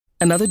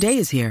Another day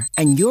is here,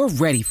 and you're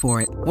ready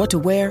for it. What to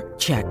wear?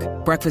 Check.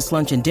 Breakfast,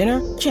 lunch, and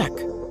dinner? Check.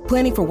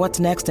 Planning for what's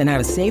next and how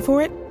to save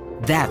for it?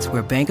 That's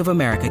where Bank of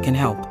America can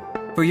help.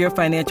 For your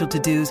financial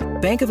to-dos,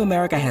 Bank of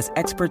America has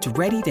experts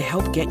ready to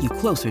help get you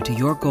closer to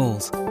your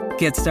goals.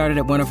 Get started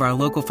at one of our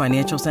local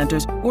financial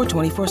centers or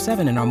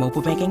 24/7 in our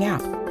mobile banking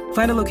app.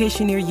 Find a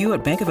location near you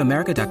at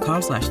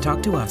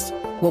bankofamerica.com/talktous.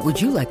 What would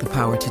you like the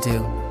power to do?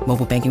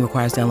 Mobile banking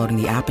requires downloading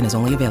the app and is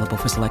only available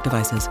for select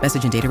devices.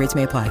 Message and data rates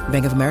may apply.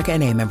 Bank of America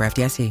N.A., member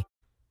FDIC.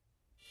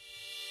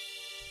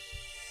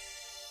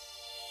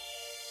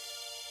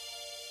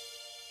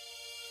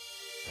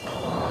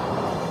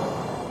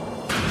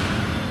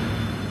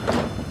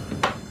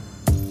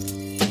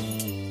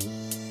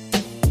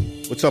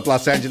 What's up,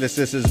 Los Angeles?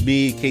 This is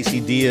me, Casey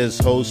Diaz,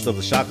 host of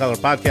the Shot Caller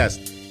Podcast.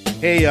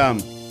 Hey,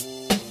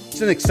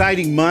 it's an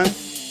exciting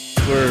month.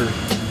 We're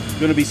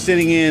going to be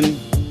sitting in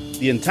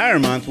the entire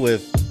month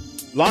with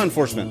law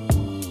enforcement.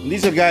 And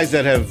these are guys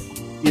that have,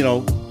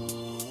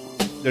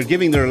 they're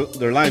giving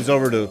their lives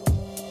over to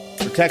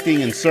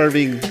protecting and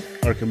serving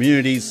our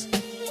communities.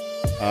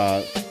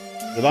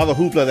 With all the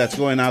hoopla that's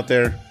going out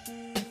there,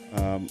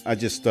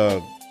 I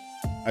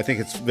think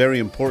it's very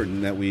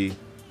important that we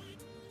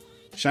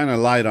shine a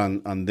light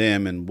on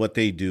them and what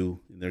they do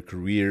in their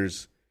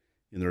careers,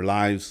 in their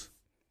lives.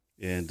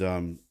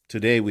 And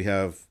today we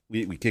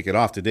kick it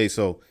off today.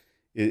 So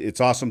it's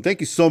awesome.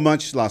 Thank you so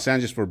much, Los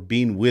Angeles, for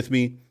being with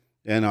me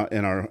and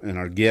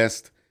our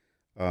guest.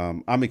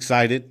 I'm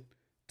excited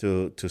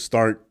to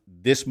start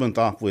this month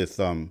off with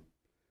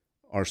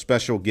our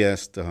special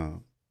guest,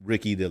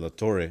 Ricky De La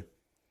Torre.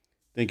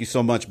 Thank you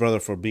so much,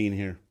 brother, for being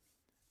here.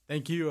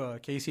 Thank you,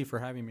 Casey, for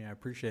having me. I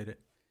appreciate it.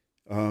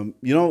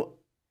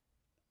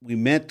 We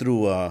met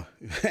through,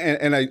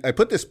 and I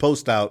put this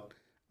post out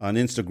on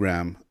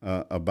Instagram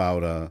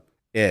about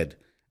Ed.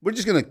 We're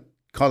just going to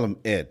call him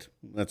Ed.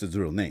 That's his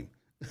real name.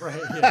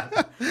 Right,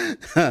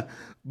 yeah.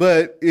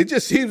 But it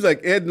just seems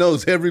like Ed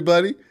knows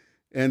everybody.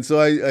 And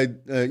so I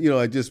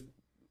just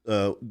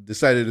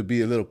decided to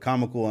be a little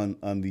comical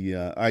on the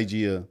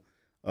IG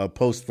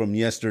post from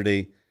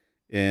yesterday.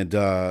 And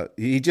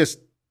this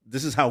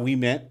is how we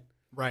met.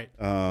 Right.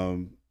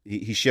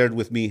 He shared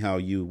with me how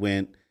you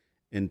went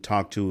and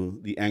talked to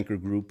the anchor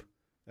group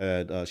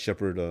at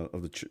Shepherd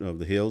of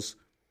the Hills,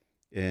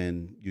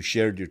 and you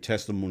shared your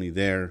testimony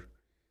there.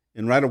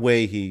 And right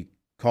away, he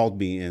called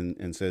me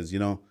and says,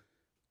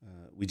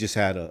 we just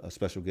had a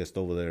special guest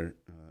over there.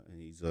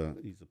 And he's a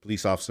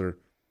police officer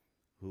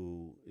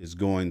who is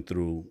going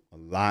through a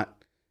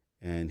lot,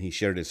 and he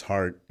shared his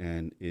heart,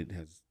 and it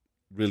has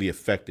really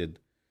affected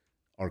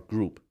our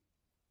group.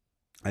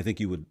 I think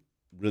you would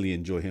really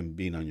enjoy him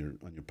being on your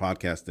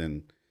podcast.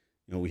 And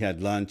we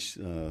had lunch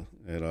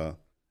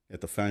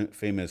at the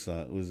famous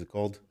what is it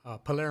called?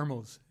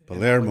 Palermo's.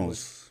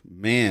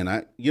 Man,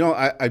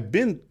 I've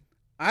been.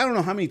 I don't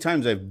know how many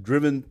times I've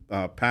driven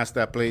past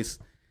that place.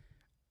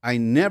 I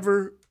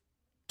never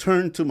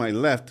turned to my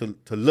left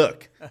to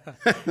look.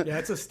 Yeah,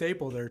 it's a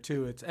staple there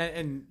too. It's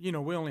and we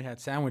only had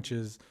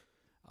sandwiches.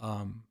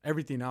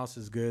 Everything else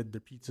is good.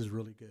 The pizza's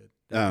really good.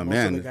 Most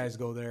of the guys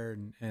go there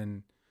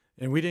and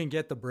we didn't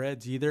get the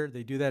breads either.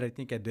 They do that, I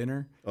think, at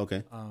dinner.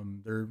 Okay.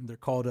 They're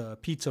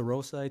called Pizza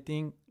Rosa, I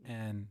think,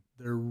 and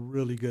they're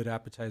really good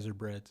appetizer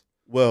breads.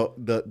 Well,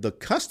 the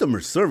customer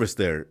service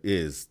there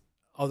is.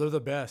 Oh, they're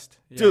the best,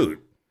 yeah.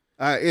 Dude.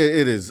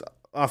 It is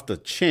off the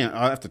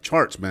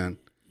charts, man.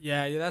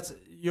 Yeah,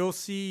 you'll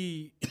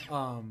see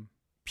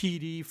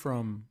PD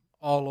from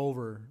all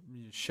over,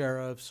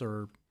 sheriffs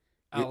or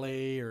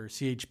LA or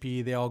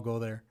CHP, they all go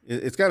there.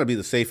 It's got to be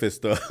the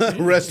safest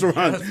restaurant.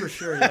 Yeah, that's for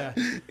sure, yeah.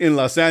 In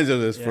Los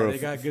Angeles. Yeah, they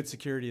got good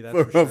security, that's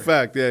for a sure.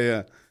 fact,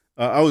 yeah.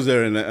 I was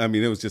there, and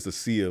it was just a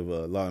sea of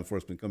law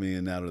enforcement coming in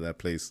and out of that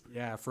place.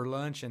 Yeah, for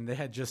lunch, and they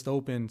had just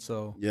opened,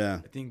 so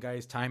yeah. I think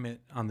guys time it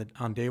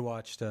on day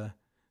watch to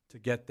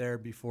get there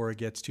before it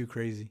gets too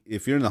crazy.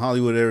 If you're in the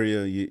Hollywood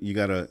area, you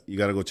gotta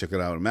go check it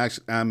out.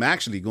 I'm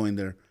actually going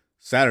there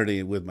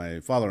Saturday with my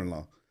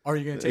father-in-law. Are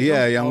you gonna take him?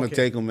 Yeah, I'm gonna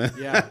take him, man.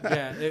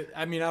 Yeah.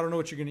 I don't know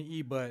what you're gonna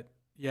eat, but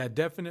yeah,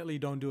 definitely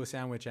don't do a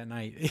sandwich at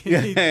night.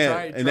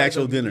 Try an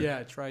actual dinner.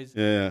 Yeah, try.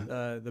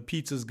 Yeah, the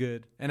pizza's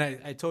good, and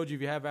I told you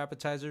if you have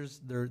appetizers,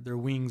 their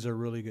wings are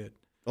really good.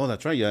 Oh,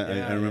 that's right.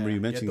 Yeah, I remember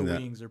you mentioning that. The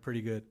wings are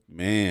pretty good.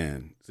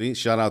 Man, see,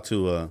 shout out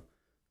to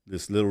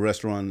this little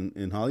restaurant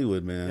in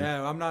Hollywood, man.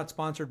 Yeah, I'm not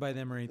sponsored by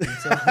them or anything.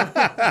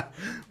 So.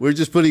 We're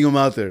just putting them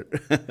out there.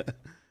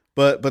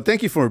 But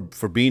thank you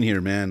for being here,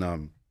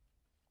 man.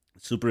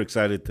 Super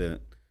excited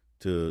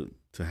to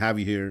have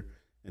you here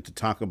and to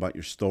talk about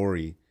your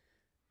story.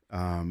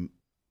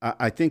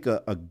 I think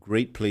a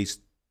great place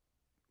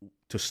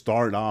to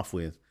start off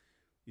with,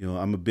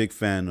 I'm a big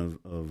fan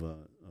of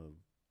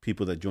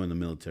people that join the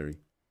military.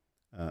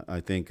 I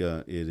think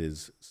it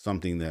is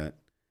something that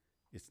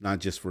it's not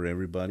just for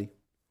everybody.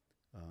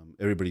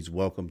 Everybody's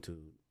welcome to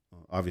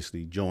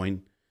obviously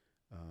join.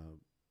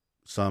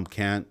 Some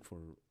can't for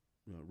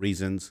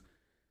reasons.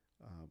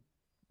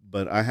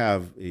 But I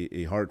have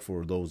a heart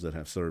for those that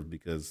have served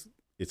because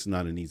it's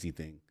not an easy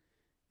thing.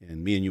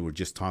 and me and you were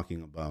just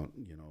talking about,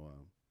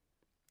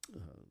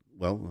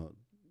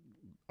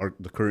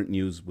 the current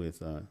news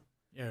with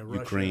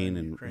Ukraine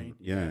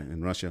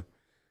and Russia.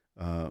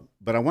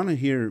 But I want to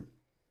hear,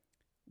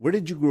 where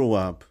did you grow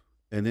up,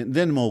 and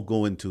then we'll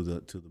go into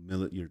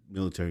your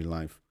military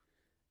life,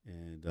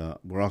 and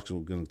we're also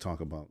going to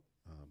talk about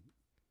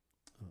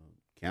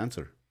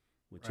cancer,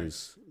 which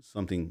is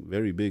something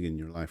very big in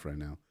your life right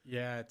now.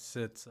 Yeah, it's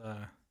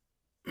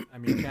I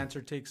mean,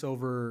 cancer takes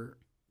over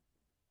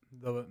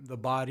the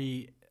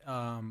body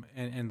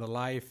and the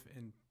life,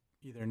 and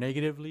either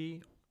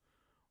negatively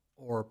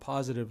or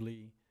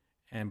positively.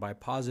 And by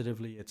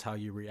positively, it's how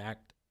you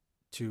react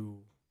to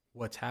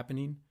what's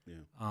happening.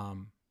 Yeah.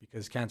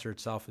 Because cancer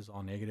itself is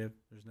all negative.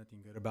 There's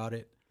nothing good about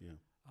it. Yeah.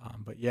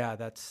 But yeah,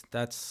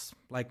 that's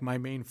like my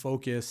main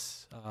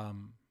focus.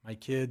 My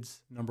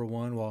kids, number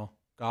one. Well,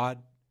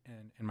 God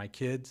and my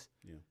kids,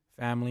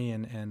 family,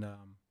 and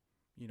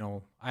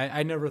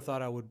I never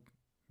thought I would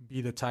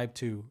be the type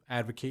to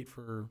advocate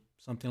for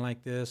something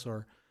like this,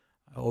 or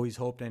I always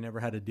hoped I never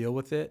had to deal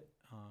with it.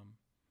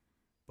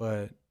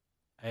 But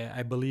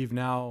I believe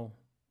now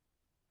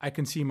I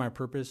can see my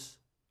purpose,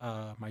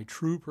 my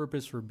true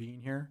purpose for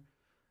being here,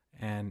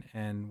 and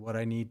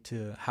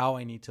how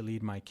I need to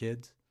lead my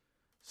kids.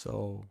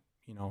 So,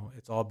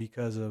 it's all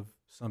because of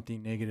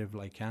something negative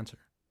like cancer.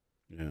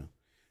 Yeah.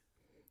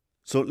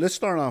 So let's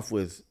start off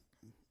with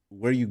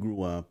where you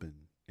grew up,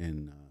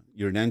 and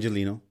you're an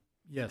Angelino.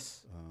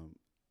 Yes.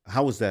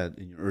 How was that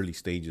in your early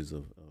stages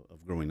of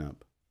growing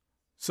up?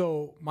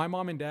 So my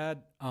mom and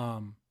dad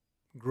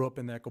grew up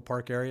in the Echo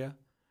Park area,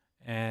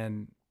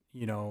 and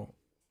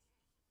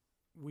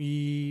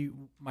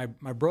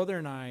my brother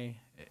and I,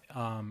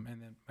 and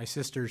then my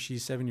sister,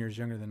 she's 7 years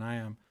younger than I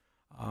am,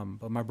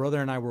 but my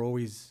brother and I were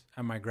always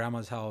at my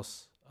grandma's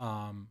house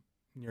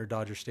near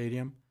Dodger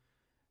Stadium.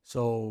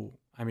 So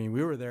I mean,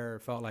 we were there,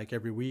 it felt like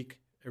every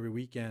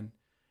weekend,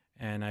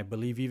 and I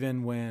believe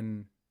even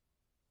when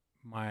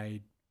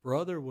my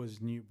brother was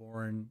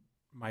newborn,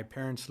 my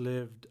parents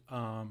lived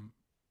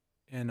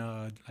in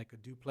a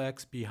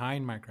duplex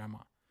behind my grandma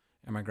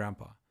and my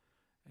grandpa.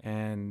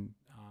 And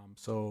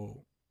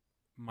so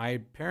my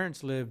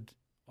parents lived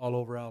all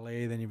over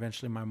LA. Then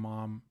eventually my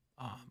mom,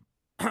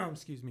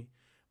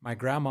 my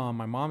grandma on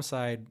my mom's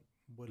side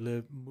would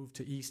move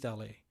to East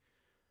LA.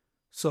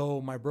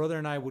 So my brother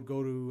and I would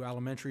go to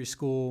elementary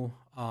school,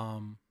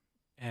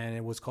 and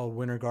it was called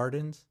Winter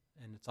Gardens,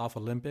 and it's off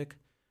Olympic.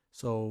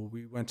 So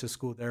we went to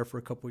school there for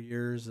a couple of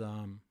years.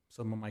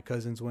 Some of my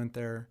cousins went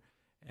there,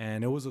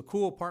 and it was a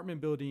cool apartment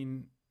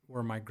building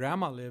where my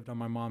grandma lived on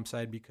my mom's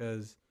side,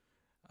 because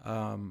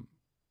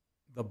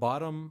the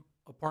bottom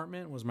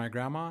apartment was my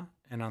grandma,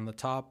 and on the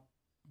top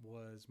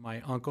was my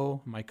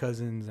uncle, my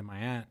cousins, and my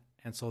aunt.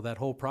 And so that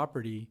whole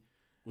property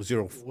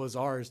was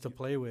ours to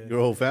play with. Your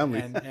whole family.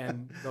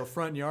 And the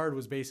front yard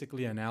was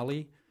basically an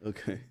alley.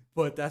 Okay.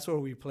 But that's where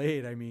we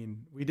played. I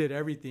mean, we did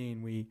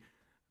everything. We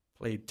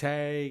played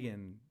tag,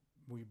 and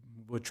we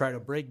would try to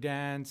break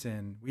dance,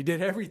 and we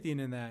did everything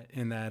in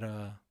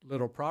that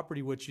little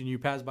property, which when you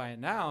pass by it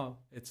now,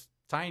 it's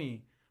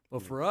tiny.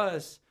 But for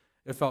us,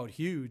 it felt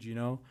huge,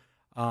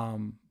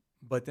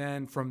 But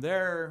then from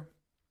there,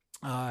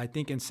 I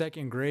think in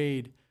second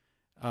grade,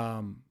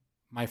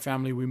 my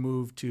family, we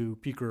moved to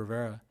Pico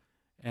Rivera,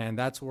 and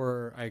that's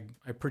where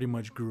I pretty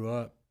much grew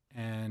up.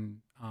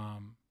 And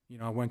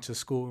I went to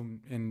school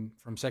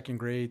from second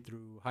grade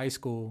through high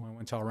school. I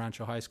went to El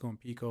Rancho High School in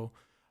Pico,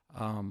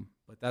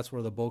 but that's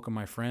where the bulk of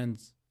my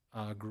friends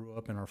grew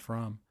up and are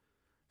from.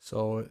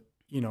 So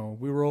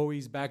we were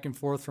always back and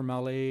forth from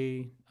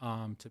LA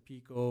to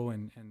Pico,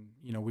 and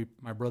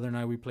my brother and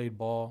I, we played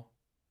ball.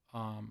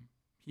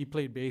 He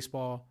played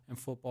baseball and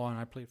football, and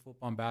I played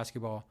football and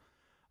basketball,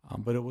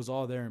 but it was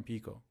all there in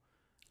Pico.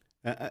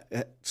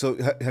 So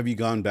have you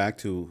gone back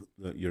to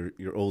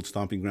your old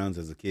stomping grounds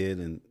as a kid?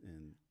 And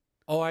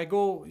Oh, I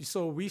go.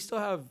 So we still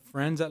have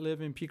friends that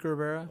live in Pico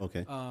Rivera.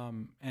 Okay.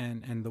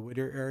 And the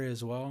Whittier area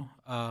as well.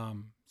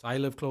 So I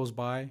live close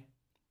by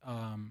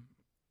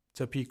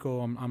to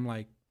Pico. I'm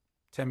like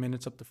 10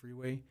 minutes up the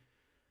freeway.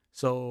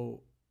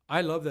 So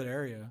I love that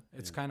area.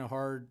 It's kind of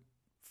hard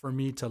for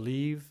me to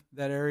leave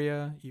that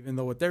area, even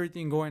though with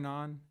everything going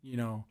on,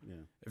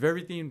 if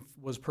everything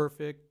was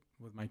perfect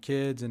with my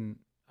kids, and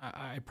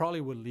I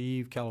probably would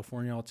leave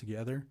California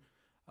altogether,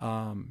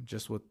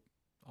 just with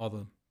all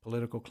the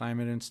political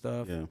climate and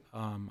stuff. Yeah.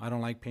 I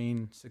don't like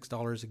paying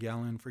 $6 a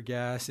gallon for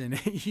gas and,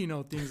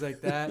 things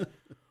like that.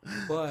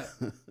 But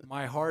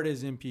my heart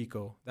is in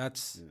Pico.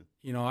 That's,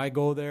 I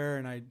go there,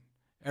 and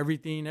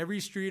every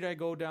street I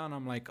go down,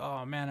 I'm like,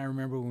 oh man, I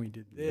remember when we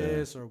did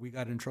this, or we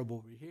got in trouble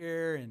over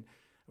here, and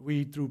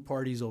we threw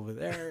parties over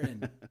there.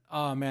 And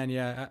oh man,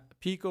 yeah,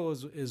 Pico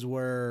is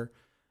where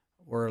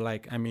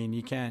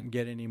you can't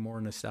get any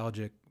more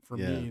nostalgic for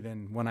me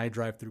than when I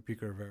drive through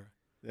Pico Rivera.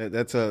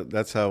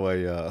 That's how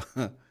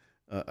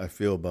I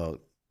feel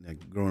about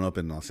growing up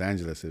in Los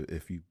Angeles.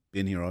 If you've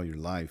been here all your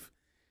life,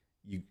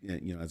 you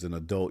as an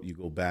adult, you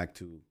go back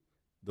to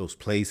those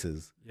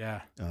places.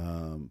 Yeah.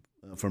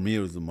 For me, it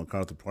was the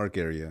MacArthur Park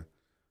area,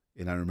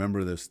 And I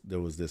remember there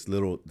was this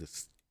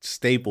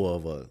staple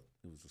of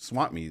it was a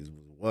swap meet,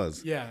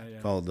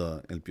 called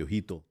El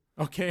Piojito.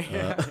 Okay.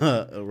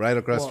 Right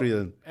across the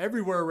street.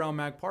 Everywhere around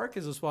Mac Park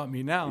is a swap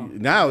meet now.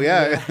 Now,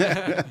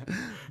 yeah.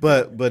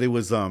 but it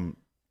was,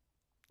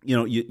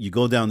 you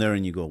go down there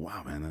and you go,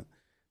 wow, man,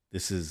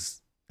 this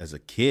is, as a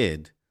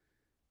kid,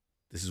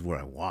 this is where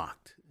I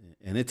walked.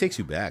 And it takes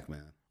you back,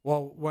 man.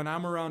 Well, when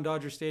I'm around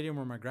Dodger Stadium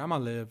where my grandma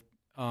lived,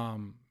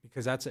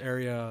 because that's the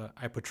area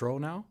I patrol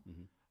now,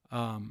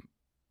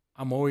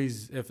 I'm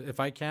always, if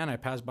I can, I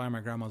pass by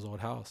my grandma's old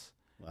house.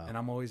 Wow. And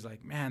I'm always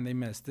like, man, they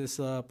messed this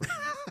up.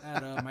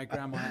 That up.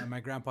 My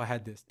grandpa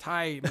had this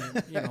tight.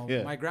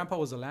 And, my grandpa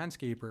was a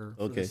landscaper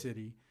for the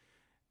city.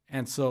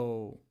 And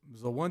so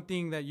the one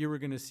thing that you were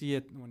going to see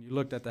when you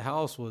looked at the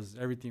house was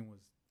everything was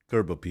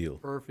curb appeal.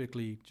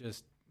 Perfectly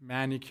just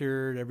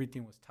manicured.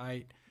 Everything was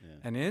tight. Yeah.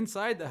 And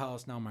inside the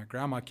house, now my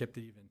grandma kept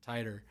it even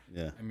tighter.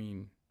 Yeah. I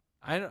mean,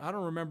 I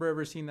don't remember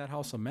ever seeing that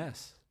house a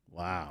mess.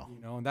 Wow.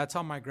 And that's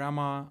how my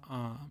grandma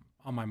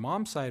on my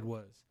mom's side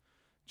was.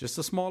 Just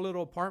a small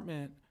little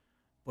apartment,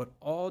 but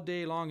all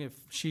day long, if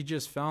she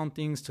just found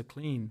things to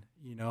clean,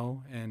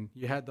 and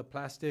you had the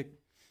plastic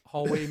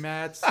hallway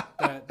mats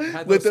that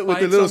had with the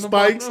little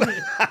spikes.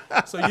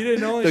 So you didn't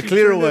know. The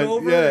clear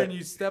one. And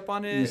you step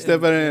on it. You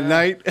step on it at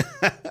night.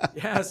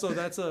 Yeah, so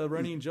that's a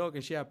running joke.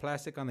 And she had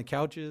plastic on the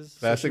couches.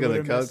 Plastic on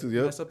the couches,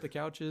 mess up the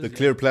couches. The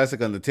clear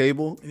plastic on the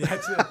table.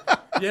 That's it.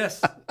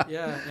 Yes,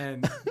 yeah.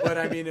 But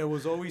I mean, it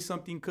was always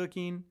something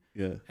cooking.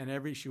 Yeah.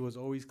 And she was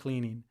always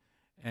cleaning.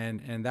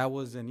 And that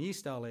was in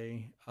East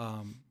LA,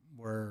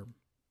 where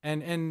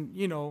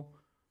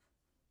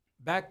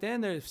back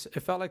then it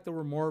felt like there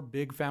were more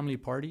big family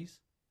parties.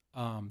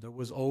 There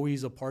was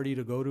always a party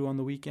to go to on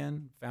the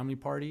weekend, family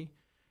party.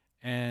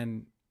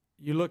 And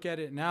you look at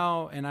it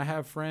now, and I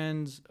have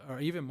friends, or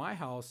even my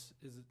house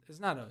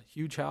is not a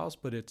huge house,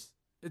 but it's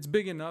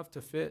big enough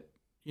to fit,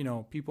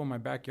 people in my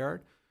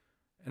backyard.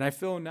 And I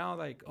feel now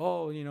like,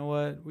 oh, you know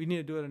what, we need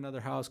to do it at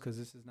another house because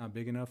this is not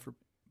big enough for.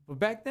 But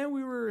back then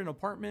we were in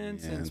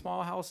apartments and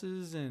small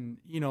houses, and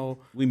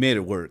we made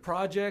it work.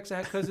 Projects. I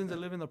had cousins that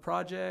live in the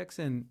projects,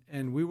 and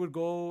we would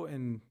go,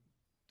 and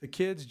the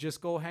kids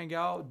just go hang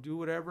out, do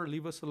whatever,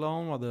 leave us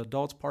alone while the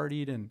adults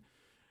partied, and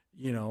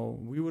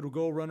we would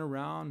go run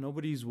around.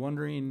 Nobody's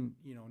wondering.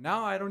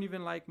 Now I don't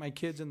even like my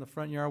kids in the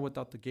front yard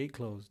without the gate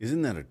closed.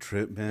 Isn't that a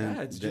trip, man?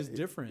 Yeah, it's just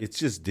different. It's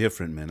just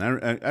different, man.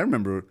 I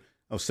remember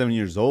I was 7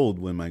 years old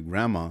when my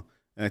grandma,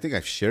 and I think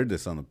I've shared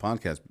this on the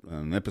podcast,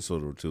 an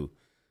episode or two.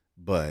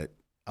 But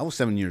I was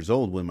 7 years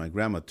old when my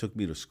grandma took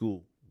me to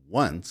school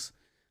once.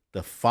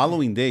 The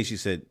following day, she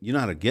said, "You know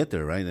how to get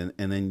there, right?"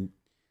 And then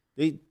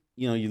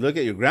you look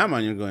at your grandma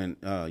and you're going,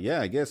 "Yeah,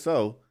 I guess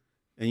so,"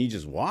 and you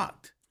just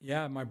walked.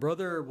 Yeah, my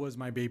brother was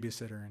my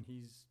babysitter, and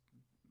he's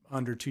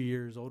under 2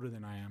 years older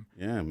than I am.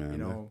 Yeah,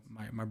 man.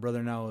 My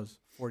brother now is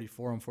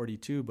 44. I'm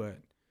 42, but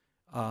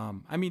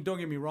I mean, don't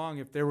get me wrong.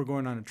 If they were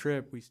going on a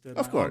trip, we stood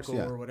of course,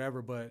 or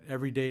whatever. But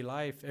everyday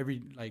life,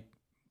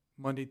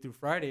 Monday through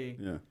Friday.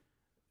 Yeah.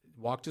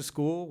 Walk to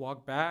school,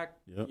 walk back,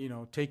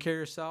 take care of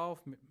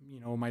yourself.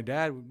 My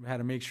dad had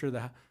to make sure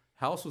the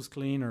house was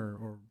clean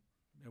or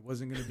it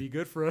wasn't going to be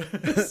good for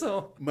us.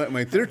 So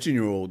my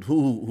 13-year-old,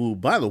 who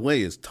by the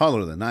way is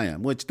taller than I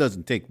am, which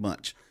doesn't take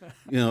much,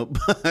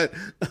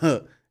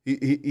 but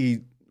we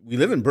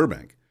live in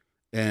Burbank,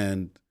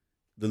 and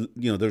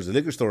there's a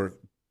liquor store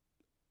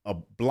a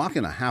block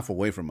and a half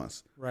away from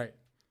us. Right.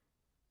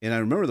 And I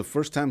remember the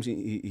first time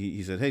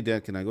he said, "Hey,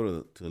 Dad, can I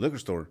go to the liquor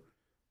store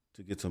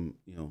to get some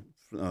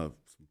some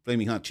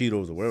Flaming Hot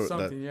Cheetos or whatever."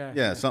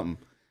 Something, something,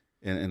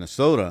 and a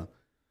soda.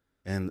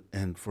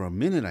 And for a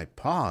minute I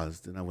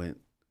paused and I went,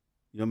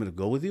 "You want me to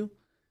go with you?"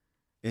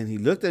 And he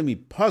looked at me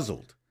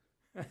puzzled.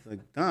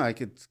 Like, "Nah, I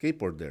could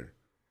skateboard there."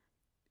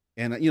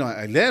 And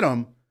I let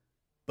him,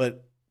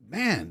 but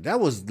man, that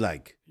was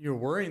like, you're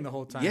worrying the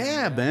whole time.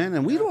 Yeah, man.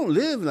 And we don't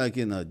live like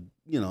in a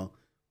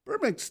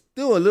Burbank's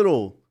still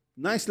a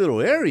nice little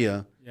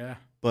area. Yeah.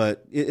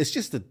 But it's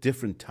just a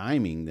different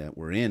timing that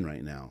we're in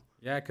right now.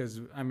 Yeah,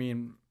 because, I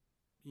mean,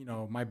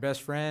 my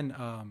best friend,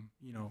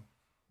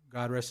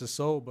 God rest his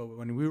soul, but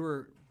when we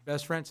were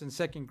best friends in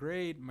second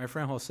grade, my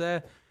friend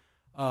Jose,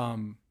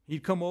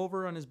 he'd come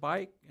over on his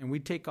bike and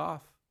we'd take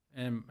off.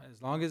 And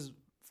as long as,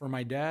 for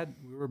my dad,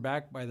 we were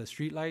back by the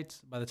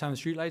streetlights. By the time the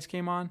streetlights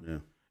came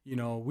on,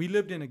 we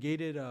lived in a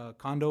gated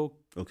condo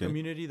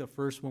community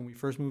when we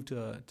first moved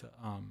to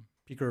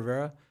Pico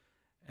Rivera.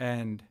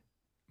 And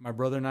my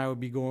brother and I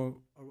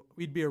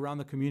we'd be around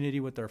the community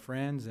with our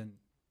friends, and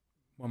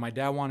when my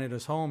dad wanted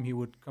us home, he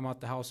would come out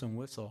the house and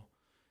whistle.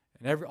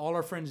 And all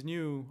our friends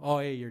knew, "Oh,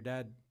 hey, your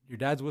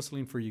dad's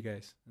whistling for you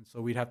guys." And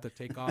so we'd have to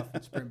take off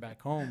and sprint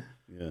back home.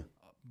 Yeah.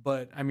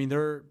 But I mean,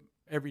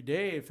 every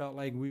day it felt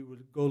like we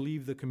would go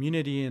leave the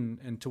community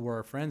and to where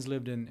our friends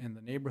lived in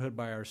the neighborhood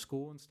by our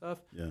school and stuff.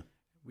 Yeah.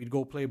 We'd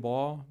go play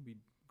ball. We'd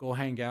go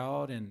hang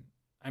out, and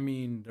I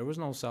mean, there was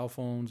no cell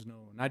phones,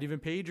 not even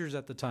pagers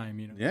at the time.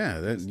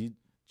 Yeah,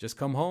 just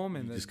come home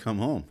and just come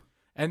home.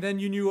 And then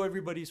you knew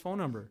everybody's phone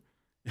number.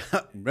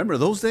 Remember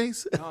those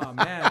days? Oh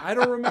man, I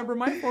don't remember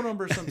my phone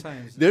number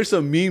sometimes. There's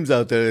some memes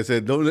out there that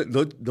said,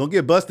 "Don't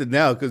get busted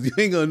now because you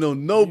ain't gonna know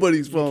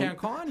nobody's phone." You can't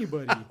call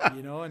anybody,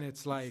 and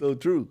it's like so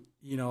true.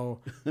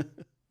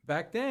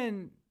 Back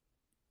then,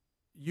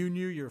 you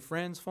knew your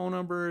friends' phone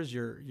numbers.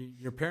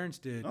 Your parents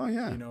did. Oh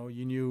yeah.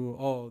 You knew.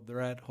 Oh, they're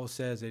at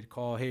Jose's. They'd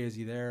call. Hey, is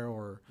he there?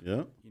 Or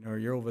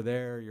you're over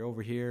there. You're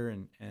over here,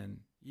 and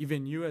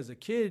even you as a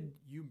kid,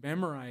 you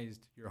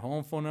memorized your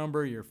home phone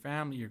number, your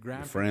family, your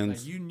grandparents. Your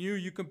friends. Like you knew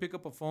you can pick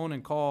up a phone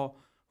and call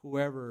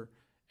whoever,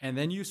 and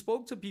then you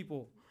spoke to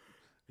people.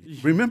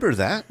 Remember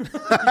that?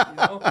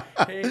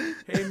 Hey,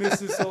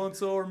 Mrs.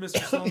 So-and-so or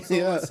Mr.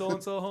 So-and-so,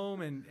 so-and-so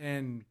home,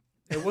 and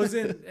it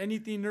wasn't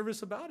anything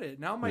nervous about it.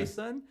 Now my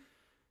son,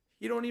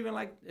 he don't even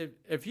like,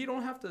 if he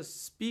don't have to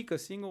speak a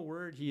single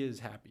word, he is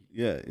happy.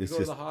 Yeah, it's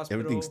just,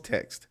 everything's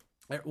text.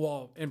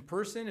 Well, in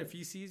person, if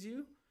he sees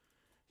you,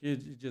 he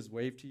just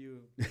wave to you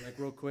like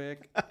real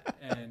quick,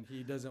 and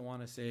he doesn't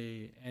want to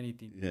say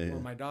anything. Yeah. Or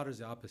my daughter's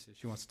the opposite.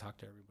 She wants to talk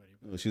to everybody.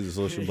 Oh, she's a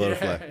social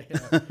butterfly.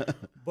 Yeah.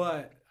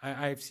 But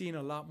I've seen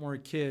a lot more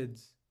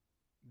kids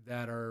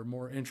that are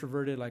more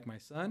introverted, like my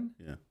son.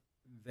 Yeah.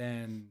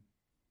 Than,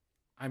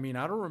 I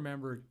don't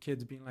remember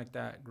kids being like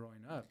that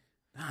growing up.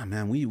 Nah,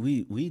 man,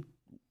 we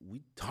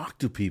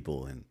talked to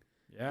people, and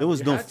there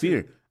was no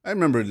fear. I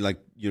remember like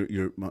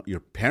your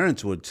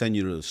parents would send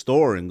you to the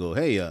store and go,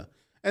 hey,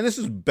 and this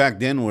is back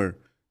then where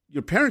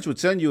your parents would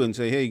send you and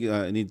say, hey,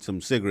 I need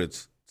some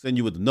cigarettes. Send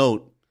you with a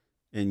note,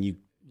 and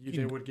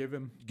they would give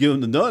them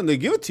the note, and they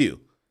give it to you.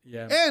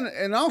 Yeah.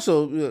 And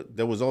also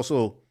there was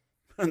also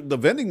the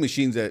vending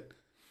machines that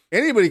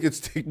anybody could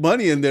stick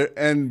money in there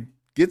and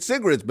get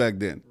cigarettes back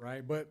then.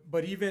 Right,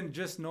 but even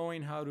just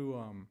knowing how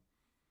to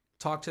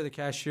talk to the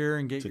cashier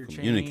and get your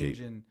communicate.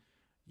 Change,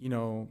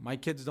 and my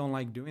kids don't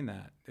like doing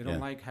that. They don't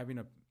like having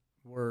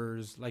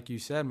whereas like you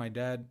said, my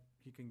dad,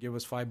 he can give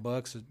us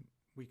 $5 and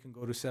we can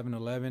go to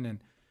 7-Eleven,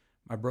 and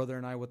my brother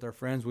and I with our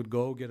friends would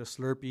go get a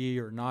Slurpee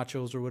or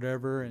nachos or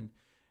whatever, and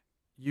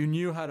you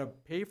knew how to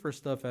pay for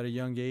stuff at a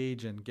young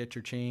age and get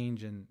your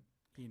change, and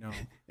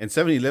And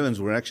 7-Elevens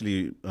were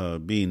actually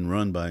being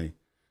run by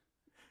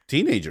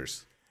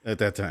teenagers at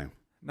that time.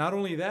 Not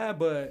only that,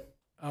 but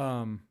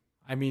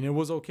it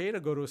was okay to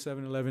go to a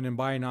 7-Eleven and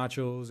buy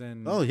nachos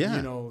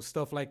and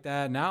stuff like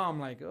that. Now I'm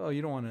like, oh,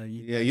 you don't want to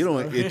eat. Yeah, you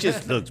don't. It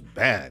just looks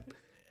bad.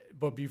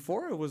 But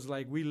before it was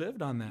like we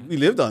lived on that.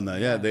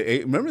 Yeah.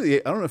 Remember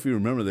I don't know if you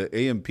remember the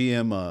AM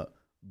PM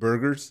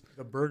burgers.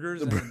 The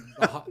burgers and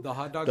the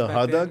hot dogs. The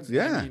hot dogs,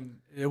 yeah.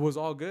 It was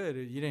all good.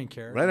 You didn't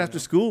care. Right after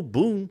school,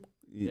 boom.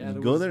 You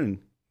go there and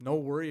no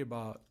worry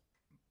about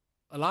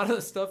a lot of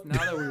the stuff now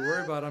that we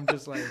worry about. I'm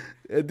just like,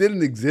 it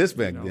didn't exist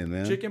back then,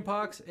 man. Chicken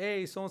pox.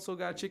 Hey, so and so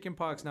got chicken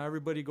pox. Now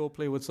everybody go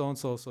play with so and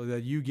so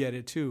that you get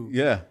it too.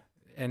 Yeah.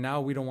 And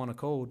now we don't want to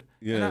code.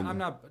 Yeah. And I'm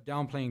not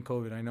downplaying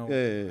COVID. I know.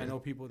 I know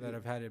people that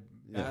have had it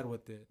bad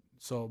with it.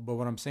 So, but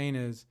what I'm saying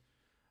is,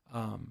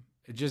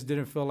 it just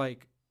didn't feel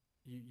like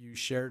you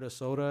shared a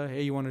soda.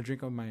 Hey, you want to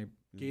drink of my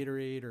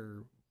Gatorade,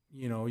 or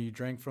you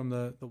drank from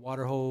the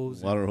water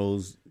hose. Water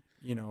hose.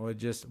 It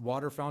just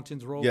water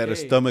fountains were okay. You had a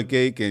stomach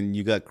ache and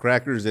you got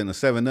crackers and a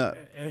 7-Up.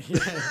 Yeah,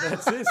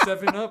 that's it.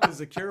 7-Up is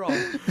a cure-all.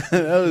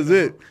 That was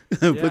it.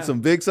 Put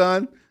some Vicks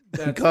on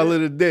and call it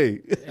a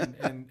day.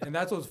 And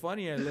that's what's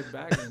funny. I look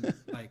back and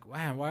like,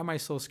 wow, why am I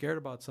so scared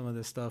about some of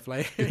this stuff?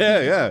 Like,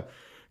 yeah.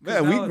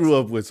 Man, we grew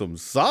up with some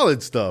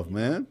solid stuff,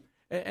 man.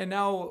 And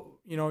now,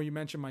 you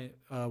mentioned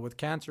with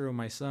cancer with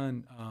my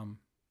son,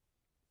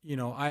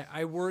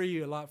 I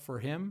worry a lot for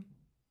him.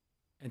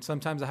 And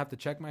sometimes I have to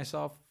check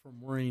myself from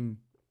worrying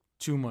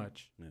too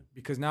much,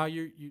 because now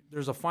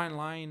there's a fine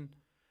line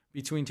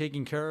between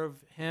taking care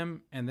of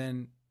him and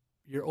then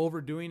you're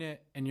overdoing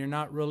it and you're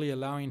not really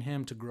allowing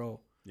him to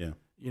grow. Yeah.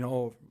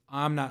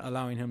 I'm not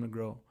allowing him to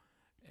grow.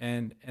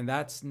 And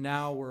that's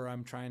now where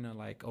I'm trying to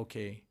like,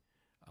 okay,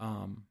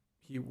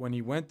 when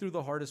he went through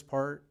the hardest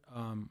part,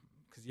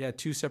 because he had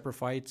 2 separate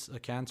fights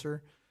of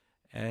cancer,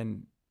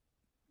 and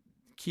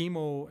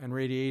chemo and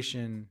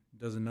radiation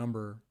does a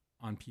number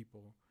on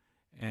people.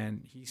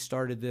 And he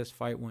started this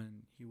fight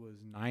when he was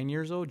 9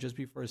 years old, just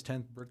before his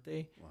 10th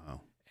birthday. Wow.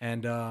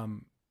 And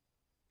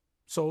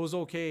so it was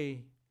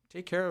okay.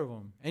 Take care of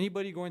him.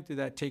 Anybody going through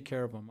that, take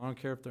care of them. I don't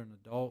care if they're an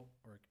adult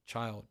or a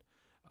child.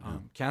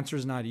 Cancer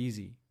is not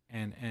easy.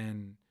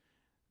 And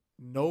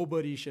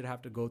nobody should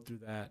have to go through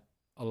that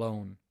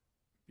alone,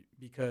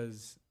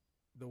 because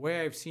the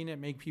way I've seen it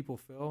make people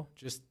feel,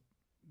 just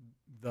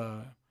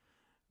the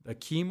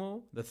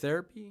chemo, the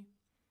therapy,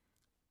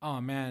 oh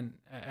man,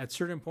 at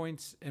certain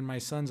points in my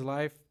son's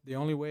life, the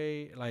only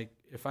way, like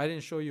if I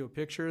didn't show you a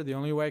picture, the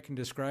only way I can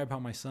describe how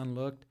my son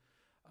looked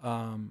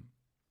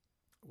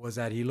was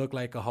that he looked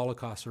like a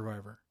Holocaust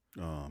survivor.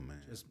 Oh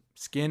man. Just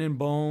skin and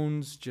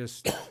bones,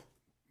 just,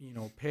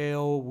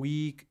 pale,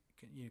 weak,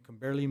 can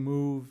barely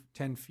move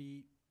 10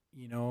 feet,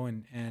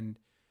 and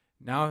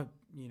now,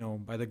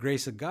 by the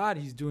grace of God,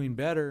 he's doing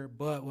better.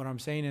 But what I'm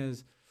saying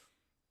is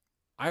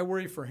I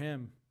worry for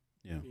him.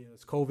 Yeah.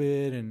 It's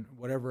COVID and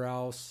whatever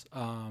else.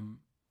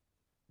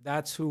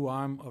 that's who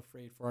I'm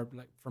afraid for.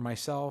 Like for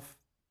myself,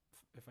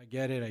 if I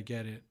get it, I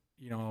get it.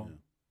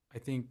 I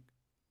think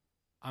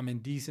I'm in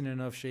decent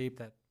enough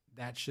shape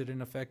that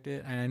shouldn't affect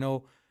it. And I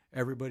know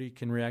everybody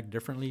can react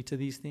differently to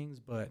these things,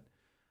 but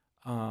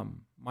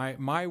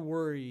my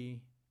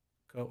worry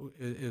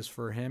is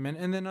for him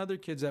and then other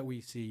kids that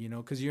we see,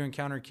 because you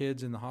encounter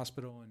kids in the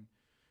hospital and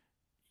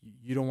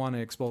you don't want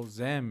to expose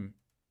them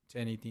to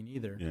anything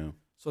either. Yeah.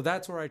 So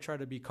that's where I try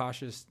to be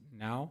cautious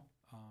now.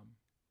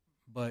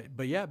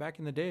 But yeah, back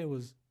in the day it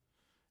was,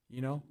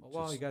 you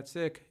got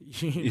sick,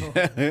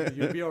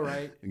 you'll be all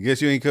right. I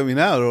guess you ain't coming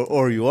out,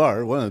 or you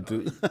are, one of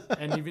the two.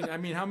 And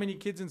even, how many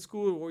kids in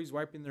school are always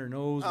wiping their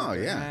nose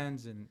with their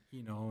hands, and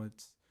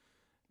it's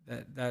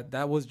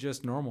that was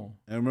just normal.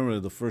 I remember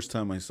the first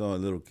time I saw a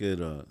little kid,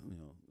 a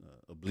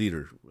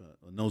bleeder,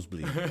 a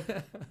nosebleed,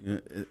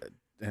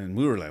 and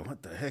we were like,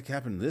 "What the heck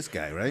happened to this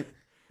guy?" Right?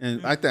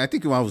 And I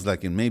think I was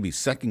like in maybe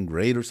second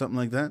grade or something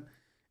like that,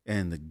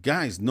 and the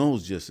guy's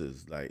nose just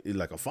is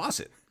like a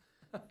faucet,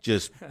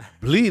 just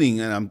bleeding,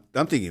 and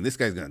I'm thinking this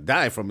guy's gonna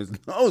die from his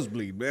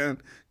nosebleed,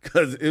 man,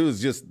 because it was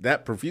just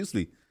that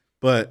profusely.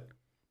 But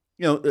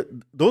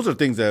those are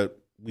things that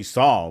we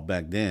saw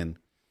back then.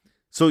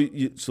 So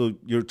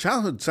your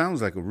childhood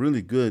sounds like a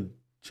really good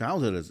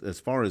childhood as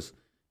far as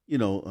it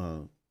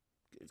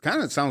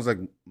kind of sounds like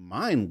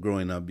mine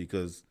growing up,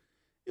 because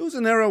it was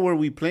an era where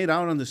we played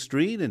out on the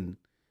street and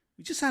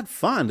we just had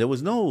fun. There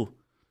was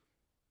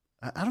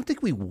I don't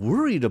think we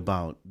worried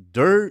about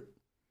dirt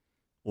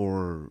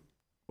or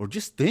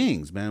just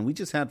things, man. We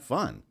just had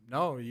fun.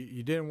 No,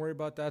 you didn't worry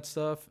about that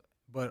stuff,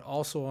 but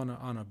also on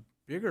a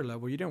bigger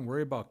level, you didn't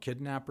worry about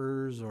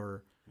kidnappers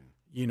or,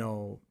 you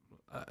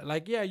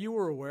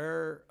were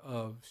aware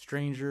of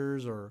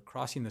strangers or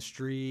crossing the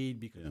street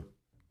because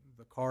of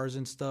the cars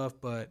and stuff.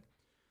 But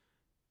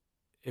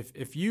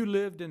if you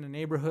lived in a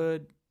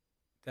neighborhood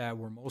that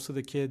where most of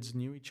the kids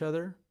knew each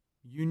other,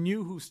 you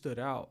knew who stood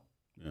out.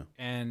 Yeah.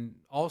 And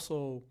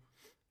also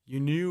you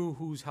knew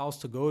whose house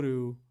to go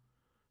to,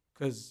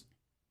 because,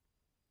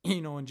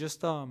 in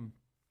just the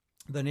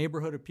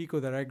neighborhood of Pico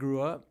that I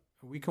grew up,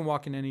 we can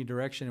walk in any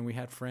direction and we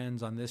had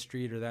friends on this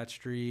street or that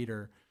street,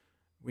 or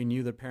we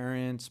knew the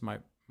parents.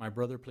 My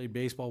brother played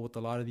baseball with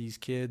a lot of these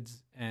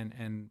kids,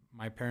 and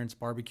my parents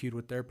barbecued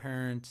with their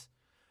parents.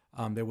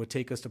 They would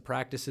take us to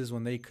practices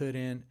when they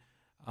couldn't.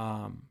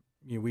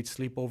 We'd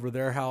sleep over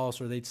their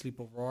house or they'd sleep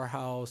over our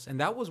house. And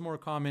that was more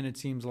common, it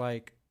seems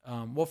like.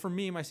 For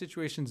me, my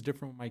situation's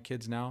different with my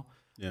kids now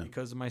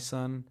because of my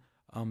son.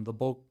 The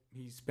bulk,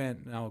 he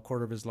spent now a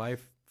quarter of his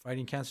life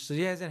fighting cancer. So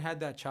he hasn't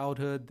had that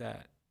childhood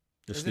that...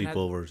 The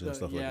sleepovers and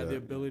stuff like that. Yeah, the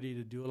ability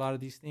to do a lot of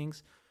these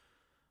things.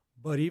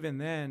 But even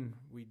then,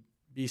 we'd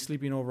be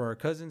sleeping over our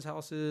cousins'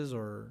 houses,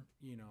 or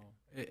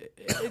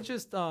it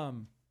just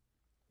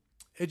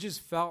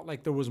felt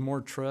like there was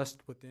more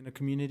trust within a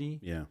community.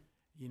 Yeah.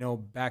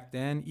 Back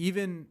then,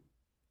 even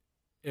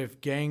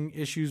if gang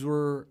issues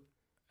were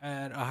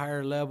at a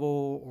higher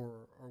level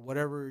or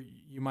whatever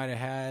you might have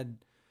had,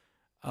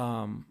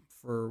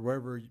 for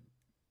wherever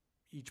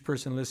each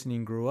person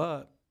listening grew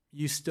up,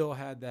 you still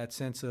had that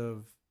sense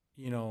of,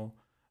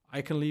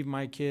 I can leave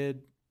my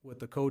kid with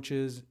the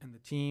coaches and the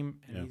team,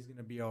 and he's going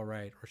to be all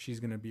right, or she's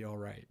going to be all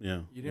right.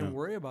 Yeah. You didn't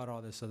worry about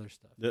all this other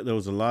stuff. There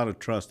was a lot of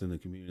trust in the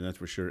community, that's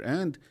for sure.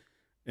 And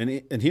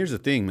here's the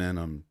thing,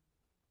 man.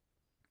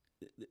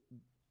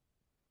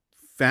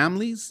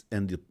 Families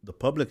and the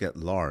public at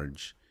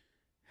large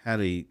had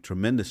a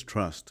tremendous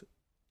trust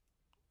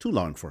to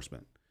law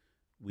enforcement.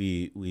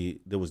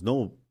 There was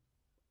no,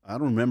 I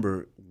don't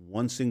remember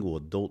one single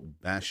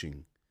adult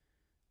bashing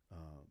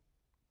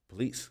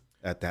police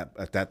at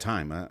that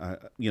time.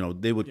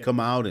 They would come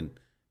out, and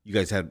you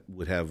guys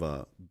would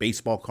have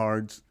baseball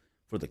cards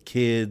for the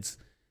kids.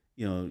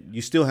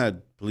 You still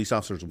had police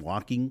officers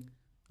walking.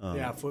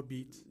 Foot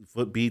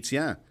beats.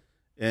 Yeah,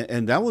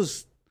 and that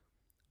was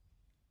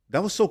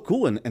so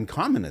cool and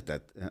common at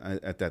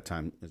that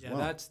time as well.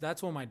 Yeah,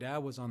 that's when my dad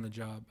was on the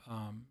job.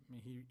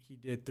 He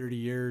did 30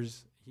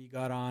 years. He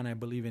got on, I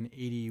believe, in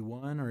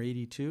 81 or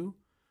 82.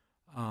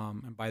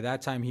 And by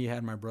that time, he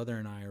had my brother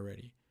and I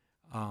already.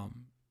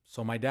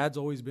 So my dad's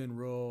always been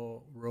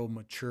real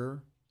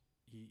mature.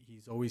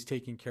 He's always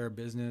taking care of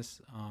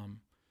business.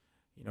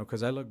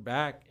 Because I look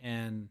back,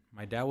 and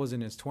my dad was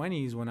in his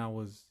 20s when I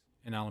was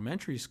in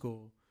elementary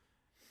school,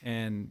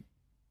 and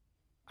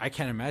I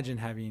can't imagine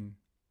having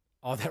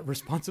all that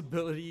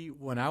responsibility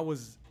when I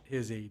was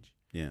his age.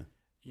 Yeah.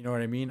 You know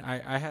what I mean?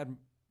 I had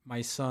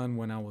my son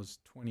when I was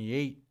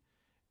 28,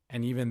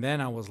 and even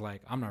then I was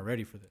like, I'm not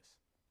ready for this.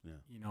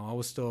 Yeah. I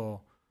was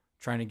still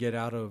trying to get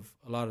out of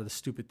a lot of the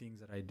stupid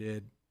things that I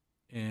did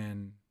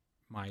in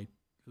my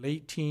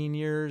late teen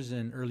years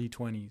and early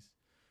 20s.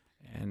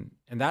 And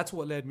that's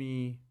what led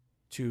me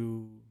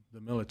to the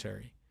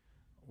military,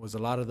 was a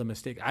lot of the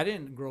mistakes. I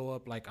didn't grow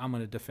up like, I'm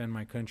going to defend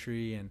my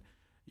country. And,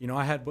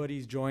 I had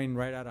buddies join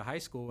right out of high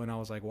school, and I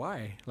was like,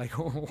 why? Like,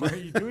 why are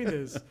you doing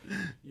this?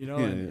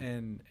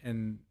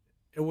 And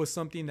it was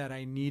something that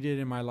I needed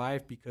in my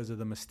life because of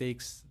the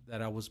mistakes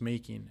that I was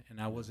making.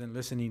 And I wasn't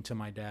listening to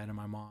my dad and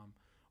my mom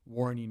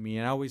warning me.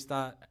 And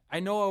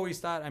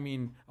I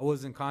mean, I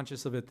wasn't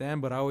conscious of it then,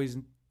 but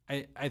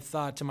I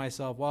thought to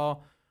myself,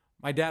 well,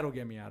 my dad will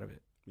get me out of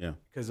it. Yeah.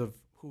 Because of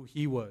who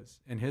he was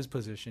in his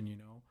position,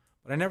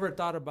 But I never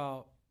thought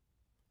about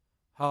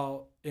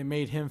how it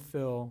made him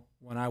feel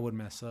when I would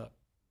mess up.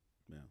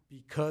 Yeah.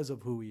 Because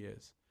of who he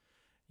is,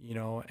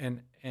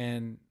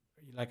 and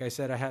like I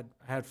said, I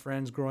had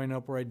friends growing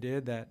up where I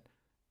did that.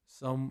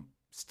 Some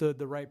stood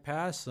the right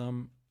path,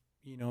 some,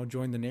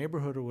 joined the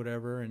neighborhood or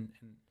whatever, and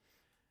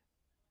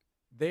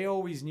they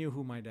always knew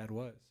who my dad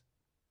was,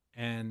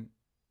 and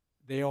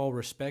they all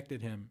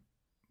respected him.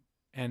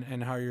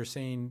 And how you're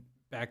saying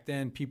back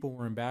then people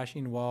weren't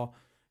bashing. Well,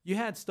 you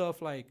had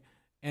stuff like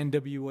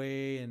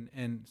NWA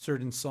and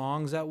certain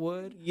songs that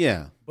would.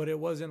 Yeah. But it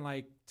wasn't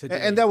like today.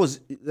 And that was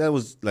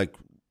like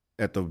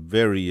at the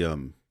very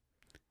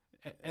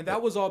and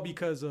that was all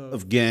because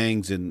of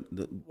gangs and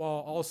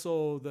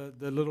also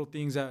the little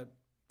things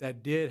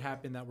that did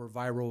happen that were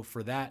viral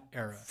for that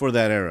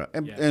era.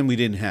 And we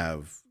didn't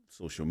have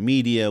social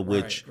media,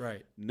 which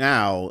right.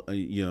 now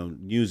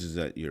news is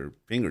at your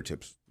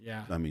fingertips.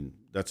 Yeah. I mean,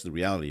 that's the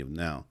reality of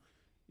now.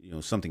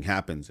 Something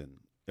happens and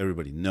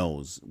everybody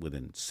knows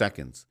within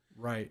seconds.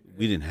 Right.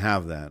 We didn't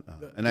have that.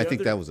 And I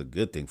think that was a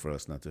good thing for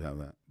us not to have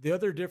that. The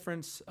other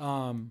difference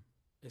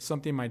is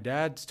something my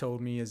dad's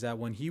told me, is that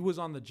when he was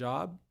on the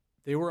job,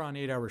 they were on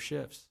 8-hour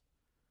shifts.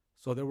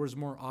 So there was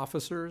more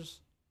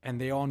officers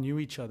and they all knew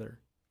each other.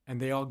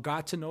 And they all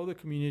got to know the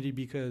community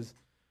because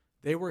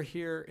they were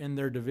here in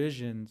their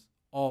divisions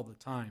all the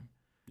time.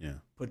 Yeah.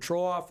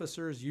 Patrol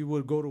officers, you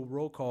would go to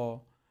roll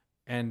call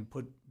and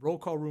roll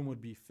call room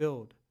would be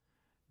filled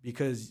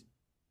because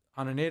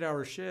on an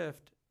 8-hour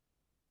shift,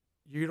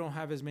 you don't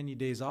have as many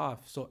days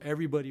off. So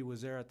everybody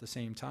was there at the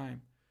same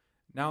time.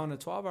 Now in a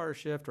 12-hour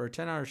shift or a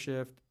 10-hour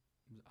shift,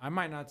 I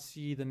might not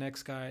see the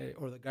next guy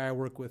or the guy I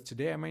work with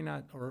today. I might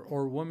not,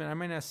 or woman, I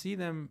might not see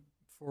them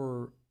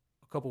for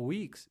a couple of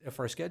weeks if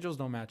our schedules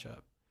don't match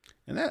up.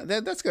 And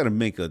that's got to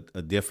make a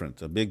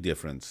difference, a big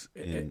difference.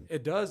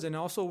 It does, and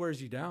also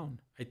wears you down,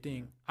 I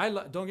think.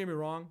 Don't get me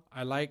wrong,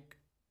 I like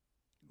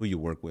who you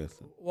work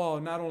with. Well,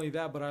 not only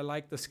that, but I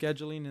like the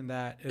scheduling in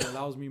that it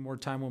allows me more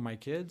time with my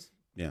kids.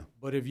 Yeah.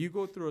 But if you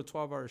go through a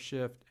 12-hour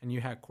shift and you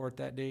had court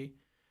that day,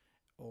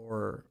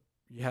 or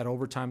you had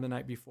overtime the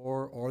night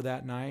before or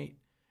that night,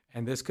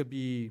 and this could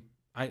be,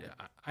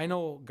 I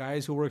know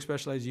guys who work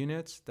specialized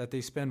units that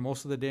they spend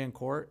most of the day in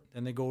court,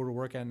 then they go to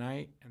work at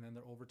night, and then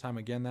they're overtime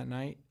again that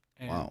night.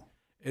 And wow.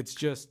 It's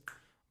just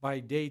by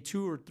day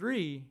 2 or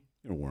 3,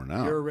 you're worn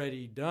out. You're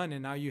already done,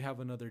 and now you have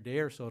another day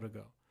or so to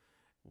go.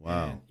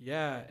 Wow.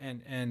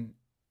 And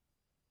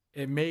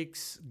it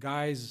makes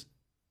guys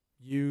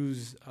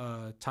use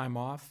time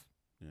off,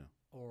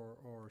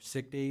 or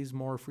sick days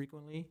more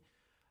frequently.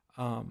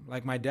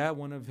 Like my dad,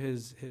 one of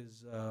his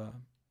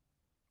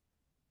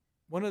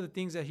one of the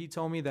things that he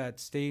told me that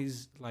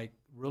stays, like,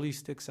 really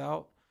sticks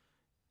out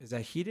is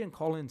that he didn't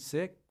call in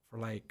sick for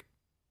like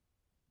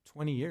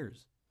 20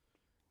 years.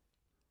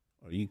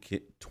 Are you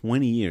kidding?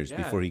 20 years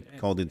before he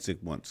called in sick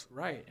once.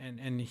 Right.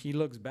 And he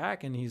looks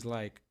back and he's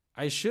like,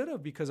 I should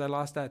have, because I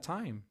lost that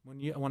time.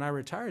 When I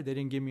retired, they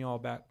didn't give me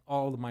all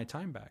of my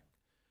time back.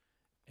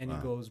 And wow.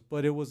 He goes,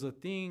 but it was a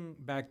thing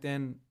back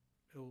then.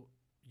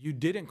 You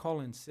didn't call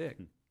in sick.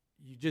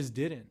 You just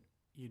didn't,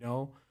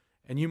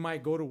 And you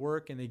might go to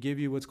work and they give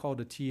you what's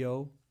called a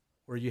TO,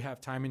 where you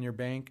have time in your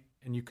bank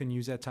and you can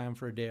use that time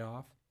for a day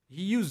off.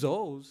 He used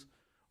those,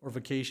 or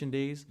vacation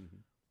days,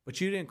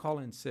 but you didn't call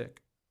in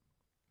sick.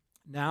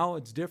 Now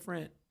it's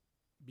different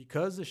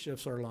because the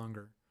shifts are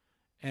longer.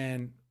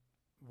 And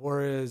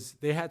whereas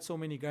they had so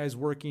many guys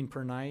working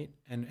per night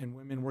and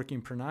women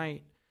working per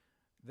night,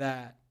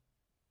 that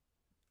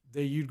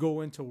you'd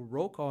go into a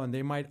roll call and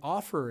they might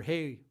offer,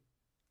 hey,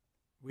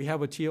 we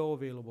have a TO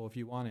available if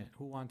you want it.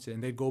 Who wants it?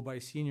 And they'd go by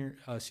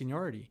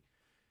seniority.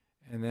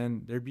 And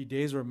then there'd be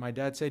days where my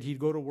dad said he'd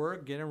go to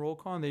work, get in roll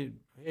call, and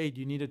hey, do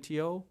you need a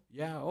TO?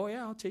 Yeah. Oh,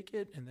 yeah, I'll take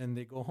it. And then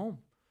they go home.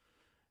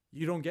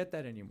 You don't get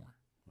that anymore.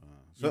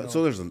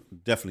 So there's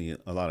definitely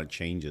a lot of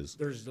changes.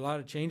 There's a lot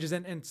of changes,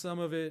 and some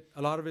of it,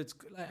 a lot of it's,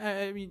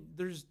 I mean,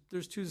 there's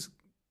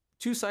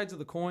two sides of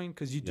the coin,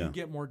 because you do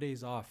get more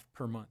days off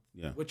per month,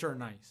 which are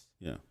nice.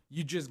 Yeah.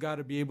 You just got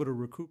to be able to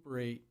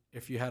recuperate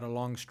if you had a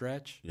long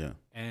stretch. Yeah.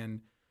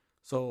 And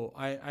so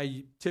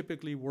I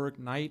typically work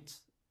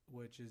nights,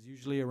 which is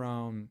usually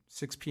around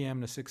 6 p.m.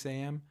 to 6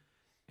 a.m.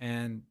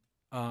 And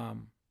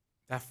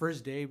that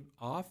first day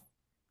off,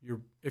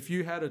 if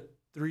you had a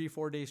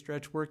 3-4 day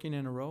stretch working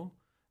in a row,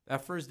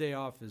 that first day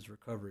off is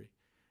recovery.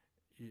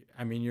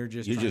 I mean, you're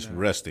just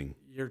resting.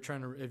 You're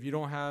trying to, if you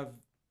don't have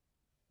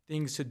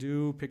things to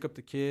do, pick up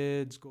the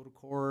kids, go to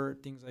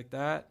court, things like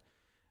that.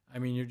 I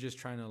mean, you're just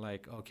trying to,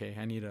 like, okay,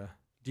 I need to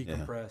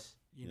decompress,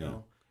 you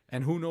know.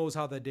 And who knows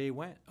how the day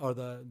went, or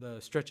the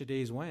stretch of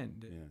days went.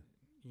 Did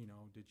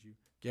you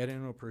get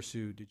into a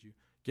pursuit? Did you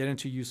get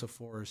into use of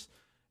force?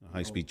 A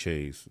high-speed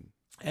chase.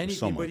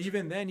 Anything. But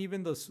even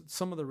then,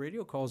 some of the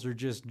radio calls are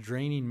just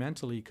draining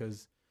mentally,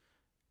 because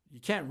you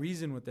can't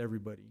reason with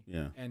everybody.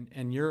 Yeah.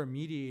 And you're a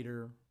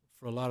mediator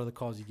for a lot of the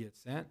calls you get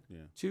sent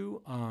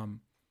to.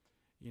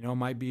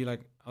 Might be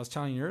like I was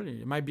telling you earlier,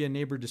 it might be a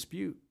neighbor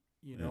dispute,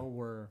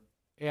 where,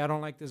 hey, I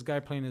don't like this guy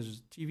playing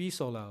his TV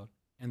so loud.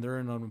 And they're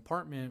in an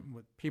apartment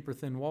with paper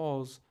thin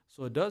walls.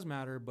 So it does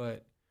matter,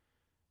 but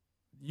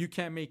you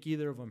can't make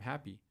either of them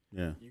happy.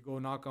 Yeah. You go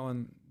knock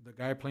on the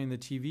guy playing the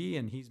TV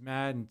and he's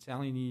mad and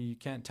telling you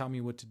can't tell me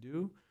what to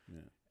do. Yeah.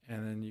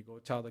 And then you go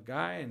tell the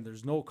guy and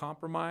there's no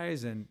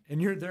compromise and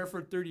you're there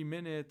for 30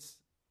 minutes.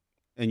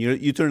 And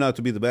you turn out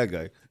to be the bad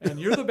guy. And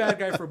you're the bad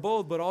guy for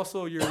both, but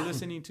also you're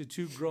listening to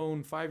two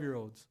grown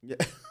 5-year-olds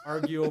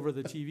argue over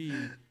the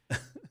TV.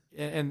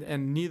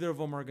 And neither of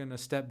them are going to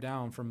step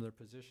down from their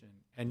position.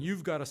 And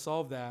you've got to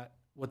solve that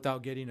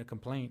without getting a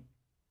complaint.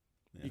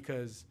 Yeah.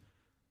 Because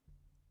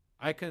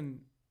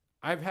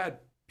I've had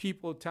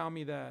people tell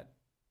me that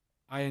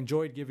I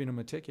enjoyed giving them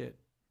a ticket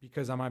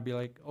because I might be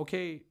like,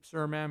 okay,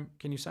 sir, ma'am,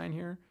 can you sign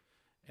here?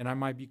 And I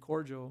might be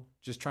cordial,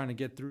 just trying to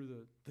get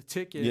through the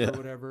ticket or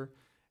whatever.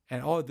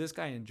 And, this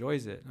guy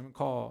enjoys it. I'm going to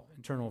call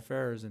internal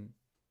affairs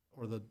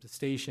or the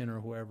station or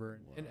whoever.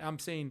 Wow. And I'm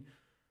saying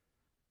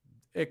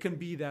it can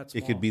be that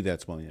small. It could be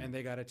that small, yeah. And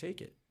they got to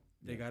take it.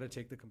 They got to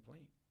take the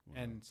complaint.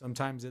 Wow. And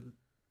sometimes it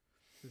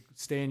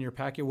stay in your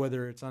packet,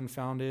 whether it's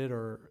unfounded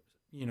or,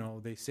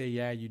 they say,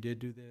 yeah, you did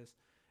do this.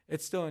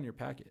 It's still in your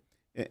packet.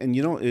 And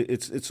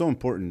it's so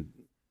important.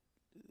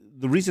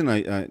 The reason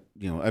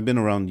I've been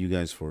around you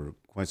guys for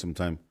quite some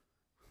time,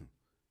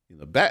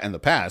 in the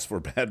past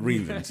for bad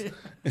reasons,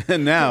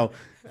 and now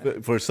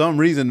for some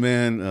reason,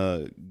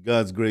 man,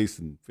 God's grace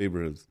and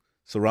favor has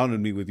surrounded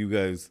me with you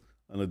guys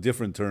on a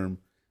different term,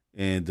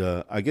 and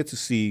I get to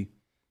see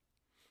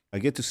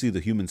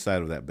the human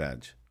side of that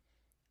badge.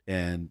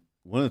 And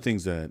one of the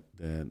things that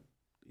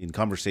in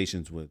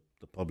conversations with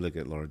the public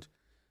at large,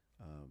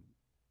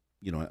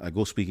 I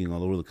go speaking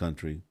all over the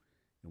country,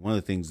 and one of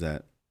the things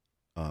that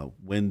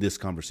when this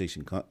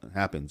conversation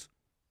happens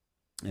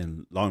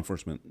and law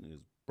enforcement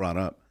is brought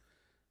up,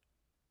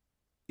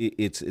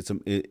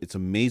 it's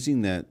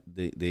amazing that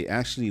they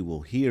actually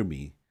will hear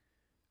me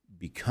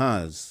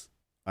because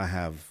I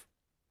have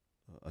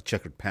a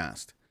checkered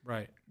past.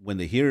 Right. When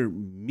they hear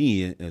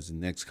me as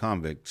an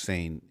ex-convict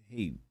saying,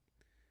 hey,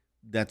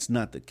 that's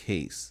not the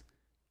case.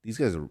 These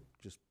guys are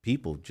just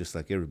people just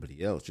like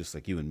everybody else, just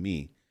like you and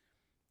me.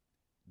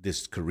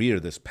 This career,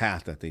 this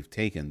path that they've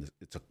taken,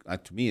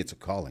 to me, it's a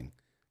calling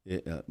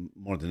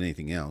more than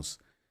anything else.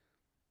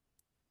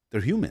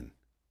 They're human.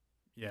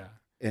 Yeah.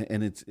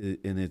 And it's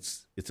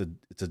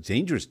a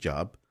dangerous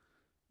job.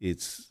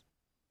 It's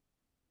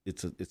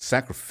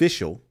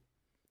sacrificial,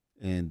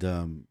 and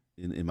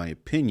in my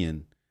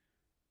opinion,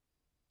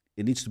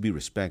 it needs to be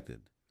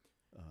respected.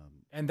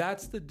 And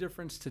that's the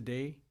difference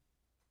today.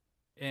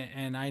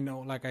 And I know,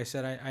 like I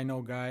said, I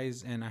know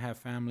guys, and I have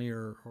family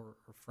or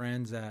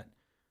friends that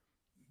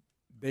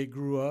they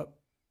grew up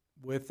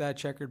with that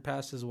checkered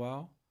past as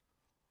well.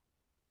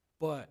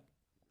 But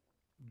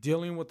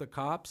dealing with the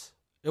cops,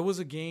 it was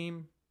a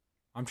game.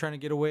 I'm trying to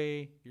get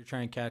away. You're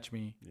trying to catch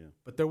me. Yeah.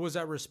 But there was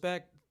that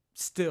respect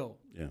still.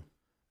 Yeah.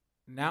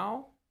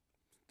 Now,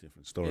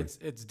 different story.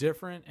 It's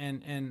different,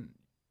 and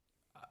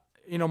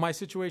my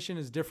situation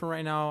is different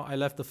right now. I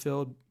left the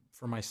field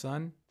for my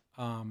son.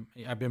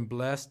 I've been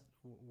blessed.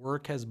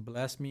 Work has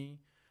blessed me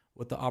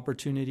with the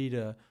opportunity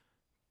to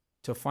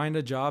find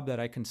a job that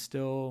I can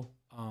still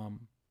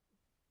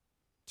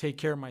take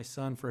care of my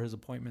son for his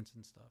appointments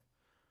and stuff.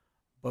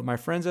 But my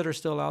friends that are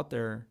still out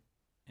there,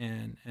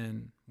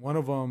 and one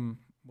of them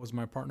was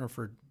my partner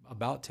for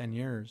about 10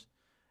 years,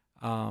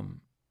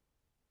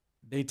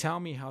 they tell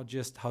me how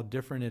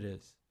different it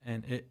is.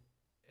 And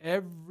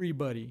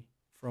everybody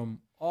from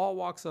all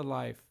walks of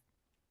life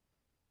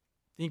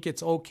think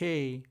it's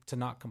okay to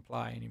not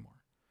comply anymore.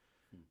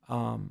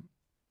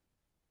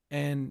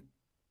 And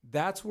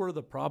that's where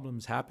the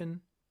problems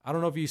happen. I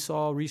don't know if you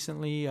saw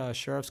recently,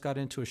 sheriffs got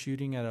into a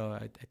shooting at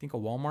I think a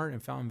Walmart in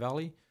Fountain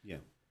Valley. Yeah.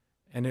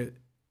 And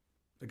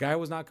the guy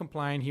was not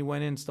complying. He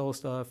went in, stole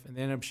stuff, and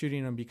they ended up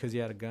shooting him because he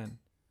had a gun.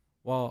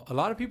 Well, a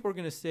lot of people are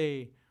going to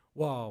say,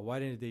 well, why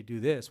didn't they do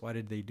this? Why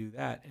did they do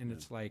that? And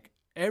it's like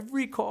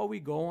every call we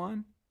go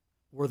on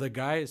where the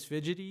guy is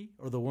fidgety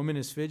or the woman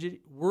is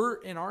fidgety, we're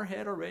in our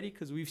head already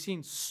because we've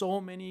seen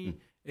so many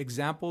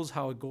examples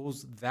how it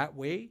goes that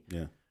way.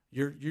 Yeah.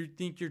 You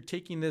think you're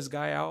taking this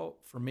guy out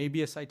for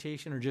maybe a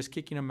citation or just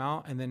kicking him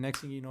out, and then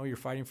next thing you know, you're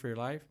fighting for your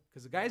life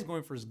because the guy's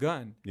going for his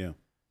gun. Yeah.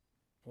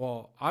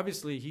 Well,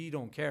 obviously he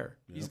don't care.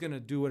 Yep. He's going to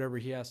do whatever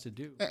he has to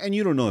do. And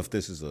you don't know if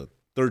this is a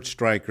third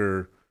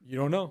striker. You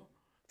don't know.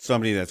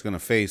 Somebody that's going to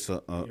face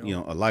a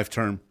life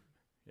term.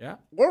 Yeah.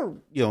 Or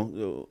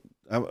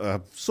I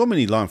have so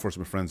many law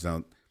enforcement friends now,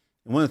 and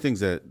one of the things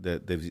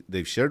that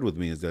they've shared with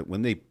me is that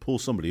when they pull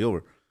somebody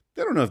over,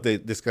 they don't know if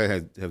this guy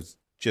has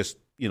just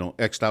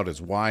X'd out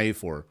his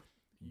wife or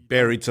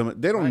buried someone.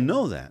 They don't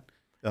know that.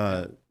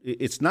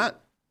 It's not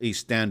a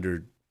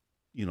standard,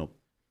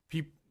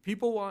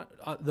 People want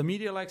the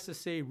media likes to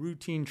say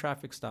routine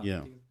traffic stop.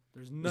 Yeah.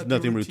 There's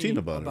nothing routine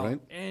about it, right?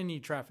 Any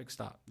traffic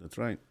stop. That's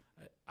right.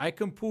 I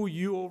can pull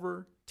you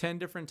over 10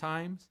 different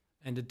times,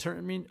 and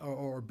determine,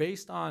 or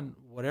based on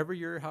however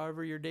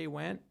your day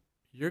went,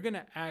 you're going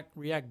to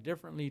react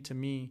differently to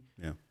me.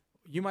 Yeah.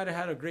 You might have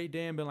had a great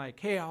day and been like,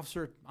 hey,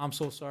 officer, I'm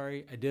so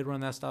sorry. I did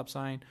run that stop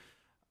sign,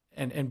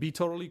 and be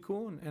totally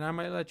cool. And I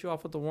might let you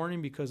off with a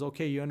warning because,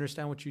 okay, you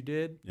understand what you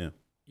did. Yeah.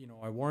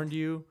 I warned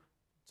you.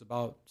 It's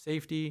about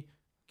safety.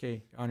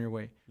 Okay, on your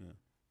way. Yeah.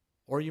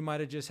 Or you might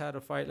have just had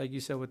a fight, like you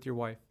said, with your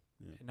wife.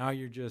 Yeah. And now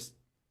you're just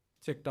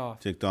ticked off.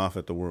 Ticked off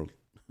at the world.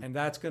 And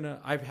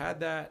I've had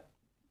that.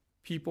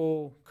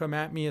 People come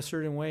at me a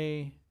certain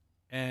way,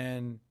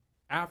 and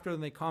after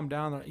they calm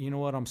down, you know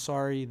what, I'm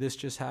sorry, this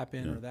just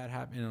happened or that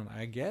happened, and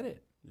I get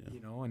it.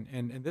 Yeah.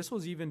 And this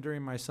was even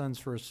during my son's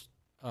first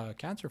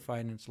cancer fight,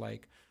 and it's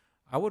like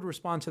I would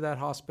respond to that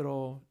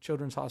hospital,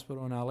 Children's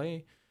Hospital in LA,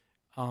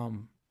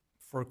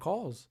 for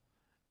calls,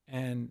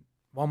 and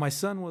while my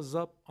son was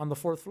up on the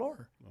 4th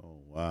floor. Oh,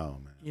 wow,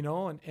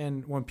 man.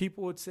 And when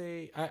people would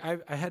say,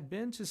 I had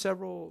been to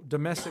several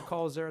domestic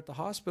calls there at the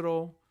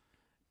hospital,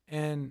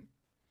 and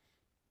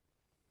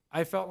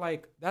I felt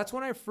like that's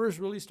when I first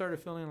really started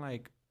feeling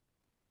like,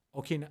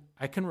 okay,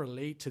 I can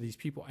relate to these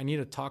people. I need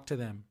to talk to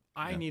them.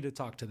 I need to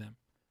talk to them.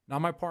 Not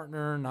my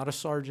partner, not a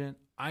sergeant.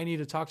 I need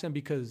to talk to them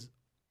because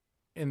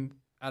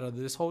out of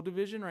this whole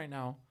division right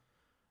now,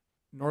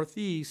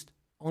 Northeast,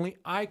 only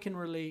I can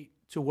relate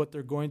to what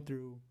they're going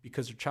through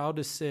because their child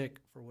is sick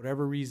for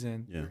whatever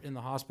reason. They're in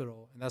the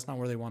hospital, and that's not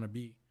where they want to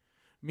be.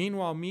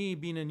 Meanwhile, me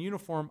being in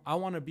uniform, I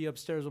want to be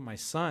upstairs with my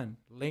son.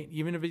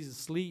 Even if he's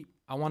asleep,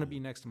 I want to be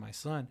next to my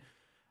son.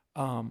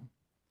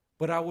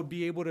 But I would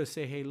be able to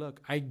say, hey, look,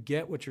 I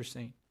get what you're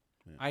saying.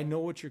 Yeah. I know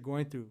what you're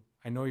going through.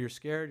 I know you're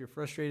scared, you're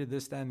frustrated,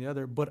 this, that, and the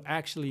other, but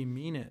actually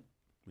mean it.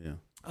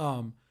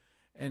 Yeah.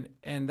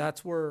 And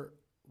that's where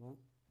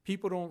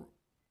people don't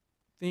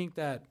think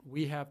that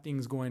we have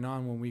things going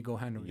on when we go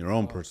handle your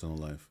own personal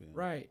life. Yeah.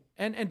 Right.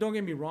 And don't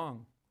get me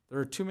wrong. There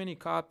are too many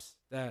cops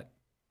that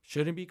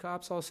shouldn't be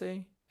cops, I'll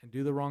say, and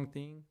do the wrong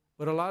thing.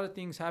 But a lot of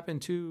things happen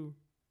too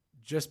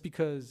just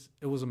because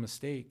it was a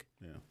mistake.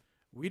 Yeah.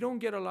 We don't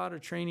get a lot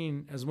of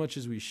training as much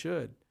as we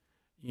should,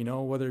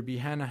 whether it be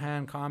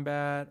hand-to-hand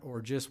combat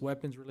or just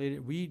weapons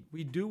related. We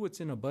do what's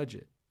in a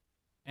budget.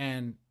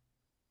 And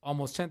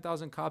almost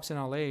 10,000 cops in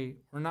LA,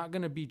 we're not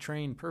going to be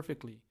trained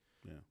perfectly.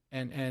 Yeah.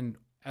 And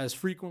as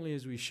frequently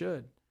as we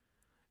should.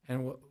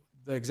 And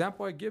the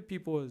example I give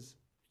people is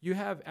you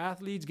have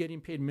athletes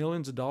getting paid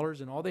millions of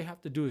dollars, and all they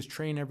have to do is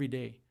train every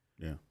day.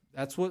 Yeah.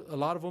 That's what a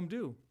lot of them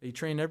do. They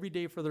train every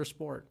day for their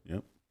sport.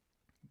 Yep.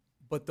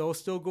 But they'll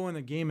still go in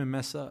the game and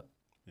mess up.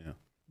 Yeah.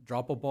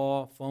 Drop a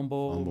ball,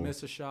 fumble,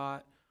 miss a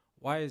shot.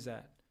 Why is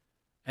that?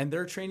 And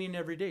they're training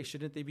every day.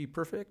 Shouldn't they be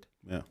perfect?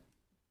 Yeah.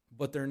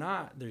 But they're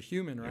not. They're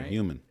human, right? They're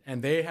human.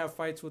 And they have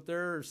fights with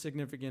their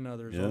significant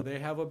others, or they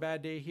have a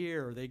bad day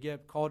here, or they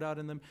get called out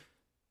in them.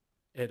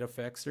 It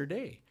affects their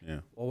day. Yeah.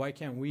 Well, why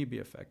can't we be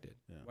affected?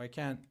 Yeah. Why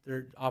can't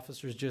their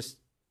officers just,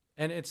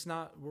 and it's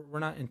not, we're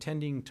not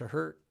intending to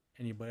hurt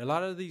anybody. A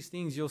lot of these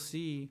things you'll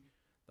see,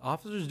 the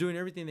officers doing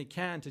everything they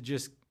can to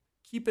just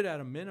keep it at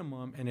a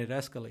minimum, and it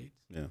escalates.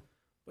 Yeah.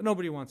 But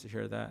nobody wants to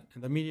hear that,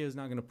 and the media is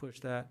not going to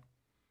push that.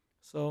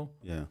 So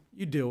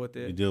you deal with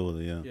it. You deal with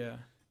it, yeah. Yeah.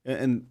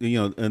 And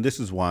and this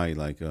is why,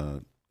 like,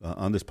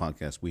 on this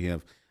podcast,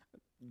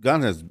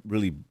 God has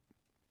really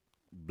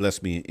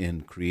blessed me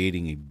in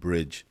creating a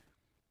bridge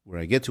where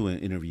I get to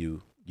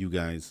interview you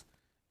guys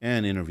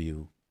and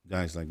interview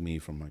guys like me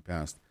from my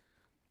past,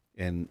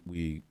 and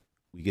we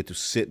get to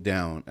sit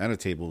down at a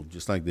table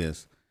just like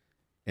this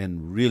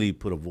and really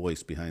put a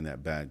voice behind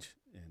that badge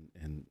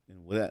and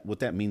what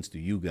that means to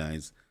you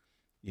guys.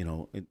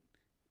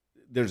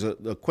 There's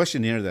a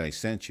questionnaire that I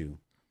sent you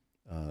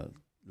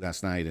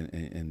last night,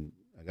 and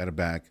I got it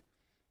back,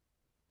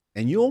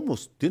 and you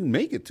almost didn't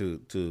make it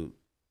into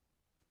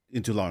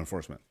law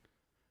enforcement.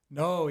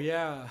 No,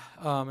 yeah,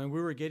 and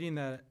we were getting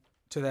to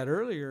that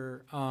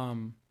earlier.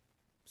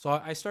 So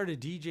I started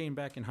DJing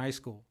back in high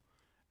school,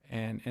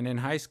 and in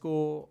high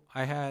school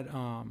I had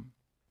I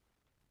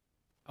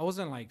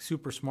wasn't like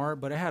super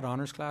smart, but I had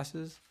honors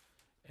classes,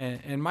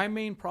 and my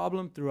main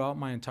problem throughout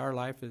my entire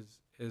life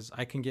is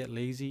I can get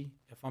lazy.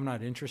 If I'm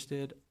not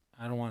interested,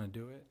 I don't want to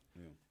do it.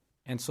 Yeah.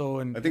 And so,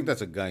 I think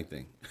that's a guy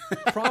thing.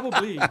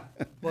 Probably,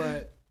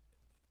 but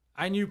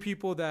I knew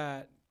people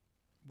that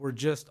were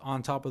just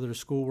on top of their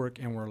schoolwork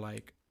and were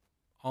like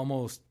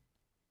almost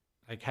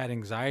like had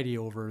anxiety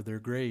over their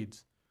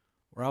grades,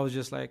 where I was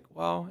just like,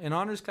 well, in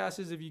honors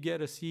classes, if you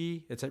get a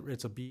C, it's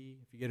a B.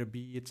 If you get a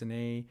B, it's an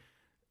A.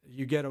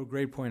 You get a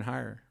grade point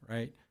higher,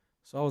 right?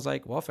 So I was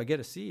like, well, if I get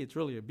a C, it's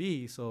really a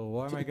B. So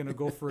why am I going to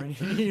go for any,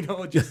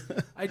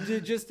 I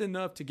did just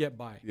enough to get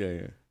by. Yeah,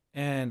 yeah.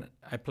 And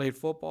I played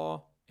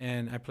football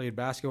and I played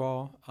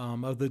basketball.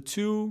 Of the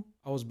two,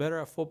 I was better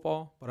at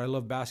football, but I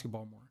love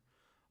basketball more.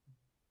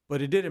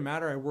 But it didn't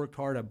matter. I worked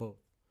hard at both.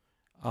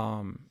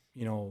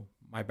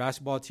 My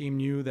basketball team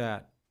knew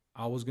that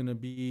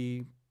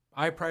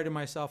I prided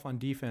myself on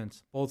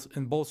defense,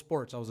 in both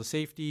sports. I was a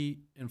safety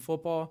in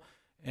football,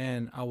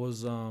 and I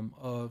was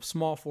a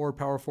small forward,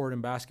 power forward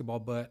in basketball.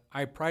 But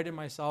I prided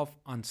myself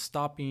on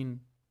stopping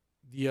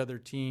the other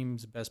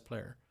team's best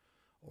player,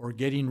 or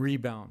getting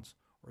rebounds,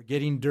 or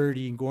getting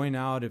dirty and going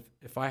out.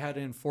 If I had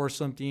to enforce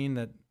something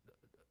that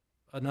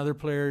another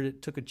player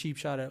took a cheap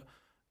shot at,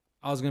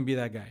 I was going to be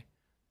that guy.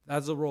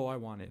 That's the role I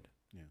wanted.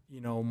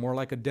 Yeah. More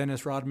like a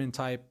Dennis Rodman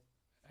type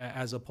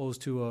as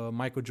opposed to a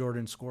Michael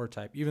Jordan scorer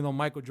type. Even though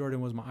Michael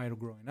Jordan was my idol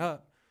growing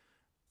up,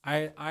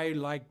 I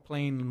like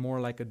playing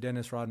more like a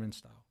Dennis Rodman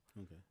style.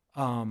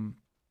 Okay.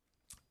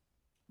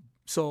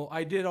 So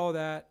I did all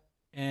that,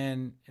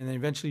 and then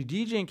eventually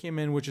DJing came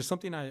in, which is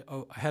something I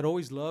had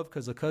always loved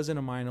because a cousin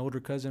of mine, older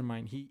cousin of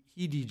mine, he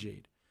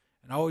DJ'd.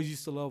 And I always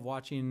used to love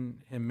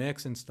watching him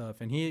mix and stuff.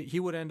 And he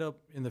would end up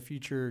in the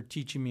future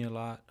teaching me a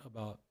lot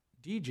about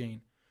DJing.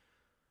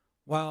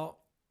 Well,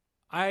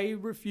 I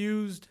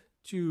refused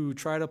to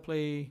try to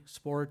play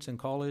sports in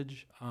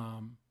college.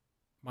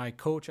 My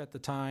coach at the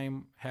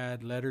time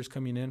had letters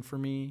coming in for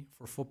me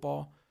for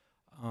football.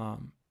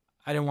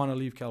 I didn't want to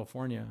leave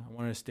California. I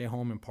wanted to stay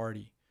home and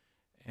party.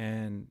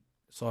 And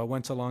so I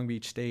went to Long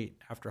Beach State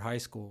after high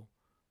school.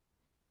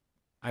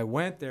 I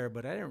went there,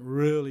 but I didn't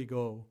really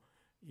go.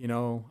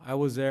 I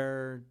was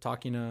there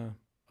talking to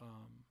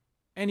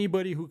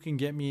anybody who can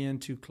get me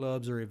into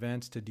clubs or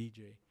events to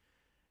DJ.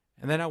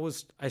 And then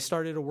I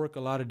started to work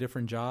a lot of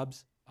different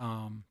jobs.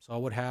 So I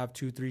would have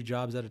 2-3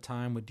 jobs at a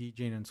time with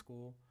DJing in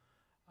school.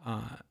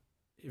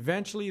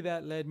 Eventually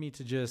that led me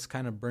to just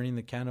kind of burning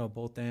the candle at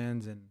both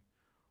ends and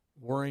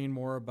worrying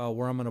more about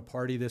where I'm going to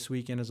party this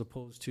weekend as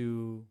opposed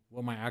to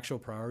what my actual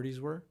priorities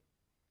were.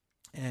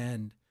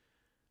 And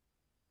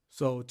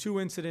so 2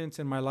 incidents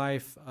in my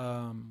life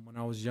when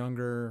I was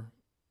younger.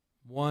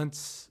 One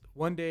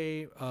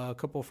day, a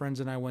couple of friends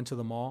and I went to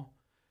the mall,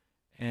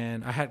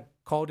 and I had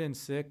called in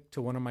sick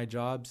to one of my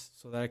jobs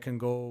so that I can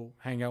go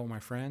hang out with my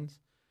friends.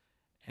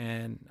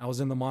 And I was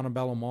in the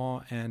Montebello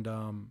Mall, and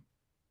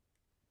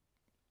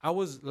I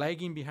was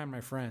lagging behind my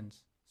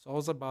friends. So I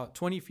was about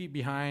 20 feet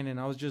behind, and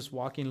I was just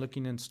walking,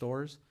 looking in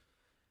stores.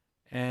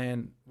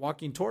 And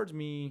walking towards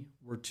me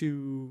were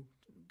 2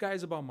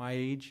 guys about my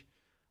age,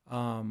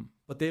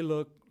 but they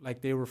looked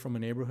like they were from a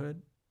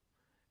neighborhood.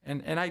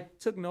 And I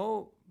took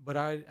note, but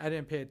I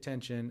didn't pay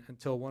attention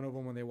until one of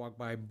them, when they walked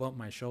by, bumped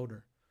my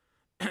shoulder.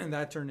 And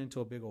that turned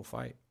into a big old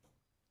fight.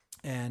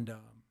 And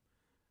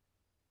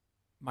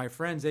my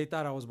friends, they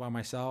thought I was by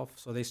myself,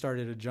 so they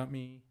started to jump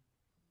me,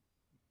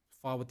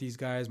 fought with these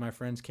guys. My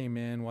friends came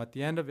in. Well, at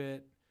the end of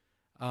it,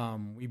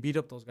 we beat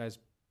up those guys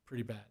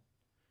pretty bad.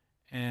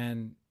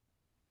 And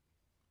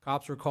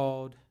cops were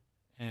called,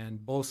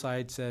 and both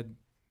sides said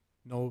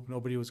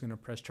nobody was going to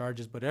press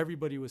charges, but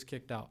everybody was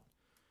kicked out.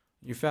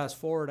 You fast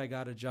forward, I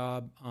got a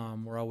job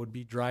where I would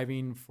be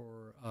driving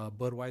for a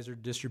Budweiser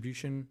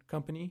distribution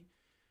company.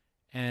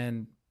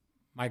 And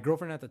my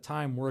girlfriend at the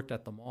time worked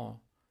at the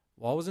mall.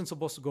 Well, I wasn't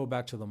supposed to go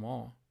back to the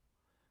mall.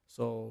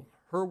 So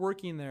her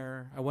working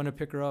there, I went to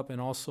pick her up.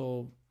 And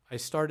also I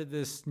started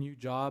this new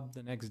job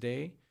the next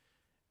day,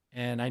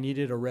 and I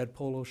needed a red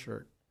polo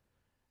shirt.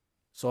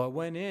 So I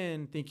went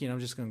in thinking I'm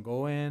just going to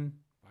go in,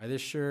 buy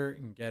this shirt,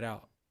 and get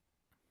out.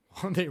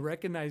 Well, they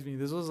recognized me.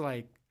 This was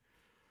like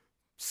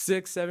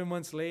 6-7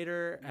 months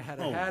later. I had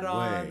a hat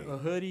on, a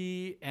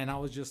hoodie, and I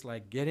was just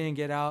like, get in,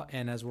 get out.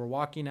 And as we're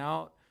walking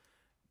out,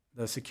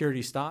 the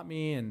security stopped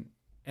me, and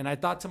I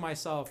thought to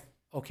myself,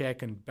 okay, I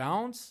can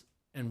bounce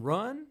and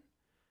run,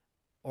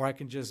 or I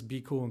can just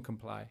be cool and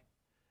comply.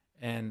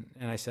 And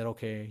I said,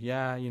 okay,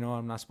 yeah,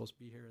 I'm not supposed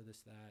to be here,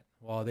 this, that.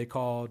 Well, they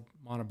called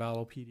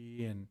Montebello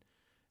PD, and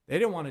they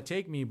didn't want to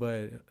take me, but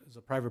it was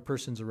a private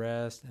person's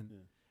arrest. And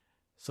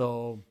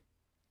so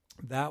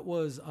that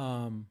was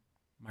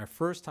my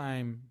first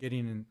time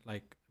getting in.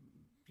 Like,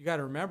 you got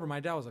to remember,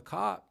 my dad was a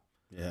cop.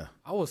 Yeah.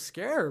 I was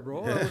scared,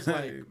 bro. I was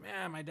like,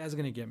 man, my dad's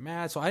going to get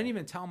mad. So I didn't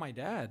even tell my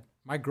dad.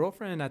 My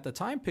girlfriend at the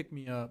time picked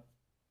me up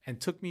and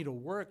took me to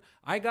work.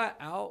 I got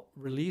out,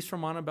 released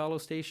from Montebello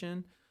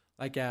Station,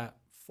 like at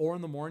 4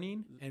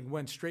 a.m. and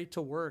went straight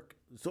to work.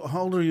 So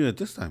how old are you at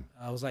this time?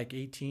 I was like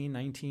 18,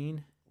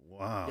 19.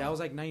 Wow. Yeah, I was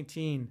like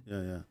 19.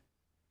 Yeah.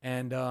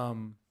 And, I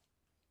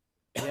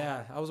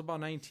was about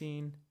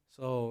 19.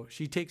 So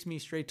she takes me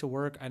straight to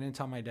work. I didn't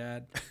tell my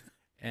dad.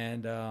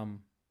 And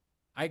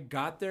I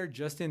got there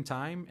just in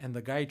time. And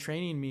the guy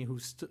training me,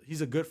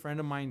 he's a good friend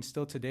of mine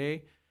still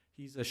today.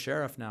 He's a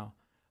sheriff now.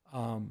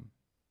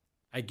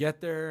 I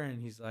get there,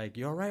 and he's like,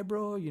 you all right,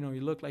 bro?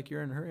 You look like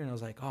you're in a hurry. And I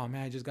was like, oh,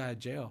 man, I just got out of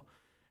jail.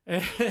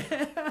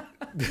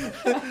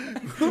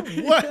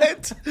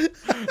 What?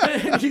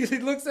 And he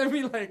looks at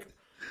me like,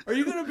 are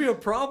you going to be a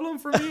problem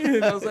for me?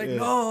 And I was like,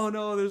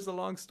 no, there's a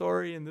long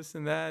story and this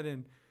and that.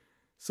 And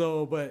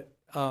so, but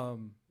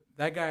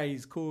that guy,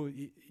 he's cool.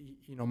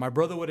 My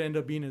brother would end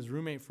up being his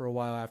roommate for a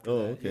while after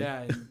that. Okay.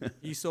 Yeah, and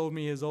he sold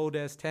me his old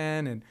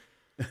S10,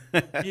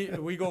 and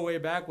we go way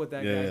back with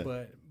that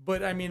guy.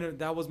 But I mean,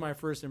 that was my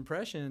first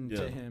impression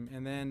to him.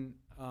 And then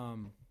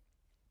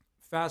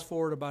fast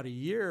forward about a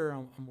year,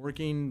 I'm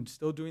working,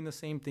 still doing the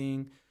same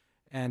thing.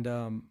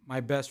 And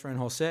my best friend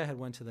Jose had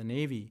went to the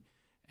Navy,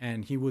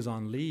 and he was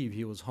on leave.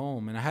 He was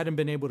home, and I hadn't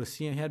been able to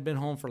see him. He had been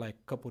home for like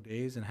a couple of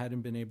days and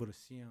hadn't been able to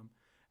see him.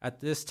 At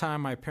this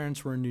time, my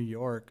parents were in New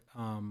York.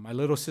 My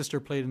little sister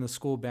played in the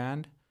school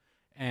band,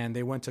 and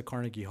they went to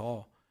Carnegie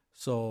Hall.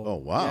 So, oh,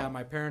 wow. Yeah,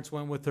 my parents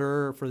went with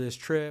her for this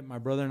trip. My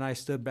brother and I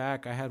stood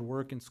back. I had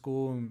work in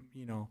school, and,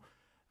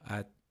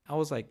 I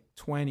was like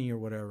 20 or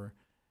whatever.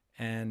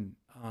 And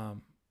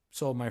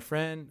so my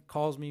friend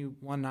calls me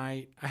one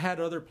night. I had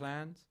other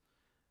plans,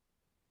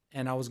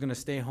 and I was going to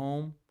stay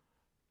home,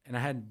 and I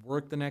had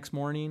work the next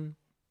morning.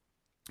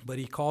 But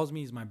he calls me.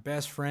 He's my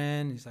best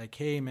friend. He's like,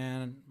 hey,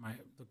 man,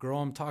 the girl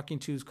I'm talking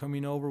to is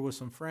coming over with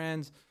some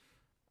friends.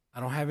 I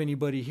don't have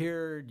anybody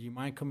here. Do you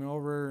mind coming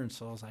over? And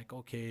so I was like,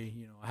 okay,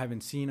 I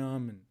haven't seen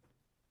them.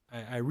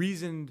 And I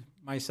reasoned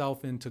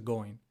myself into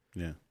going.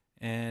 Yeah.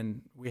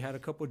 And we had a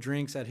couple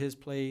drinks at his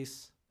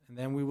place. And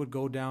then we would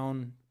go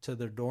down to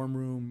their dorm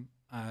room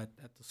at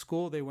the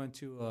school. They went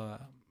to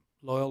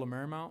Loyola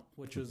Marymount,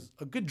 which was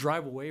a good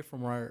drive away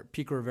from our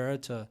Pico Rivera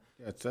to.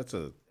 Yeah,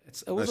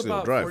 it was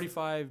about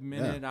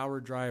 45-minute hour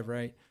drive,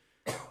 right?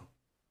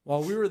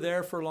 Well, we were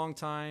there for a long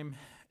time,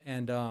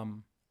 and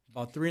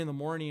about 3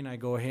 a.m, I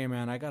go, hey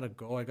man, I gotta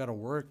go. I gotta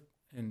work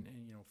in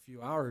a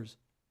few hours.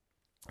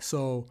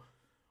 So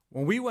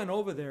when we went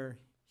over there,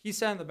 he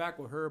sat in the back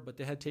with her, but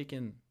they had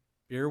taken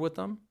beer with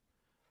them,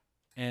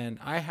 and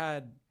I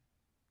had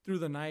through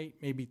the night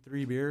maybe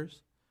 3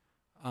 beers,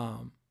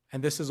 and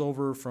this is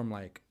over from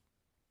like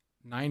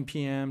 9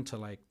 p.m. to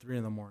like 3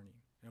 a.m.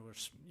 It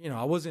was,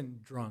 I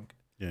wasn't drunk.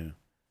 Yeah.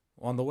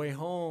 On the way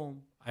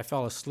home, I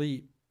fell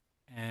asleep,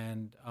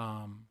 and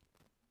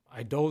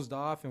I dozed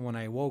off. And when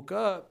I woke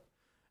up,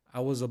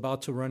 I was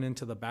about to run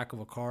into the back of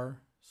a car.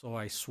 So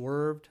I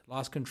swerved,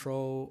 lost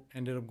control,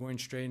 ended up going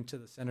straight into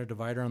the center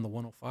divider on the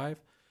 105.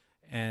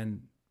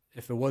 And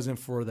if it wasn't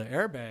for the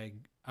airbag,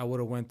 I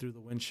would have went through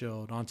the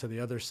windshield onto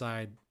the other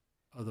side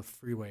of the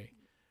freeway.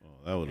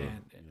 Oh, that would have.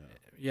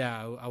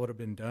 Yeah, I would have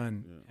been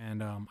done. Yeah.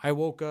 And I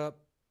woke up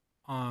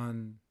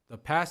on the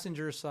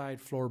passenger side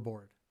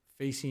floorboard,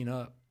 facing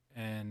up,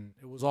 and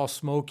it was all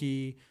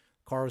smoky.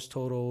 Car was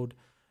totaled,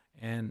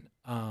 and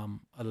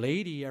a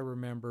lady I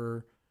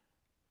remember,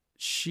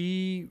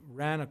 she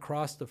ran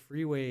across the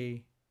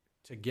freeway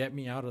to get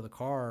me out of the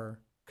car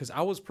because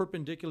I was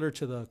perpendicular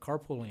to the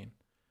carpool lane.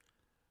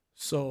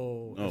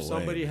 So if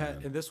somebody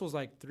had, and this was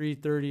like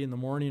 3:30 in the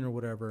morning or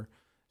whatever,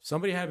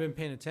 somebody had been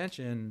paying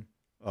attention.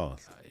 Oh,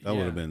 that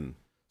would have been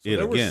so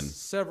there again. Were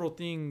several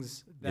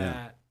things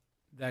that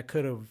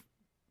could have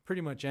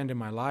pretty much ended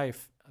my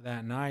life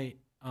that night.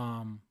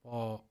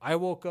 Well, I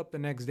woke up the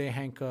next day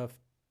handcuffed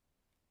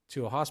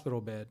to a hospital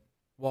bed.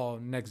 Well,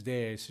 next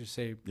day, I should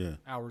say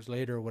hours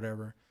later or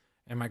whatever.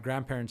 And my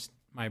grandparents,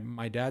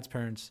 my dad's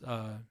parents,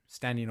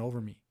 standing over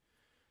me.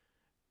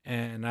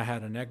 And I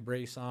had a neck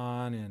brace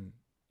on, and,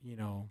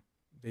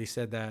 they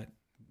said that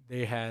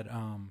they had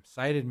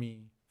cited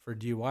me for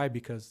DUI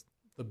because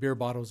the beer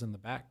bottles in the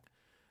back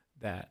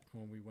that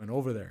when we went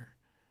over there.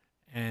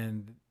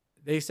 And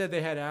they said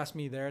they had asked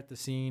me there at the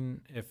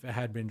scene if I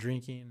had been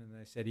drinking, and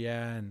I said,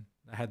 yeah, and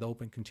I had the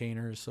open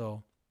containers.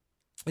 So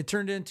it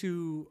turned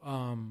into,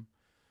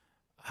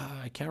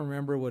 I can't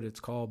remember what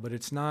it's called, but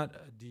it's not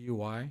a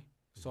DUI.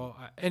 So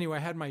anyway, I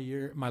had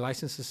my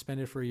license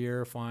suspended for a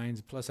year,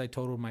 fines, plus I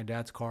totaled my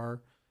dad's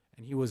car,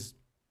 and he was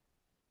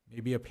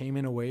maybe a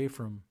payment away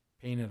from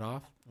paying it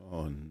off.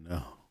 Oh,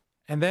 no.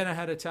 And then I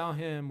had to tell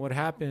him what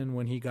happened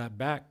when he got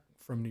back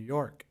from New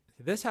York.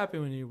 This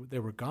happened when they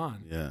were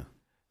gone. Yeah.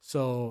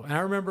 So, and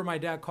I remember my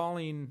dad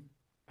calling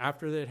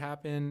after that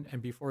happened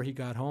and before he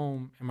got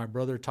home, and my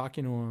brother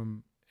talking to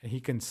him, and he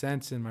can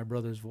sense in my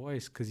brother's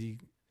voice because he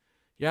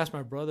asked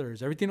my brother,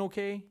 is everything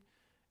okay?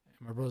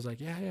 And my brother's like,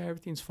 yeah,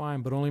 everything's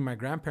fine. But only my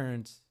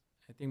grandparents,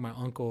 I think my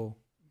uncle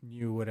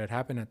knew what had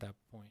happened at that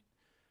point.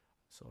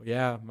 So,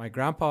 yeah, my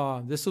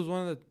grandpa, this was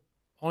one of the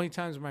only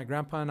times my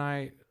grandpa and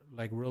I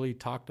like really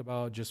talked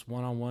about just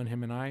one-on-one,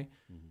 him and I.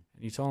 Mm-hmm.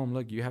 And he told him,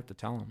 look, you have to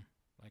tell him.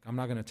 Like, I'm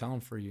not going to tell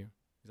him for you.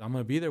 I'm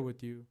going to be there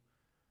with you,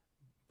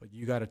 but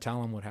you got to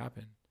tell him what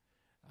happened.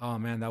 Oh,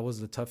 man, that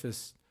was the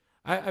toughest.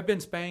 I've been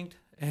spanked,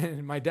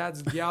 and my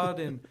dad's yelled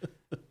and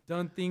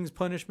done things,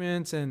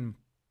 punishments. And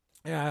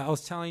yeah, I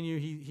was telling you,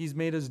 he's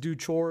made us do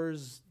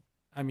chores.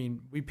 I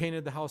mean, we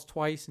painted the house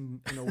twice in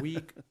a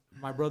week.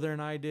 My brother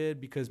and I did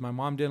because my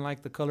mom didn't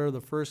like the color of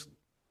the first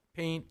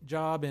paint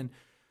job. And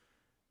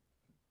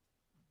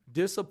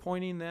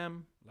disappointing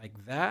them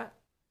like that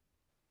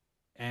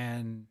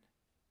and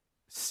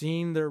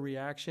seeing their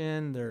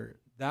reaction,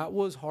 that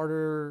was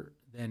harder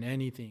than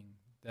anything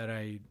that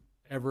I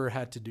ever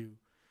had to do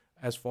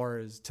as far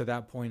as to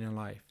that point in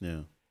life.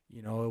 Yeah.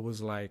 It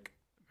was like,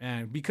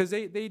 man, because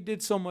they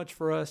did so much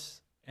for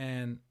us,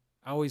 and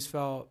I always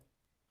felt,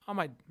 oh,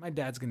 my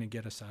dad's going to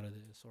get us out of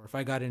this, or if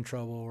I got in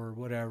trouble or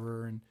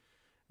whatever. And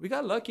we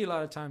got lucky a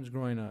lot of times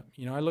growing up.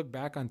 I look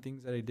back on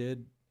things that I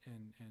did,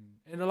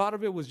 and a lot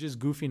of it was just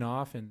goofing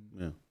off,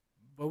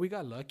 but we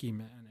got lucky,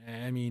 man.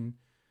 I mean,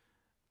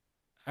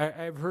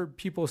 I've heard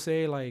people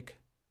say, like,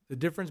 the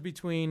difference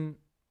between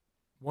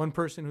one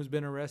person who's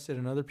been arrested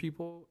and other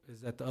people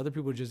is that the other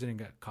people just didn't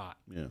get caught.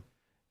 Yeah.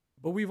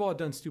 But we've all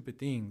done stupid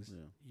things,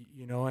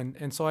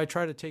 and so I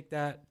try to take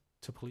that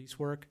to police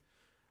work.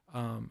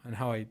 and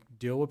how I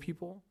deal with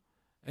people.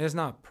 And it's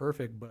not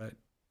perfect,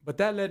 but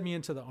that led me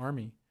into the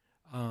Army.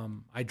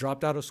 I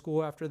dropped out of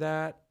school after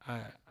that.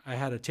 I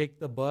had to take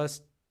the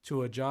bus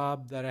to a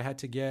job that I had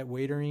to get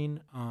waitering,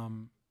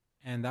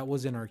 and that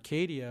was in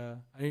Arcadia.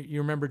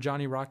 You remember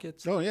Johnny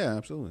Rockets? Oh, yeah,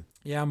 absolutely.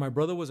 Yeah, my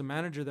brother was a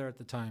manager there at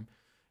the time,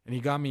 and he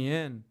got me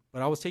in.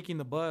 But I was taking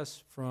the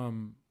bus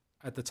from,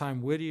 at the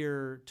time,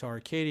 Whittier to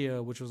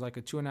Arcadia, which was like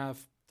a 2.5,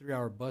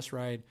 3-hour bus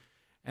ride.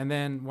 And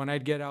then when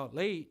I'd get out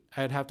late,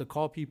 I'd have to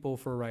call people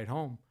for a ride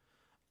home.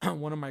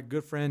 One of my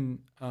good friends,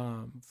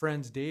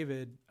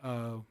 David,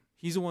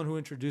 he's the one who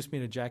introduced me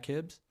to Jack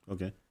Hibbs.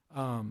 Okay.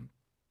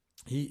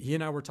 He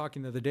and I were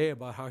talking the other day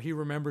about how he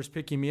remembers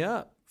picking me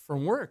up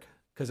from work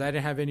because I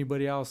didn't have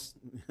anybody else,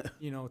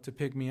 to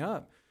pick me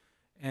up.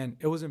 And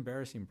it was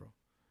embarrassing, bro.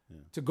 Yeah.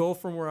 To go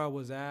from where I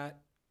was at,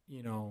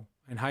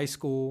 in high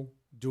school,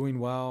 doing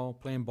well,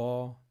 playing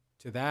ball,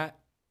 to that,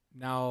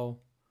 now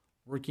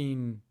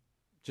working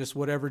just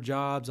whatever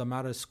jobs. I'm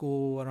out of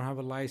school. I don't have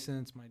a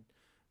license.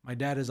 My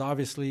dad is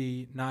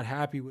obviously not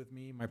happy with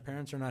me. My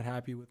parents are not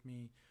happy with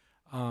me.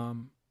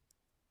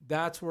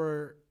 That's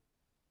where,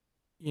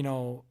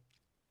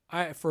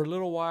 for a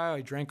little while,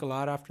 I drank a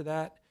lot after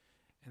that.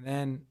 And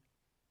then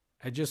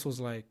I just was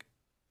like,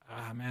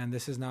 man,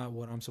 this is not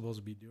what I'm supposed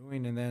to be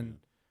doing. And then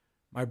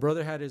my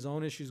brother had his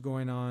own issues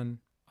going on.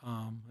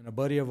 And a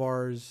buddy of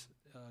ours,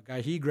 a guy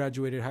he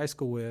graduated high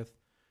school with,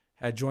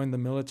 had joined the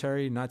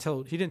military.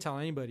 He didn't tell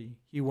anybody.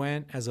 He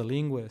went as a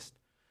linguist.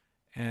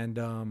 And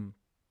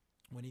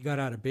when he got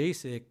out of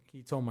basic,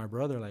 he told my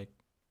brother, like,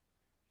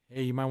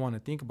 hey, you might want to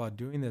think about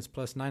doing this.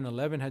 Plus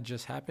 9/11 had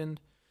just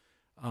happened.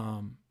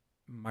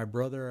 My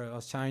brother, I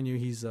was telling you,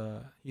 he's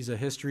a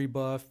history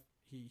buff.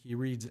 He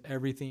reads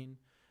everything.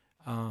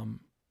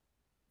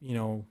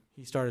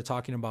 He started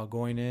talking about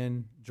going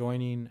in,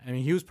 joining. I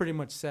mean, he was pretty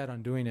much set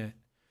on doing it.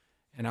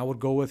 And I would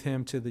go with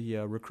him to the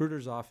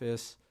recruiter's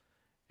office,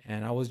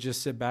 and I would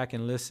just sit back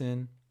and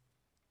listen.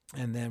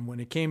 And then when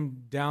it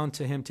came down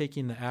to him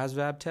taking the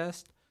ASVAB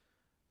test,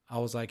 I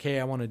was like, hey,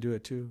 I want to do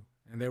it too.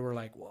 And they were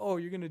like, whoa,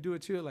 you're going to do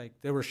it too?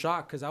 Like, they were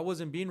shocked because I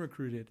wasn't being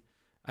recruited.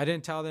 I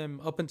didn't tell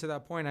them up until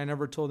that point. I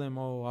never told them,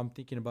 oh, I'm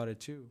thinking about it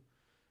too.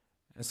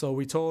 And so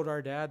we told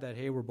our dad that,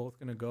 hey, we're both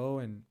going to go.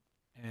 And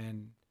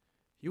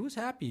he was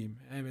happy.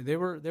 I mean,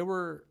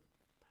 I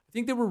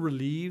think they were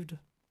relieved.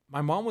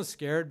 My mom was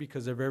scared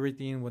because of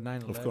everything with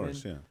 9/11. Of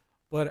course, yeah.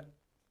 But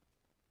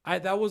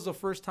that was the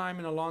first time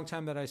in a long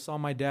time that I saw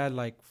my dad,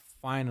 like,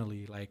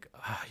 finally, like,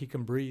 he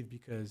can breathe,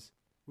 because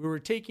we were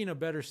taking a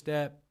better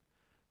step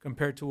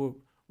compared to what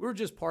we were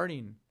just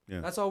partying.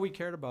 Yeah. That's all we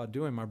cared about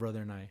doing, my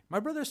brother and I. My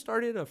brother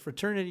started a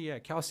fraternity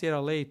at Cal State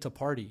LA to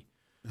party.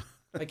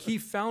 Like, he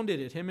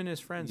founded it, him and his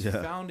friends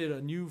founded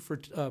a new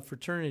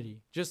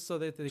fraternity just so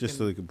that they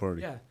could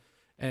party. Yeah.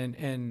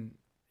 And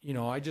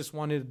I just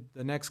wanted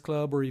the next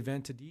club or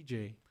event to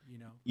DJ,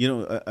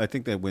 I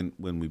think that when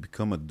we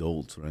become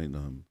adults, right,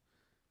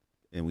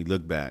 and we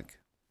look back,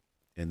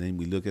 and then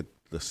we look at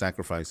the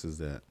sacrifices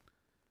that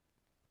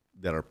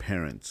our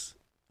parents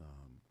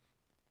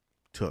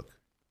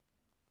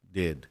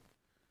did,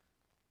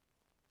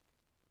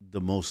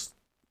 the most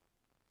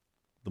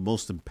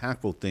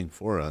impactful thing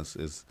for us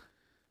is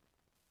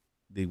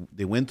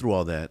they went through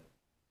all that,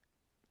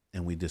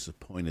 and we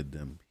disappointed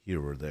them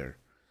here or there.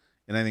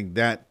 And I think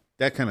that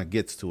kind of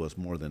gets to us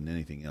more than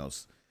anything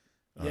else.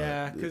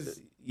 Yeah,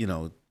 because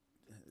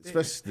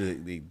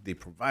especially they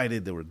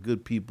provided, they were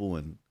good people,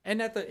 and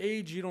at the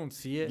age you don't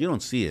see it. You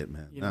don't see it,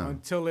 man.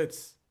 Until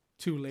it's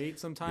too late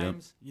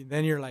sometimes. Yep.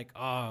 Then you're like,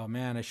 oh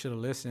man, I should have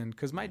listened,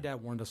 because my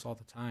dad warned us all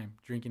the time: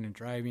 drinking and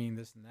driving,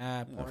 this and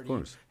that, partying, of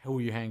course, who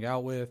you hang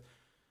out with.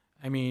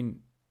 I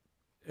mean,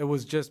 it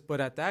was just,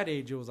 but at that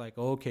age it was like,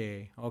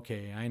 okay,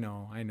 I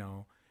know.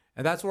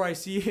 And that's where I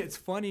see it's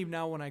funny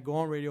now when I go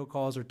on radio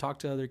calls or talk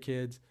to other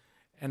kids,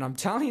 and I'm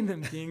telling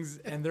them things,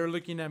 and they're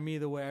looking at me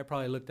the way I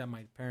probably looked at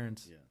my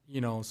parents.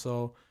 Yeah.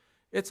 So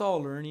it's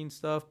all learning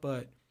stuff.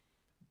 But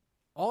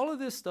all of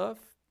this stuff,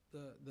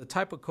 the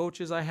type of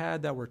coaches I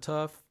had that were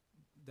tough,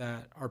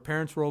 that our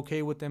parents were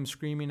okay with them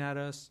screaming at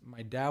us.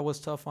 My dad was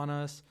tough on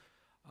us.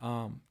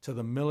 To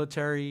the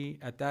military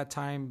at that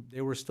time,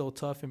 they were still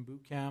tough in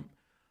boot camp.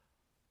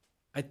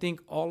 I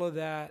think all of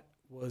that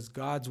was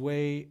God's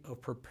way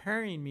of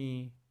preparing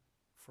me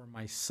for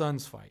my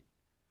son's fight.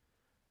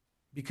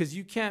 Because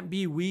you can't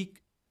be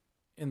weak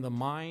in the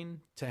mind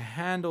to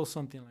handle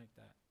something like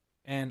that.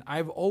 And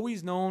I've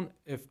always known,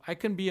 if I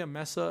can be a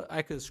mess up,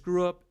 I could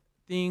screw up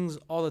things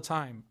all the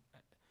time.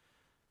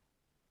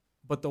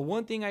 But the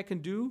one thing I can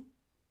do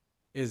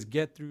is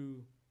get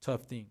through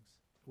tough things.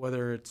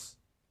 Whether it's,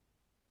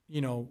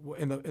 in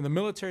the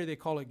military, they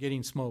call it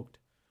getting smoked.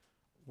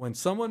 When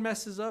someone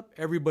messes up,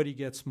 everybody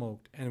gets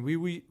smoked. And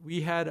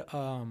we had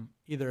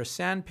either a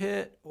sand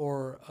pit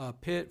or a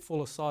pit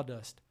full of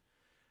sawdust.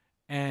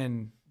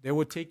 And they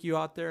would take you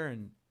out there,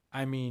 and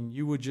I mean,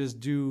 you would just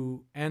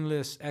do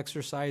endless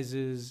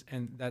exercises,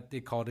 and that they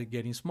called it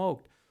getting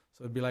smoked.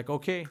 So it'd be like,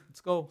 okay, let's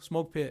go,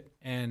 smoke pit.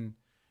 And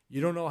you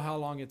don't know how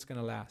long it's going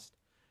to last.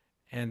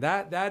 And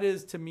that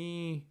is, to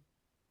me,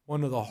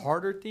 one of the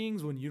harder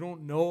things when you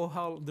don't know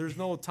how. There's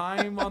no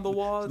time on the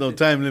wall. No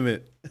time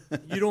limit.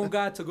 You don't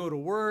got to go to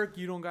work.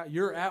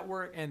 You're at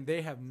work, and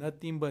they have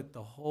nothing but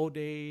the whole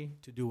day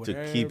to do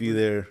whatever. To keep you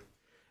there.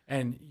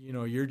 And,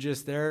 you're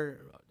just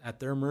there at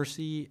their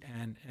mercy.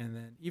 And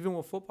then even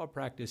with football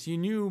practice, you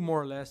knew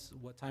more or less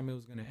what time it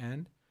was going to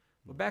end.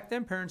 But back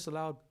then, parents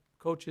allowed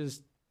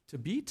coaches to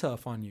be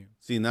tough on you.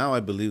 See, now I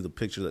believe the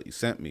picture that you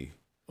sent me.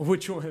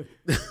 Which one?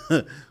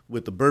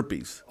 With the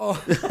burpees.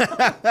 Oh.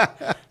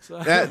 So,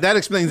 that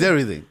explains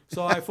everything.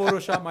 So I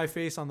photoshopped my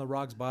face on The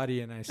Rock's body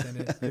and I sent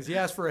it. Because he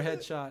asked for a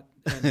headshot.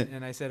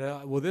 And I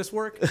said, will this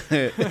work?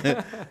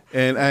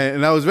 and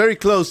I was very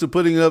close to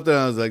putting it up there.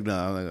 I was like, no,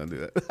 I'm not going to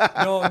do that.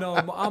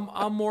 No,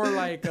 I'm more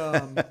like...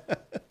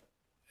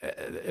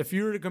 if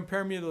you were to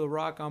compare me to The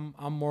Rock,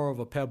 I'm more of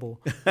a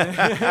pebble.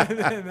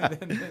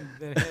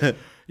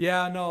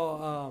 Yeah,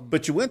 no.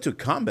 But you went to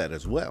combat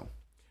as well.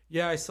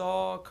 Yeah, I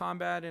saw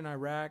combat in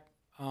Iraq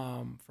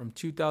from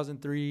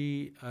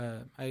 2003.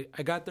 I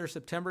got there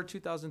September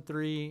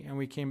 2003, and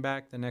we came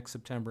back the next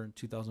September in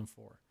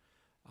 2004.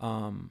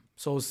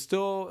 So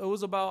it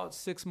was about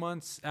 6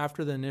 months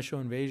after the initial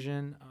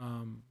invasion.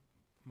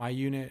 My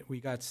unit, we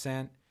got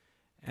sent,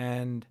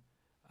 and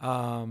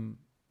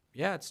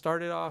it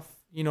started off.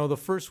 The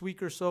first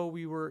week or so,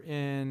 we were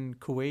in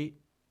Kuwait,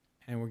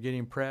 and we're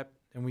getting prepped,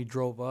 and we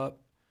drove up,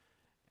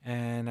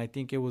 and I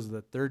think it was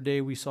the third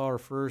day we saw our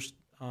first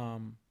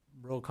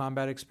real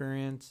combat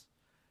experience,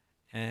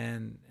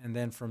 and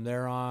then from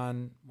there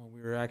on, when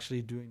we were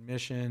actually doing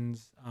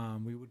missions,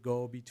 we would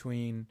go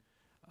between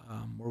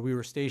where we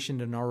were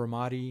stationed in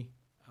Ramadi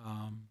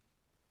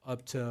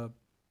up to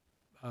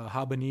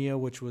Habaniya,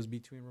 which was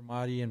between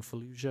Ramadi and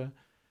Fallujah,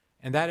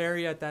 and that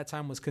area at that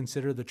time was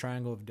considered the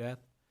Triangle of Death,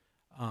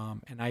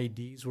 and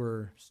IEDs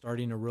were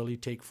starting to really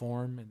take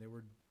form, and they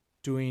were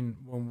doing,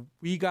 when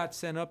we got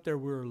sent up there,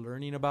 we were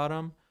learning about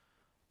them,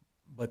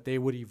 but they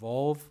would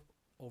evolve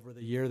over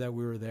the year that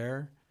we were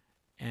there,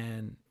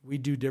 and we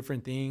do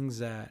different things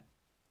that,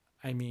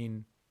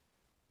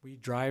 we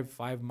drive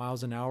 5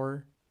 miles an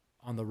hour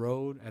on the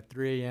road at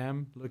 3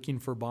 a.m. looking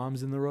for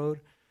bombs in the road.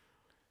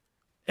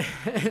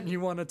 And you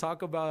want to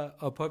talk about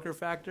a pucker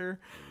factor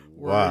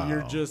where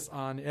you're just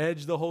on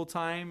edge the whole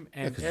time,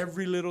 and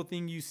every little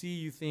thing you see,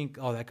 you think,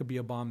 oh, that could be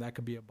a bomb, that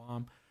could be a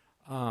bomb.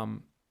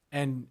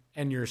 And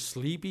you're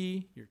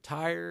sleepy, you're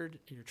tired,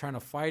 you're trying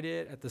to fight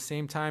it. At the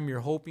same time, you're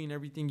hoping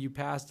everything you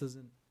pass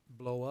doesn't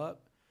blow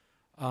up.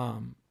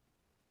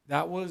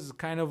 That was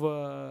kind of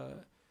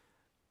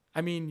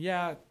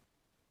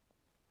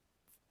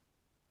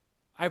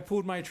I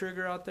pulled my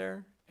trigger out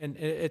there, and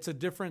it's a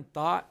different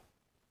thought.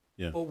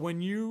 Yeah. But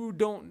when you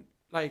don't,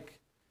 the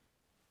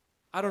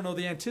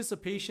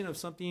anticipation of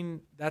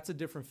something, that's a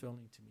different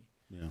feeling to me.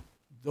 Yeah.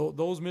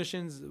 Those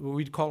missions,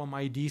 we'd call them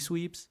ID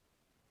sweeps.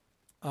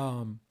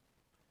 And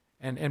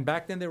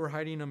back then they were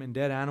hiding them in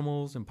dead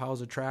animals and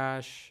piles of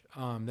trash.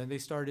 Then they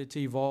started to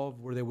evolve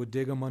where they would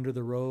dig them under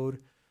the road,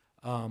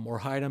 or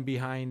hide them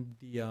behind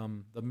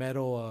the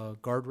metal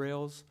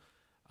guardrails.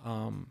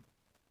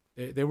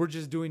 They were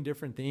just doing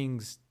different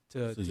things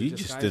to you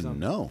just didn't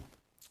know.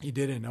 You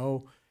didn't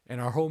know. And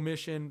our whole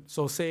mission,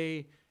 so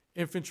say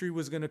infantry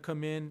was going to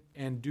come in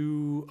and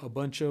do a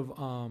bunch of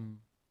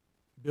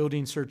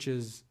building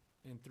searches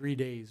in 3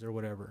 days or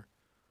whatever.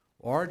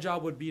 Well, our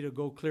job would be to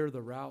go clear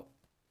the route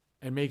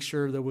and make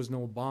sure there was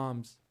no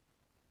bombs.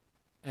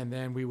 And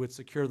then we would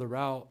secure the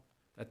route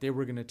that they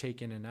were going to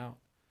take in and out.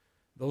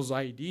 Those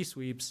IED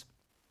sweeps,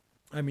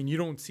 you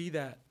don't see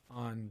that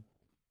on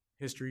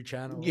History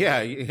Channel.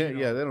 Yeah, they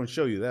don't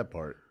show you that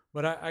part.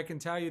 But I can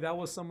tell you that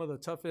was some of the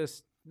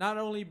toughest, not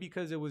only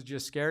because it was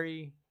just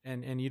scary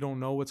and you don't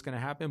know what's going to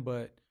happen,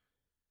 but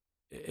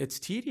it's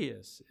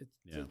tedious.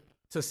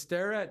 To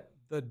stare at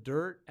the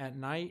dirt at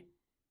night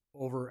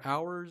over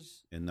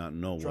hours and not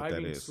know what that is.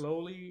 Driving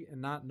slowly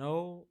and not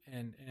know,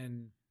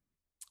 and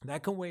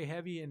that can weigh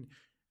heavy. And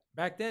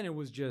back then it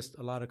was just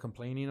a lot of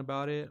complaining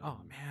about it. Oh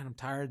man, I'm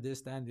tired,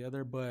 this, that, and the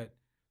other. But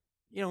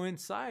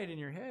inside in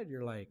your head,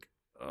 you're like,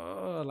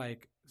 oh,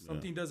 like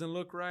something doesn't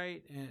look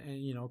right.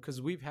 And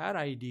because we've had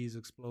IEDs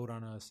explode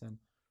on us. And,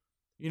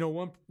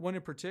 one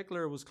in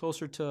particular was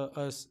closer to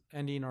us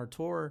ending our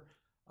tour.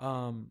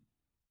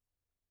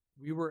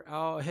 We were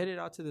headed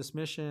out to this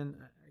mission.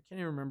 I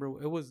can't even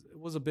remember. It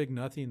was a big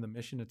nothing, the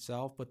mission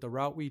itself, but the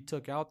route we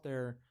took out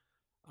there,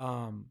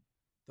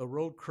 the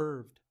road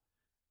curved,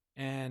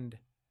 and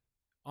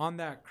on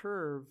that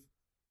curve,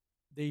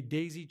 they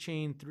daisy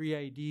chained 3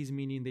 IEDs,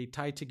 meaning they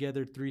tied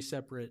together 3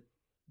 separate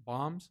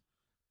bombs.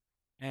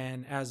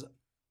 And as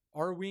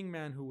our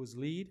wingman, who was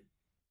lead,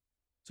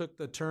 took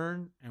the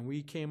turn and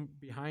we came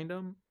behind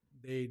him,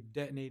 they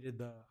detonated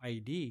the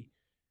IED,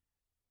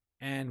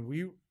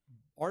 and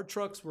our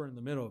trucks were in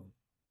the middle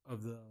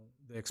of the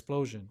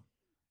explosion.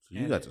 So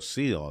you got to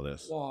see all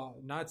this. Well,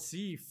 not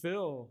see,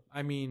 feel.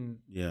 I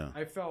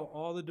felt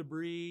all the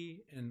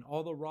debris and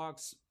all the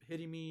rocks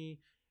hitting me,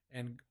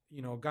 and,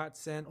 you know, got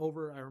sent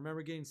over. I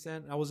remember getting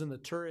sent. I was in the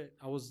turret.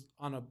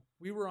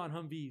 We were on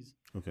Humvees.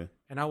 Okay.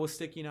 And I was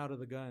sticking out of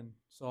the gun.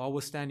 So I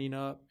was standing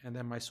up, and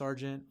then my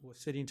sergeant was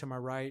sitting to my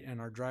right and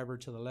our driver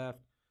to the left.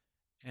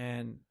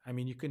 And I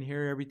mean, you can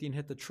hear everything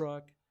hit the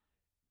truck.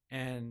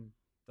 And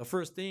the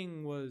first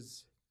thing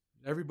was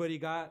everybody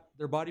got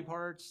their body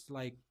parts,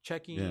 like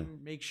checking,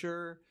 make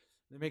sure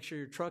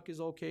your truck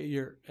is okay,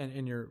 your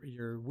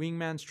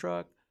wingman's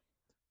truck.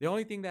 The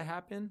only thing that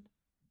happened,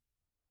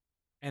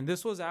 and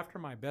this was after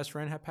my best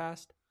friend had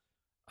passed.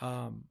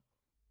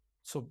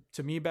 So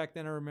to me back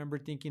then, I remember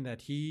thinking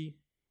that he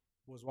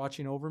was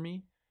watching over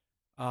me.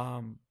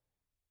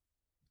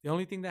 The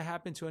only thing that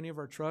happened to any of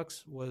our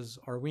trucks was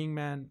our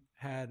wingman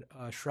had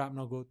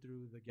shrapnel go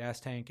through the gas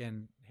tank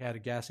and had a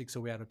gas leak,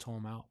 so we had to tow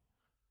him out.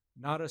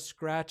 Not a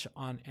scratch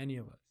on any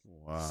of us.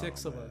 Wow,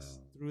 6 of us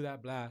through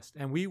that blast.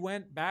 And we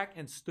went back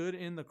and stood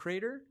in the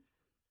crater.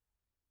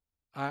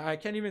 I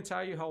can't even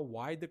tell you how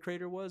wide the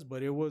crater was,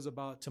 but it was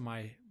about to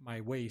my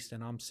waist,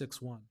 and I'm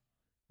 6'1"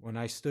 when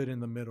I stood in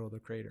the middle of the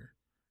crater.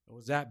 It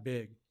was that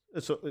big.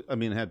 So, I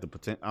mean, it had the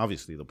potential,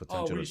 obviously, the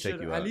potential to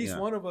take you out. At least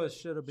one of us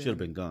should have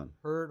been gone.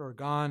 Hurt or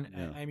gone.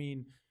 Yeah. I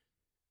mean,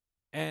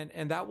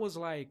 and that was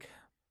like,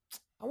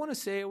 I want to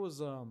say it was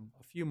a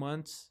few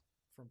months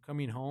from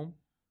coming home.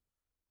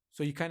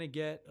 So you kind of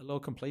get a little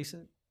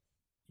complacent.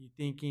 You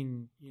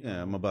thinking, you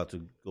know, I'm about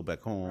to go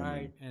back home.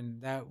 Right.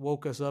 And that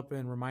woke us up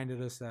and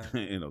reminded us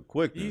that,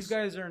 quickness. These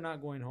guys are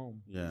not going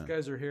home. Yeah. These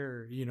guys are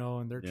here, you know,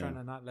 and they're trying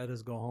to not let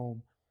us go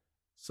home.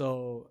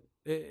 So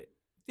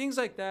things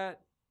like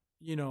that,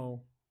 you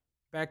know,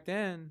 back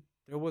then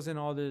there wasn't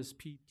all this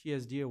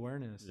PTSD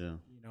awareness. Yeah.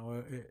 You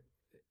know,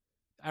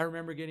 I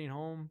remember getting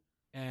home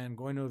and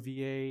going to a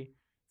VA,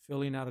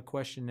 filling out a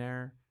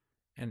questionnaire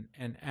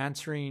and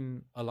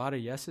answering a lot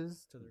of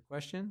yeses to their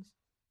questions.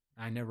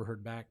 I never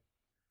heard back.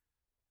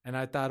 And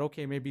I thought,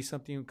 okay, maybe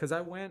something, because I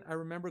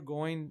remember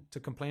going to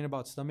complain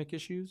about stomach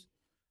issues.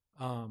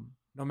 No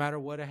matter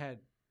what I had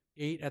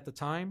ate at the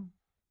time,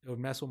 it would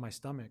mess with my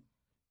stomach.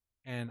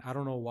 And I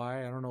don't know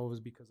why. I don't know if it was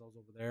because I was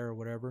over there or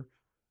whatever.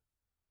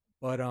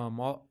 But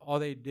all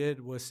they did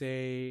was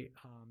say,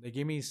 they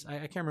gave me, I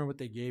can't remember what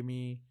they gave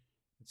me.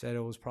 It said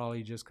it was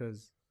probably just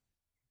because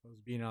I was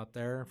being out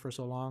there for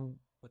so long.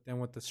 But then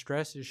with the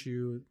stress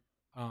issue,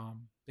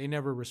 they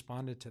never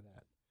responded to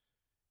that.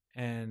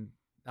 And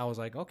I was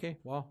like, okay,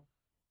 well,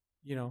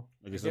 you know,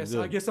 I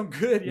guess I'm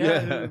good.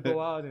 To go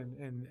out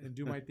and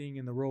do my thing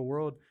in the real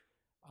world.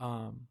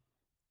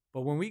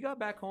 But when we got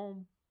back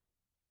home,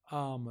 a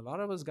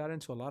lot of us got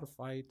into a lot of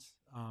fights.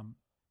 I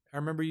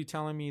remember you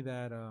telling me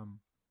that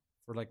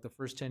for like the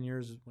first 10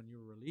 years when you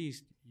were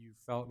released, you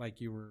felt like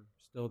you were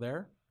still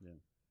there. Yeah.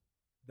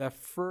 That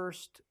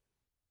first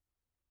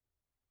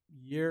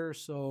year or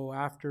so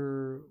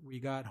after we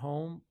got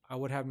home, I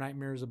would have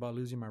nightmares about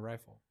losing my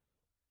rifle.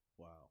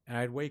 Wow. And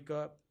I'd wake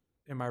up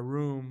in my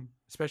room,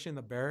 especially in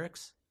the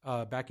barracks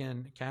back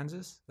in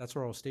Kansas. That's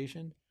where I was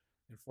stationed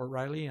in Fort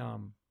Riley.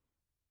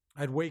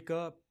 I'd wake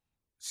up,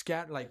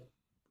 like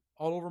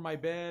all over my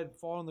bed,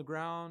 fall on the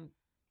ground,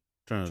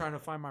 trying to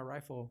find my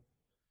rifle.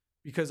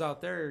 Because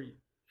out there,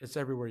 it's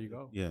everywhere you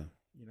go. Yeah.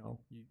 You know,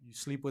 you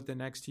sleep with it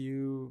next to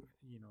you.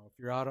 You know, if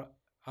you're out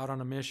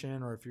on a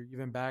mission or if you're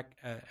even back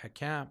at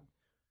camp,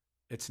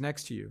 it's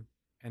next to you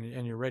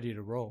and you're ready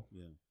to roll.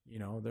 Yeah. You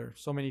know, there's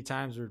so many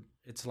times where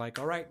it's like,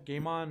 all right,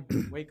 game on,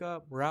 wake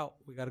up, we're out,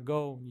 we got to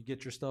go. And you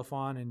get your stuff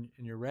on and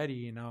you're ready.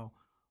 You know,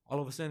 all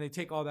of a sudden they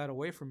take all that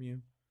away from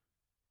you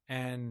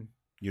and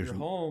you're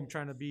home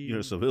trying to be. You're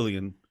a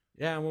civilian.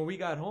 Yeah. And when we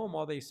got home,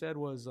 all they said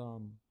was,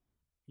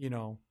 you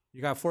know,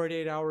 you got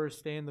 48 hours,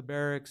 stay in the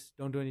barracks,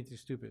 don't do anything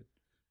stupid.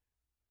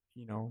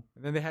 You know,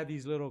 and then they had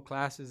these little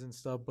classes and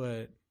stuff,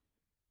 but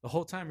the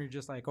whole time you're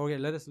just like, okay,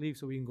 let us leave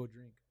so we can go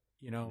drink,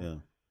 you know? Yeah.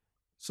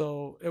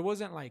 So it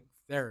wasn't like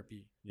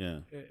therapy. Yeah.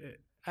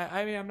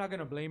 I mean, I'm not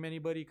going to blame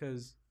anybody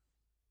because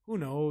who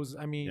knows?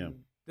 I mean,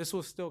 this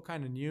was still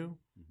kind of new.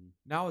 Mm-hmm.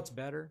 Now it's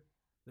better.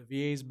 The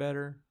VA is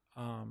better.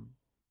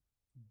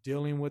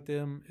 Dealing with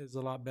them is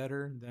a lot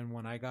better than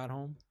when I got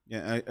home.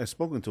 Yeah, I've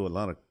spoken to a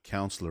lot of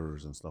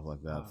counselors and stuff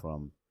like that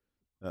from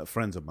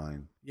friends of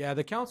mine. Yeah,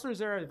 the counselors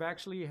there have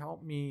actually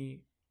helped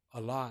me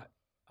a lot.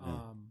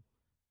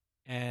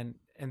 And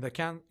the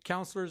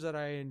counselors that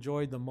I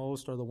enjoyed the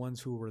most are the ones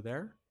who were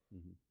there.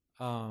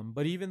 Mm-hmm.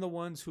 But even the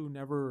ones who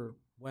never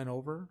went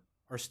over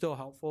are still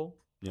helpful.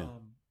 Yeah.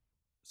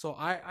 So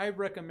I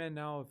recommend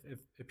now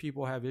if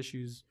people have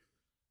issues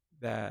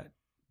that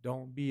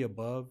don't be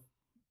above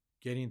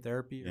getting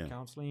therapy or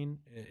counseling,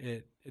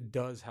 it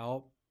does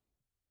help.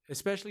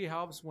 Especially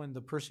helps when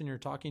the person you're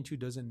talking to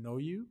doesn't know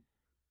you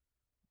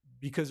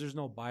because there's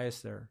no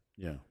bias there.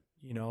 Yeah.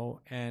 You know,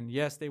 and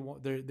yes,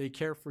 they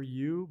care for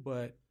you,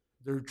 but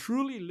they're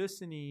truly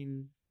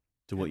listening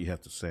to what you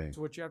have to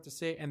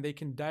say. And they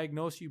can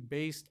diagnose you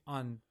based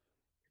on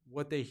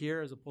what they hear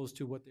as opposed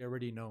to what they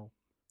already know.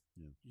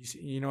 Yeah.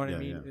 You know what I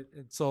mean? Yeah.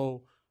 And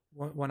so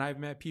when I've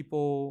met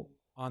people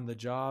on the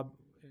job,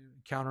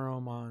 encounter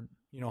them on,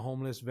 you know,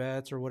 homeless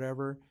vets or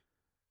whatever,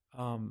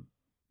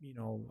 you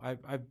know,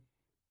 I've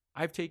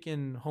I've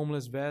taken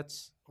homeless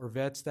vets or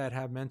vets that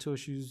have mental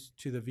issues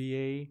to the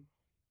VA,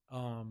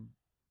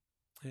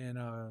 and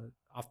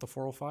off the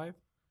 405.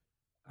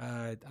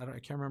 I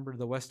can't remember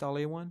the West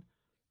LA one.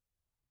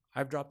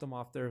 I've dropped them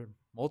off there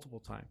multiple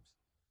times,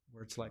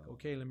 where it's like,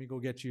 okay, let me go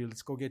get you.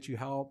 Let's go get you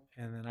help,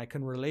 and then I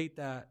can relate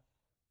that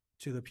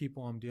to the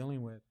people I'm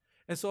dealing with.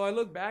 And so I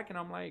look back and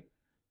I'm like,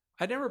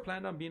 I never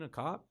planned on being a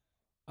cop.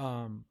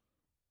 I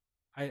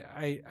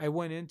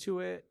went into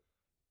it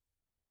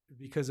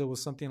because it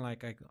was something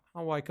like,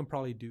 I can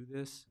probably do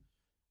this,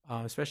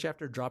 especially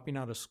after dropping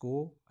out of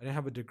school. I didn't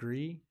have a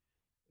degree.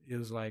 It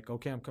was like,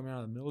 okay, I'm coming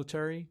out of the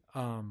military.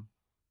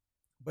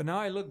 But now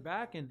I look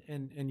back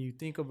and you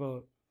think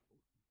of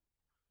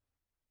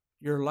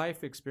your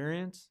life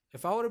experience.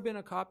 If I would have been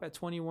a cop at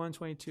 21,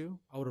 22,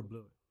 I would have blew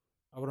it.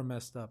 I would have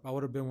messed up. I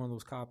would have been one of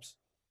those cops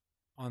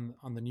on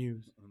the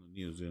news. On the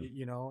news, yeah.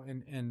 You know,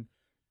 and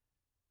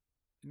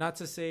not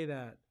to say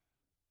that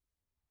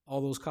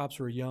all those cops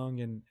were young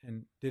and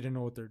didn't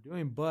know what they're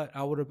doing, but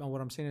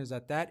what I'm saying is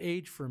at that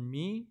age for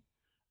me,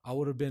 I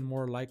would have been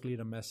more likely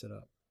to mess it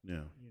up.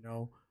 Yeah. You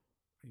know,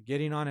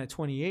 getting on at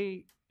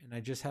 28 and I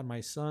just had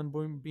my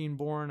son being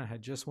born. I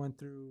had just went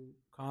through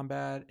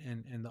combat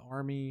and the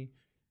Army,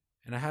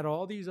 and I had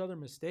all these other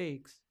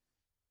mistakes.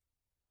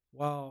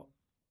 Well,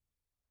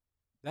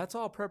 that's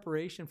all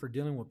preparation for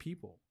dealing with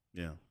people.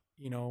 Yeah.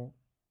 You know,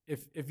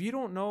 if you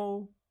don't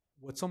know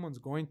what someone's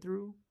going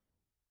through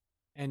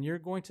and you're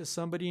going to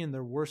somebody in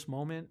their worst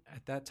moment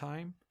at that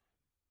time,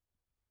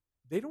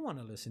 they don't want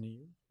to listen to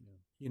you. Yeah.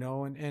 You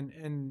know,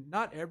 and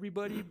not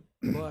everybody,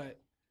 but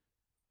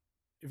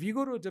if you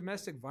go to a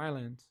domestic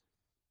violence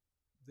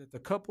that the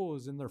couple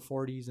is in their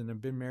 40s and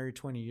have been married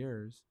 20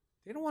 years,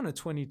 they don't want a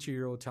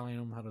 22-year-old telling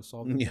them how to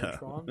solve their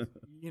problems.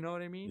 You know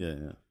what I mean? Yeah,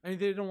 yeah. I mean,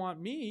 they don't want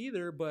me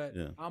either, but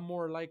I'm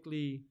more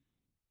likely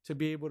to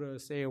be able to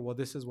say, well,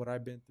 this is what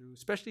I've been through,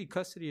 especially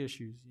custody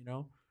issues, you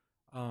know.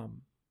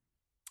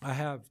 I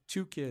have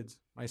 2 kids.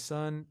 My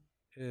son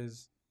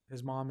his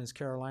mom is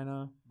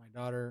Carolina. My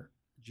daughter,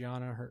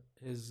 Gianna,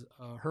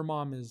 her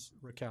mom is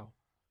Raquel.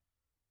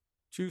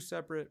 2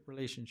 separate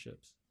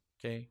relationships,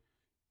 okay?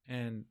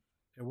 And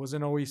it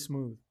wasn't always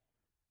smooth.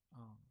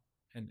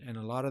 And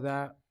a lot of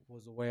that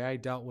was the way I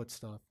dealt with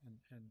stuff.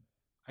 And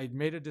I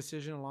made a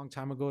decision a long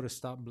time ago to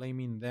stop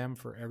blaming them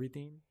for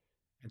everything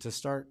and to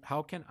start,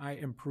 how can I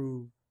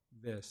improve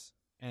this?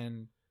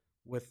 And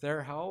with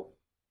their help,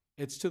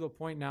 it's to the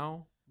point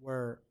now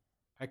where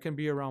I can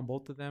be around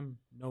both of them,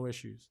 no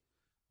issues.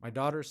 My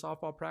daughter's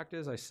softball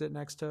practice, I sit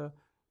next to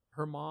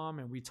her mom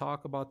and we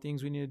talk about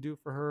things we need to do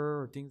for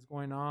her or things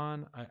going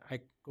on. I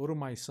go to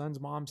my son's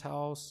mom's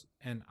house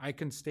and I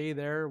can stay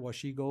there while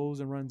she goes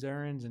and runs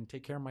errands and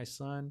take care of my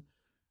son.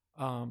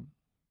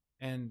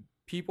 And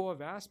people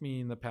have asked me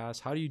in the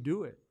past, how do you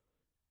do it?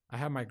 I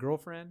have my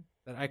girlfriend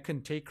that I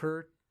can take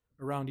her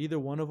around either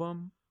one of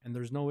them and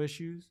there's no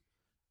issues.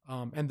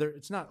 And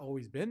it's not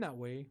always been that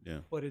way,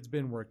 but it's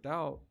been worked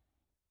out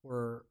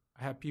where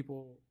I have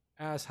people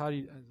ask, how do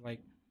you,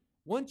 like,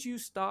 once you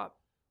stop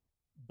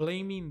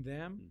blaming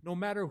them, no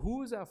matter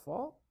who is at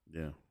fault,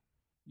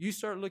 you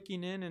start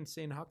looking in and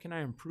saying, how can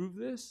I improve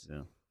this?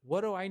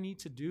 What do I need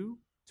to do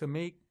to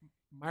make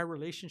my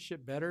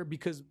relationship better?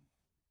 Because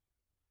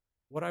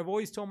what I've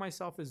always told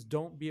myself is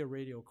don't be a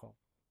radio call.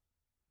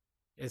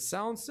 It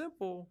sounds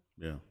simple,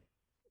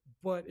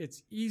 but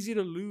it's easy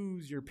to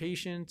lose your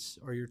patience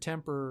or your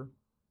temper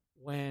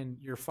when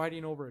you're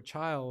fighting over a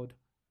child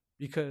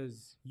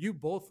because you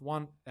both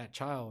want that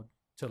child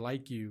to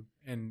like you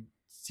and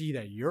see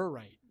that you're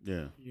right.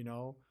 You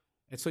know?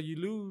 And so you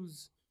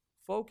lose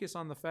focus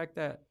on the fact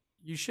that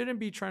you shouldn't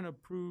be trying to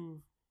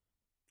prove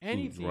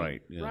anything.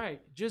 Right.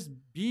 Right. Just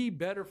be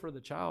better for the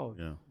child.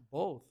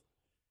 Both.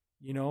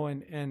 You know,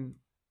 and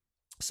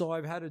so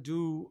I've had to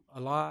do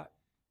a lot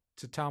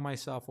to tell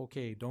myself,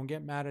 okay, don't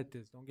get mad at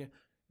this.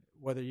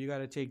 Whether you got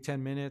to take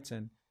 10 minutes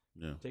and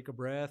take a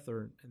breath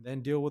and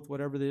then deal with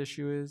whatever the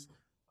issue is.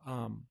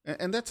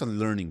 And that's a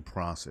learning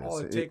process. Oh,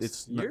 it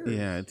takes years.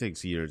 It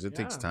takes years. It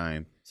takes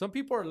time. Some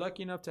people are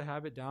lucky enough to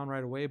have it down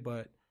right away,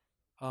 but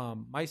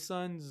my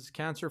son's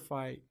cancer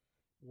fight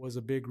was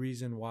a big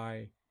reason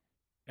why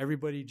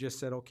everybody just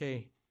said,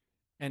 okay.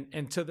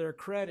 And to their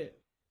credit,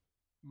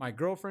 my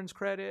girlfriend's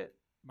credit,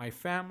 my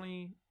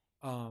family,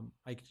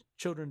 my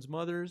children's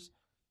mothers,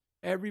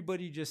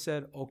 everybody just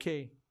said,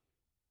 okay,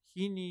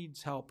 he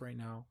needs help right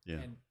now.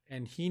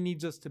 And he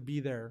needs us to be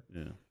there.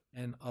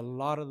 And a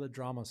lot of the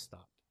drama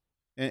stopped.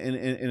 And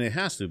it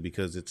has to,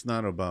 because it's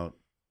not about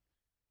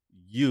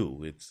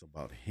you, it's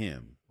about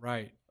him.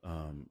 Right.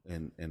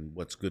 And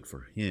what's good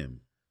for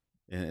him.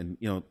 And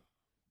you know,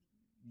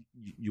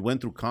 you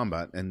went through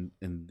combat and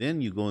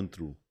then you going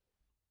through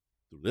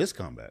this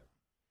combat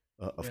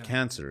of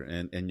cancer,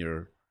 and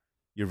you're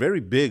very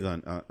big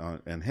on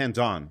and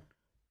hands-on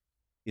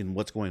in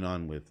what's going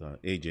on with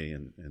AJ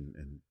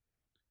and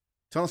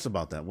tell us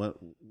about that. What,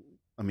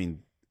 I mean,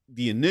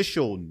 the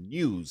initial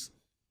news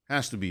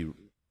has to be,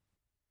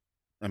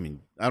 I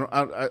mean,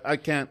 I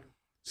can't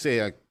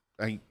say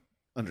I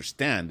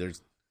understand.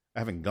 I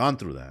haven't gone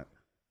through that.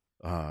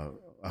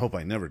 I hope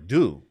I never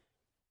do.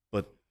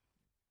 But,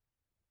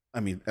 I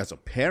mean, as a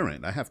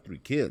parent, I have 3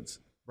 kids.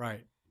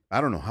 Right.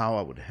 I don't know how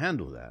I would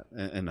handle that.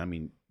 And I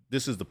mean,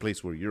 this is the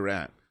place where you're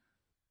at.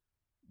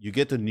 You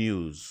get the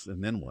news,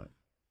 and then what?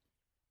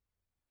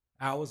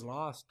 I was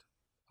lost.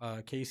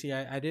 Casey,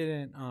 I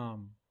didn't,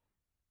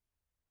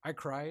 I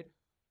cried.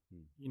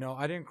 You know,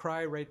 I didn't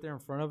cry right there in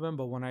front of him,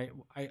 but when I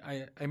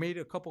made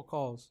a couple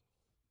calls.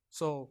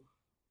 So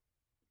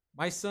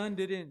my son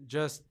didn't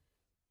just,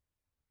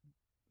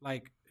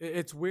 like,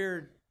 it's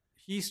weird.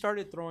 He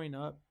started throwing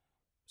up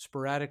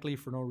sporadically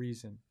for no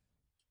reason.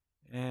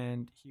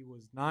 And he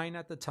was 9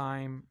 at the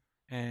time,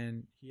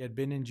 and he had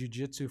been in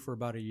jiu-jitsu for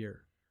about a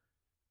year.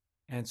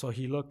 And so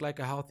he looked like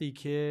a healthy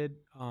kid.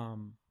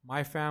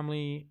 My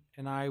family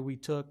and we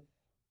took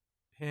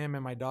him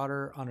and my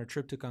daughter on a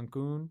trip to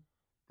Cancun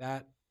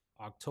that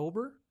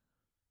October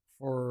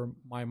for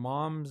my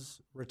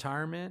mom's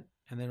retirement.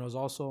 And then it was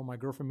also my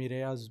girlfriend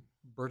Mirea's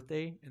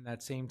birthday in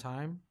that same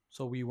time.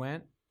 So we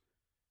went,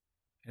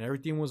 and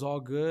everything was all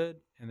good.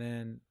 And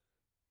then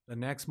the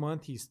next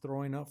month he's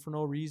throwing up for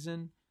no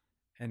reason.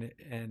 And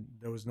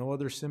there was no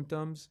other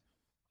symptoms.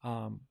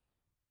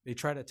 They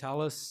tried to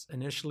tell us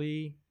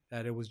initially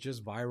that it was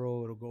just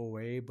viral, it'll go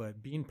away.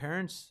 But being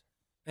parents,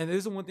 and this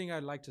is one thing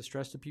I'd like to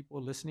stress to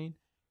people listening.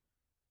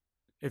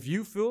 If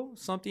you feel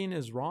something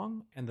is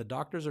wrong and the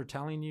doctors are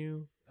telling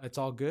you it's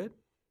all good,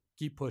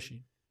 keep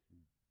pushing.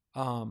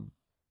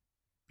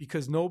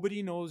 Because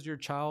nobody knows your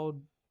child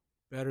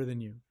better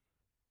than you.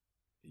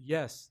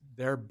 Yes,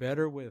 they're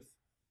better with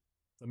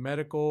the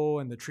medical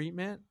and the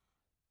treatment,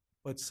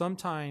 but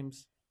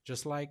sometimes,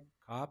 just like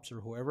cops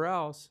or whoever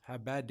else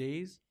have bad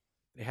days,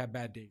 they have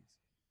bad days.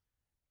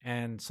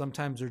 And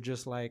sometimes they're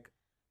just like,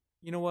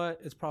 you know what,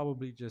 it's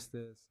probably just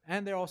this.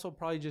 And they're also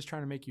probably just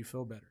trying to make you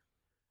feel better.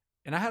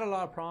 And I had a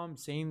lot of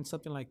problems saying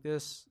something like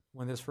this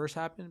when this first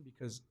happened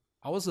because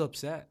I was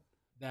upset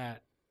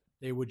that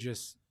they would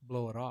just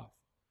blow it off.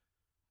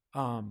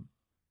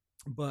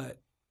 But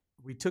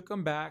we took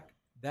him back.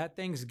 That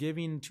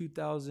Thanksgiving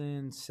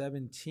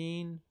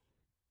 2017,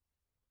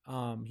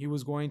 he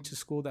was going to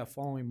school that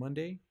following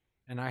Monday,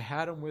 and I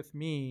had him with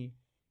me,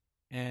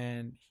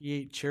 and he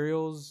ate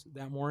Cheerios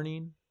that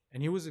morning,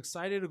 and he was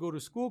excited to go to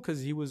school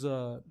because he was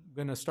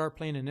going to start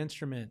playing an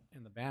instrument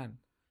in the band,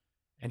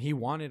 and he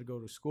wanted to go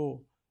to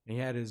school, and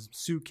he had his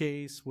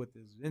suitcase with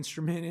his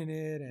instrument in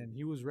it, and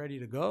he was ready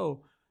to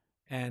go,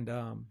 and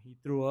he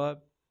threw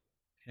up,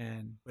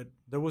 but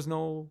there was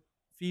no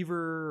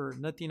fever or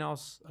nothing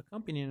else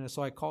accompanying it.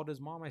 So I called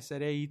his mom. I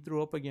said, hey, he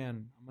threw up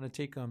again. I'm going to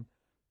take him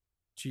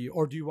to you.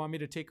 Or do you want me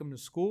to take him to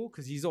school?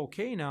 Because he's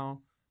okay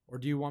now. Or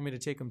do you want me to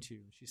take him to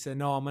you? She said,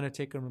 no, I'm going to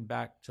take him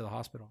back to the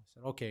hospital. I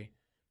said, okay.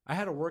 I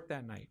had to work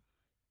that night.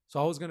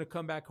 So I was going to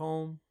come back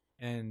home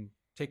and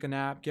take a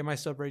nap, get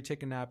myself ready,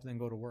 take a nap, and then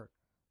go to work.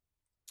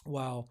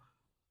 Well,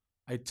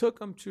 I took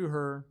him to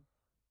her,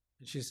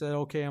 and she said,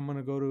 okay, I'm going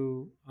to go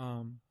to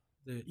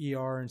the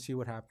ER and see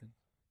what happens.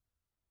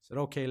 I said,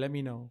 okay, let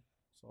me know.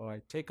 So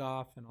I take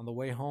off, and on the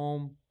way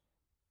home,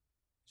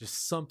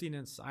 just something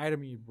inside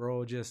of me,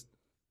 bro, just,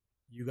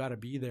 you got to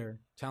be there,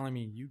 telling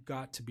me you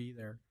got to be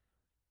there.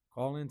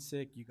 Call in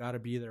sick, you got to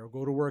be there.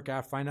 Go to work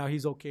after, find out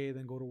he's okay,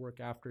 then go to work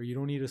after. You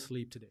don't need to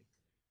sleep today.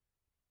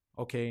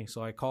 Okay,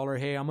 so I call her,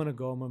 hey, I'm going to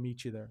go. I'm going to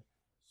meet you there.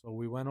 So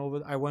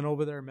I went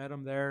over there, met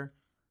him there.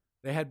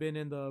 They had been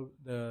in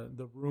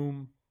the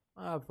room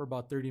for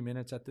about 30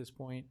 minutes at this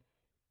point,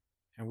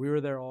 and we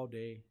were there all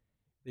day.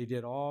 They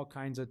did all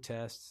kinds of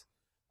tests.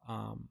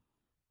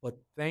 But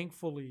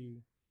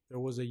thankfully, there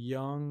was a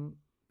young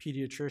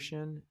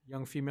pediatrician,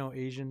 young female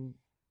Asian.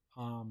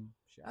 I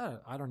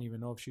don't even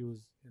know if she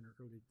was in her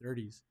early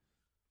 30s.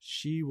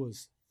 She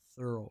was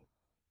thorough.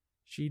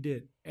 She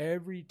did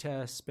every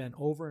test, spent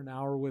over an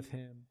hour with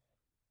him.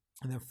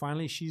 And then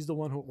finally, she's the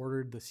one who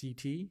ordered the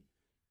CT.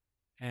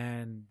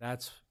 And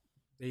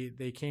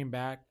they came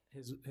back.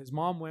 His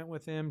mom went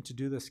with him to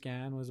do the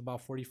scan. It was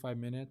about 45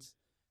 minutes.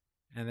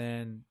 And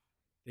then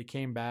they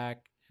came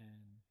back, and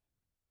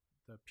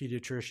the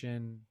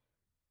pediatrician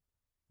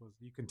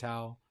you can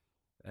tell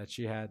that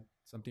she had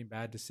something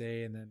bad to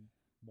say, and then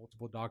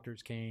multiple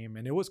doctors came,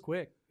 and it was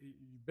quick.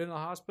 You've been in the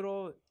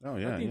hospital. Oh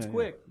yeah, everything's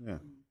quick. Yeah.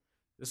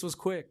 This was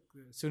quick.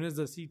 As soon as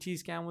the CT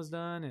scan was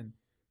done, and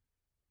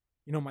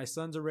my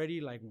son's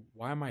already like,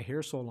 why am I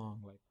here so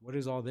long? Like, what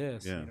is all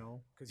this? Yeah.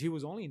 Because he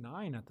was only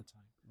 9 at the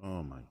time.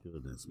 Oh my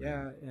goodness,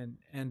 man. Yeah,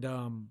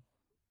 and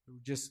we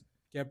just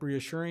kept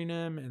reassuring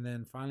him, and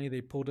then finally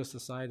they pulled us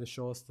aside to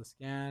show us the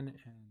scan,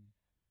 and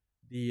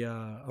the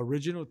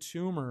original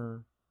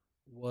tumor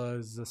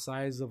was the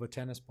size of a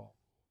tennis ball.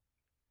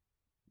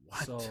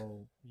 What?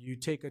 So you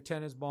take a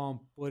tennis ball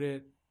and put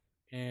it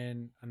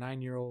in a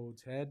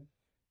 9-year-old's head,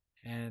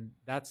 and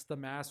that's the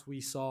mass we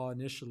saw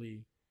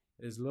initially.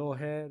 His little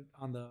head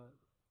on the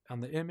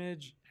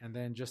image, and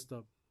then just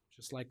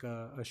like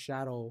a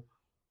shadow.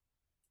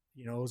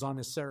 It was on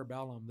his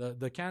cerebellum.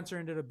 The cancer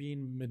ended up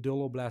being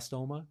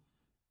medulloblastoma,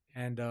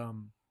 and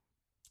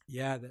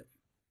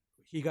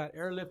he got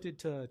airlifted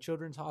to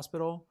Children's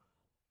Hospital,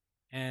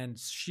 and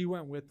she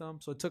went with them.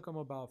 So it took them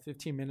about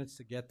 15 minutes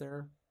to get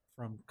there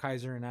from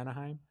Kaiser and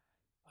Anaheim.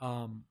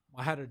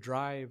 I had to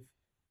drive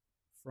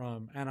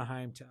from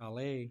Anaheim to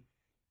LA,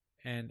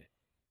 and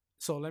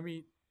so let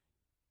me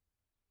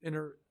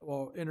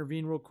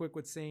intervene real quick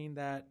with saying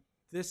that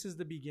this is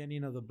the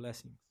beginning of the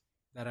blessings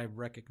that I've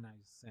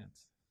recognized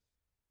since.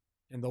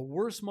 In the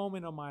worst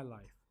moment of my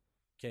life,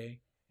 okay,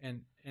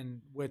 and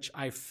which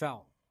I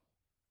felt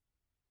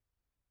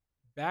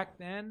back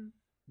then,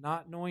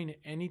 not knowing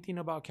anything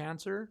about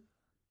cancer,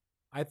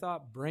 I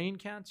thought brain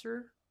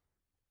cancer,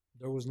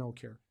 there was no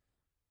cure.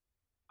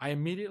 I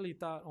immediately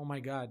thought, oh my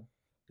God,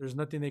 there's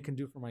nothing they can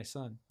do for my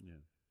son. Yeah.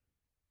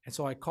 And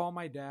so I called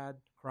my dad,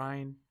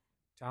 crying,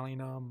 telling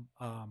him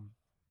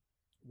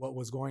what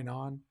was going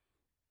on.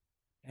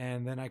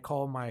 And then I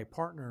called my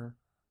partner,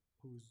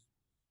 who's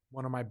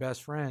one of my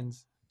best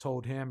friends,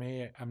 told him,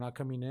 hey, I'm not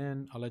coming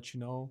in. I'll let you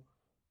know.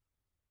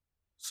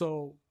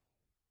 So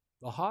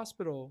the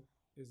hospital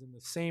is in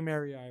the same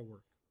area I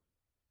work.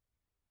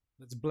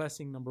 That's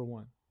blessing number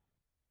one.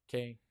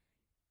 Okay.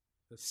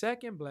 The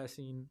second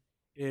blessing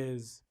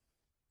is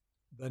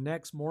the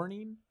next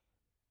morning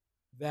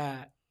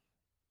that,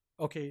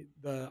 okay,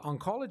 the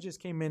oncologist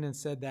came in and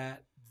said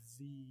that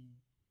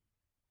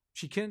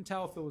she couldn't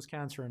tell if it was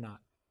cancer or not.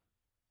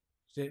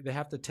 They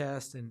have to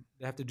test and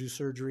they have to do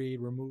surgery,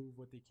 remove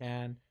what they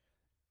can.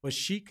 But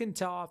she can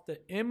tell off the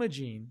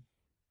imaging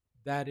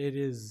that it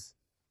is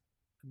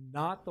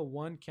not the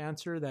one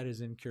cancer that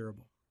is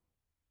incurable.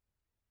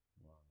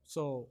 Wow.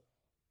 So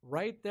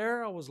right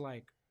there, I was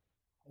like,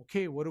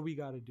 okay, what do we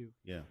got to do?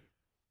 Yeah.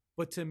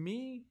 But to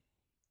me,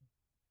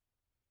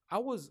 I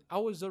was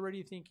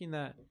already thinking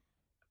that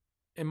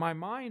in my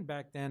mind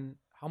back then,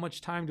 how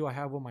much time do I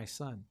have with my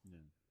son? Yeah.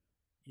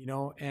 You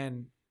know,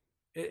 and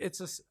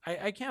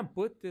I can't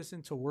put this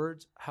into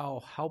words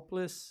how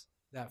helpless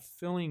that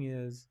feeling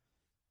is,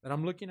 that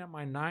I'm looking at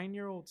my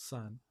 9-year-old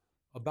son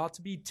about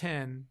to be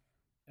 10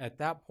 at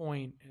that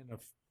point in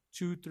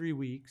 2-3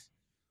 weeks,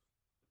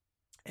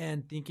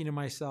 and thinking to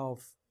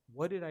myself,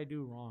 what did I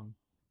do wrong?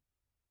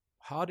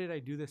 How did I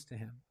do this to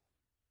him?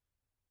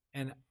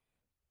 And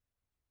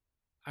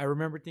I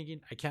remember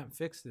thinking, I can't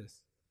fix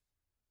this.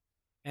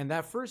 And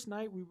that first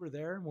night we were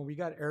there, when we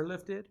got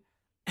airlifted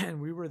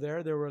and we were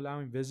there, they were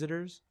allowing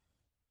visitors.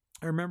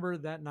 I remember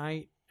that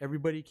night,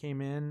 everybody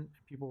came in,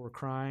 people were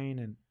crying,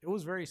 and it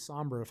was very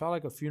somber. It felt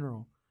like a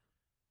funeral.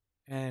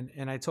 And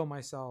I told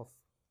myself,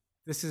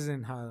 this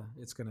isn't how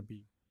it's going to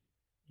be,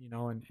 you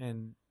know,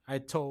 and I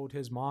told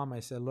his mom, I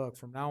said, look,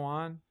 from now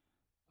on,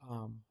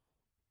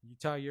 you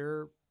tell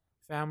your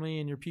family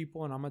and your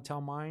people, and I'm going to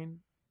tell mine,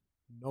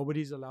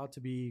 nobody's allowed to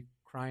be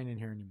crying in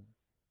here anymore.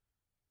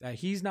 That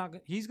he's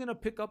going to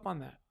pick up on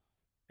that.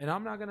 And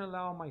I'm not going to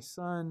allow my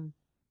son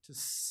to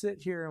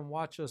sit here and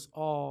watch us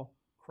all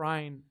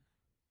crying.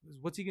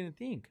 What's he going to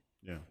think?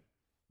 Yeah.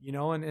 You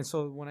know, and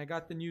so when I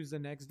got the news the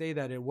next day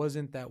that it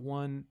wasn't that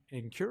one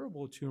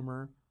incurable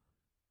tumor,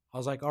 I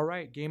was like, all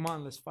right, game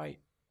on, let's fight.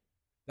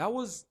 That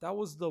was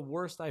the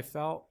worst I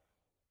felt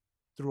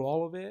through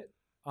all of it.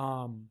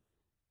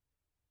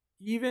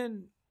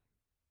 Even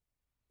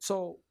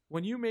so,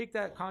 when you make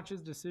that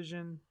conscious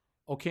decision,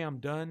 okay, I'm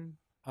done.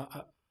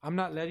 I'm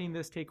not letting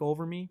this take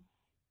over me.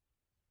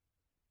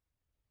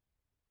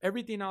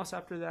 Everything else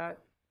after that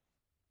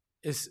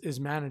is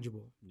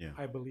manageable. Yeah.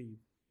 I believe.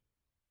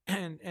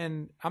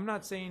 And I'm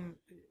not saying,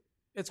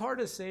 it's hard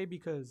to say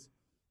because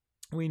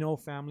we know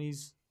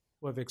families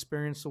who have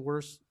experienced the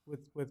worst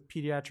with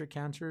pediatric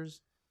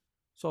cancers.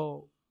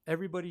 So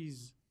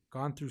everybody's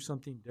gone through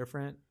something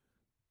different.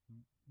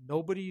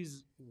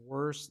 Nobody's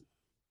worse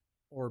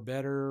or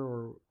better,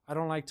 or I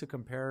don't like to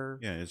compare.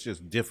 Yeah, it's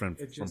just different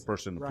from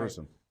person to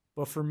person.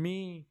 But for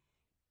me,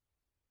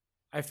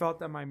 I felt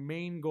that my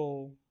main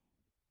goal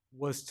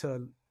was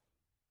to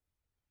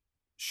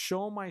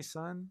show my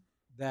son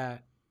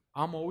that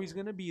I'm always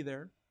going to be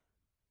there,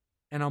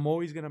 and I'm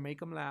always going to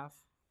make him laugh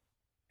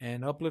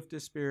and uplift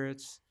his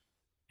spirits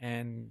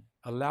and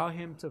allow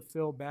him to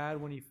feel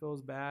bad when he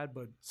feels bad,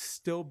 but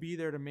still be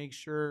there to make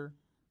sure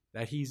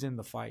that he's in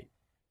the fight.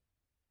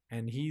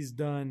 And he's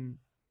done,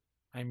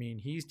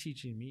 he's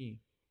teaching me.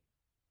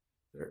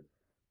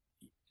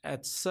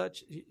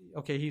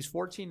 He's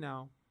 14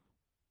 now.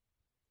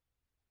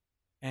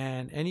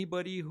 And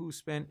anybody who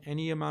spent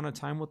any amount of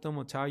time with him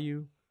will tell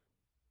you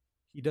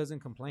he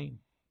doesn't complain.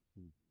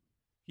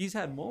 He's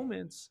had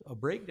moments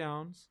of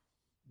breakdowns,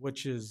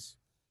 which is,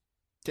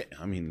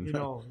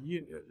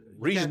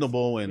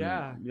 reasonable, and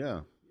yeah.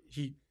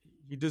 He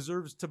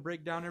deserves to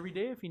break down every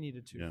day if he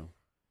needed to. Yeah.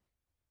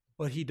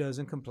 But he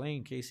doesn't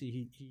complain,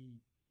 Casey.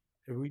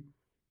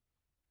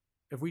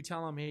 If we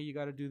tell him, hey, you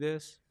got to do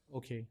this,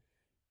 okay.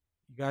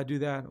 You got to do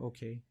that,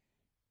 okay.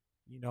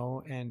 You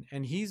know,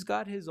 and he's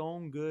got his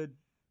own good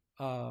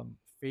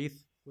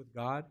faith with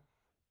God.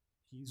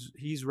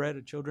 He's read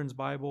a children's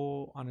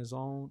Bible on his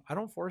own. I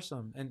don't force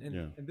him.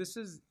 And this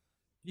is,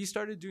 he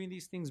started doing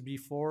these things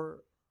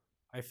before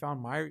I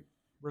found my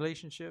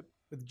relationship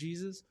with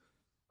Jesus.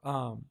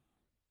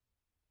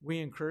 We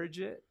encourage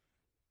it,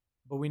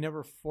 but we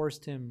never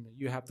forced him.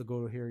 You have to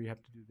go here. You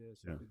have to do this.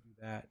 You have to do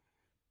that.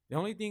 The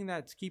only thing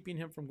that's keeping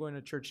him from going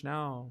to church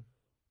now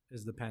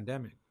is the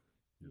pandemic,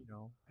 you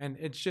know. And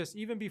it's just,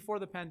 even before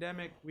the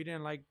pandemic, we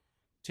didn't like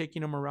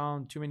taking him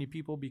around too many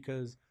people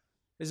because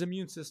his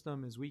immune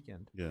system is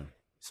weakened. Yeah.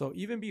 So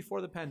even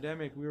before the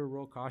pandemic, we were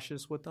real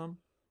cautious with him.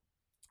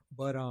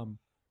 But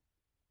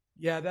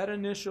yeah, that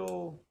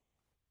initial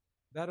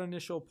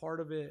part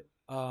of it,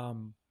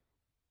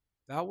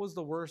 that was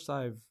the worst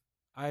I've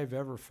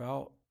ever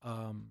felt,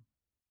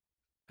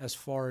 as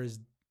far as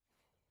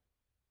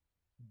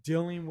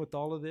dealing with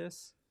all of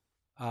this,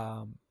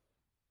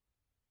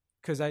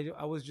 because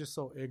I was just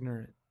so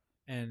ignorant,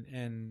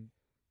 and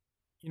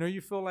you know, you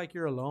feel like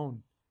you're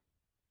alone,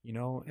 you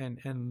know,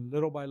 and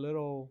little by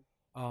little,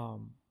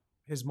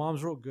 his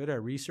mom's real good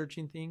at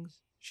researching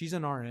things. She's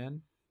an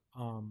RN.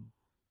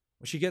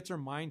 When she gets her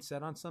mind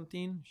set on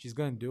something, she's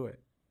gonna do it.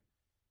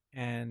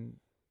 And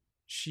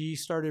she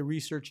started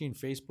researching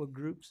Facebook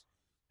groups,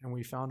 and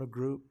we found a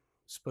group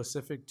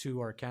specific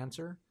to our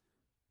cancer.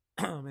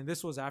 And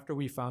this was after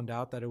we found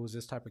out that it was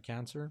this type of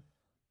cancer.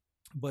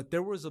 But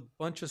there was a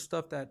bunch of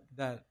stuff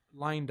that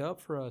lined up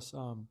for us.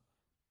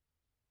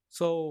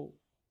 So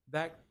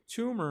that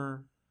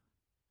tumor,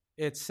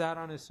 it sat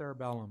on his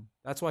cerebellum.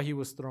 That's why he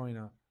was throwing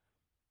up.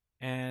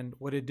 And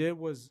what it did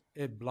was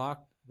it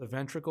blocked the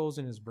ventricles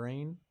in his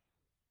brain,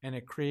 and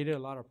it created a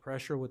lot of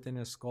pressure within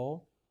his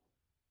skull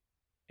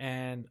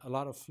and a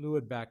lot of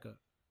fluid backup.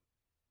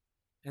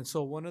 And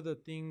so one of the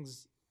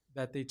things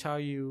that they tell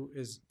you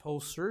is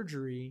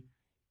post-surgery,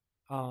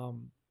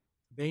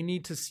 they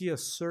need to see a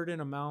certain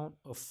amount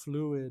of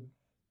fluid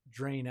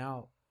drain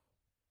out.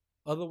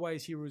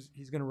 Otherwise,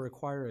 he's going to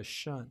require a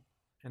shunt.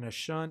 And a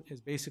shunt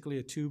is basically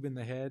a tube in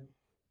the head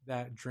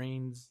that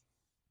drains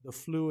the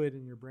fluid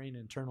in your brain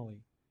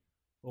internally.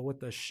 But what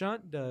the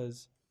shunt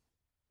does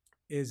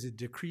is it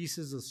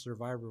decreases the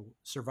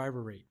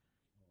survivor rate.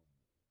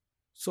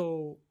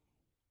 So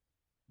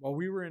while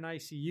we were in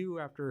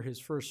ICU after his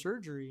first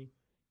surgery,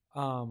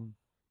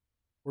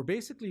 we're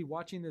basically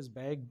watching this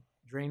bag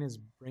drain his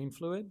brain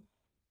fluid,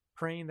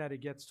 praying that it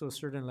gets to a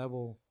certain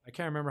level. I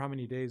can't remember how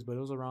many days, but it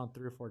was around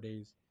 3 or 4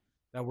 days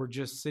that we're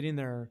just sitting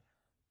there,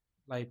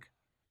 like,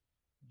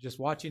 just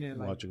watching it.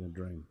 Watching it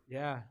drain.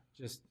 Yeah,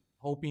 just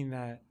hoping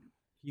that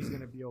he's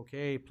going to be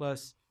okay.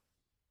 Plus,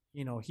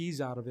 you know,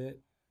 he's out of it.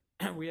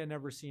 We had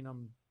never seen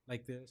him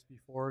like this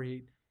before.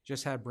 He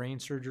just had brain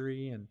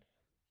surgery, and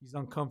he's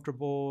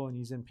uncomfortable, and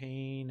he's in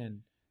pain. And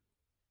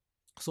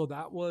so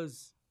that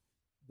was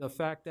the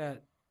fact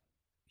that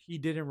he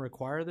didn't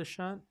require the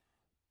shunt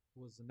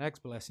was the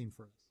next blessing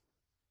for us.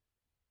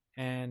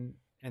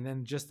 And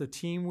then just the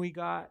team we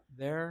got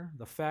there,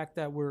 the fact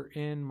that we're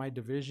in my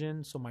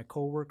division, so my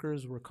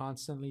coworkers were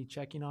constantly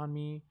checking on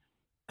me.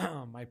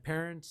 My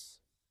parents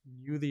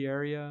knew the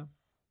area.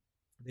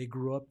 They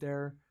grew up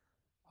there.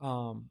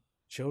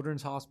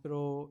 Children's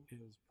Hospital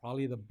is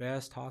probably the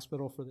best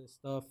hospital for this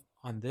stuff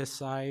on this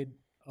side,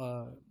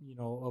 you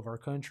know, of our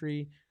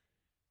country.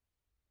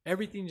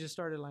 Everything just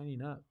started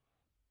lining up.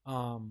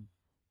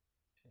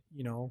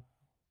 You know,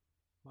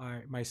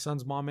 my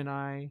son's mom and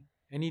I,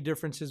 any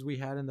differences we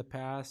had in the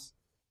past,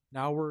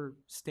 now we're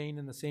staying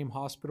in the same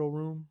hospital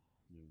room,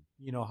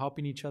 you know,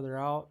 helping each other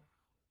out.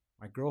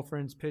 My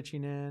girlfriend's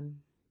pitching in.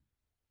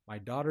 My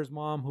daughter's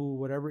mom, who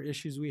whatever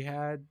issues we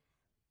had,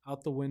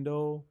 out the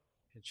window,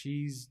 and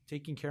she's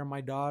taking care of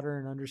my daughter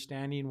and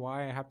understanding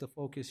why I have to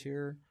focus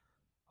here.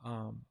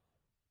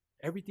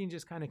 Everything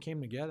just kind of came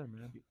together,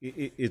 man.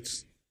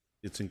 It's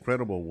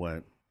incredible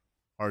what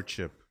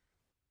hardship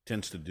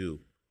tends to do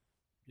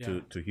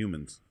to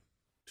humans,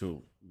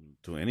 to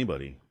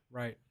anybody.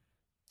 Right.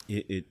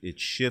 It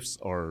shifts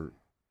our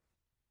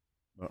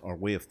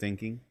way of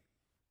thinking,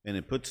 and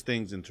it puts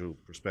things into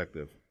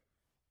perspective.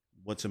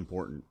 What's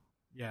important?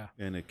 Yeah.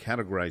 And it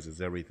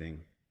categorizes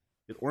everything.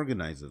 It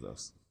organizes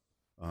us.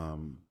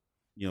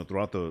 You know,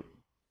 throughout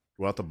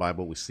the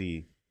Bible, we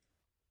see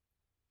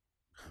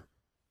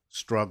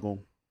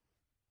struggle,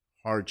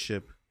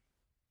 hardship,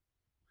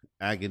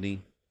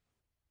 agony.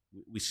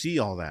 We see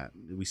all that.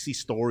 We see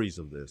stories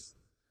of this,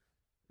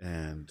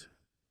 and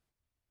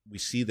we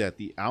see that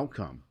the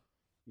outcome,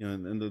 you know,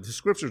 and the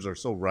scriptures are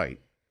so right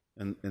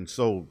and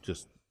so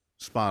just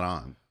spot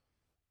on,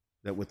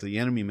 that what the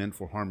enemy meant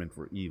for harm and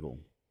for evil,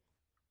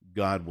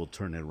 God will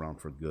turn it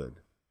around for good.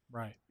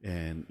 Right.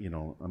 And, you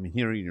know, I'm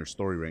hearing your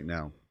story right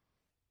now.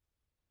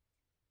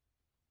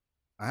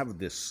 I have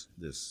this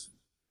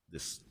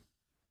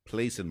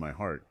place in my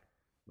heart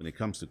when it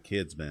comes to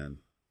kids, man,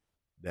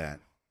 that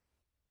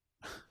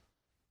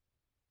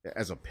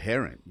as a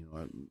parent, you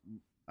know,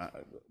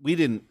 we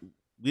didn't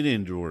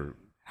endure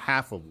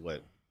half of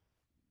what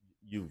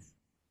the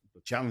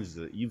challenges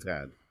that you've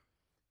had.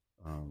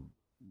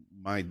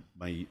 My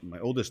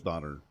oldest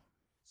daughter,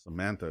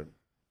 Samantha,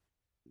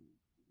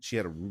 she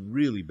had a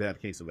really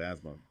bad case of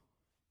asthma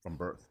from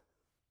birth.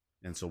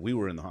 And so we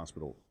were in the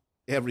hospital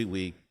every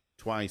week,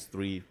 twice,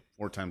 3,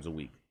 4 times a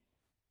week.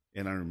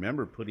 And I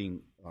remember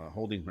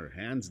holding her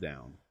hands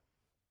down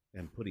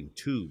and putting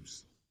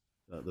tubes,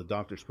 the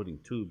doctors putting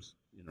tubes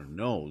in her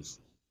nose,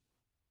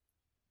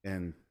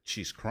 and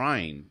she's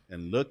crying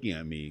and looking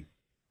at me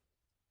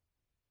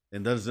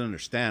and doesn't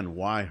understand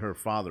why her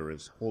father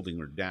is holding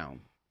her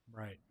down.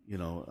 Right.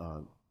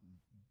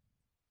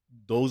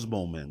 Those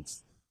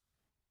moments,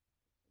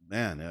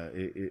 man,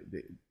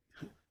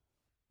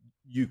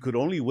 you could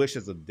only wish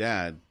as a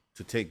dad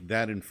to take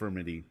that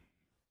infirmity,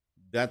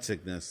 that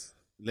sickness,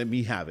 let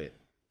me have it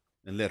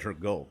and let her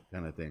go,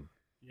 kind of thing.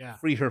 Yeah.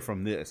 Free her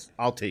from this.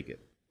 I'll take it.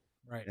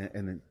 Right.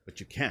 But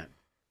you can't.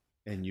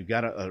 And you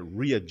got to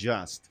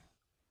readjust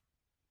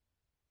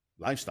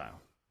lifestyle.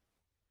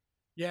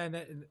 Yeah.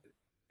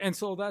 And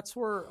so that's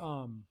where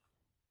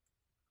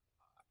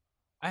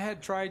I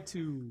had tried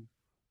to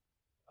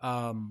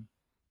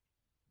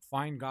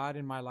find God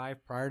in my life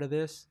prior to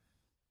this.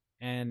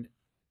 And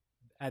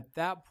at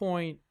that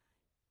point,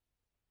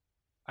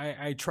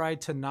 I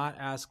tried to not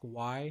ask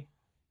why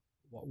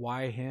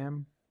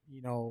him.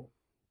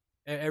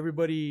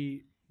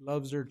 Everybody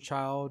loves their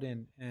child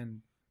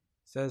and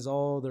says,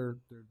 oh, they're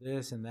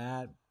this and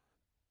that.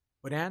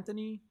 But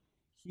Anthony,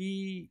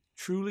 he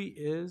truly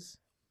is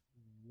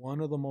one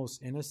of the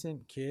most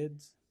innocent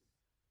kids.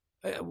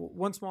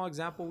 One small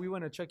example, we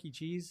went to Chuck E.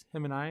 Cheese,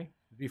 him and I,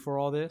 before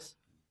all this.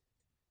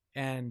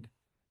 And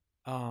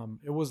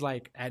it was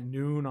like at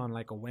noon on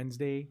like a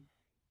Wednesday.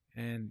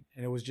 And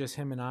it was just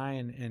him and I,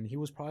 and he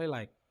was probably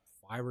like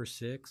 5 or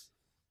 6.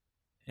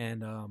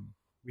 And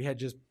we had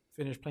just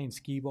finished playing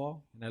skee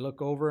ball. And I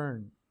look over,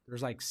 and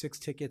there's like 6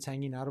 tickets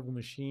hanging out of a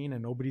machine,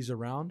 and nobody's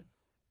around.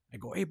 I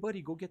go, hey,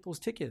 buddy, go get those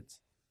tickets.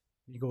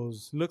 He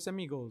looks at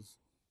me, goes,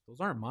 those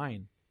aren't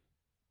mine.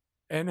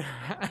 And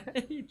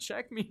he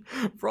checked me,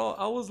 bro.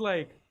 I was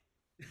like,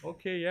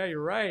 okay, yeah,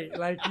 you're right.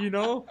 Like,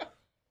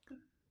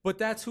 but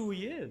that's who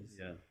he is.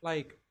 Yeah.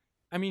 Like,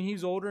 I mean,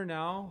 he's older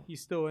now.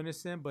 He's still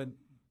innocent, but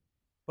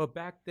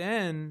back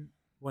then,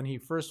 when he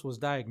first was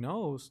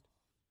diagnosed,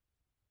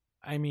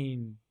 I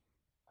mean,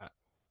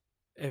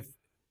 if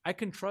I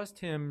can trust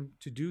him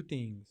to do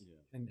things,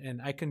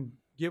 and I can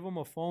give him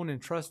a phone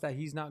and trust that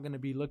he's not going to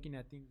be looking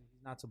at things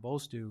he's not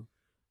supposed to,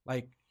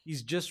 like,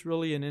 he's just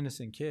really an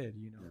innocent kid,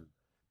 Yeah.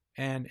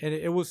 And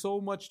it was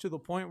so much to the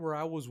point where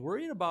I was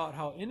worried about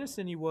how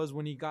innocent he was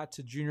when he got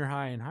to junior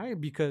high and higher,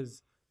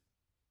 because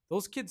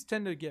those kids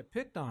tend to get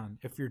picked on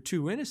if you're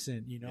too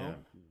innocent, Yeah.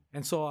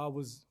 And so I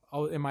was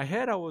in my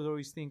head, I was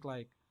always think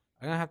like,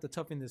 I'm going to have to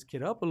toughen this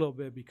kid up a little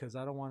bit because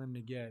I don't want him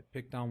to get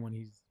picked on when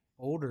he's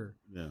older.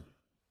 Yeah.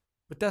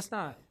 But that's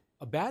not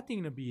a bad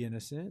thing to be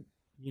innocent,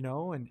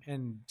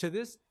 and to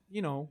this,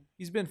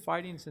 he's been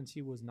fighting since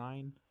he was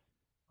 9.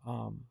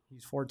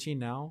 He's 14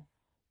 now,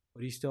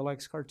 but he still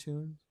likes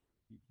cartoons.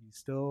 He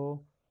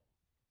still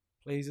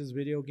plays his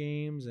video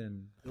games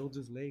and builds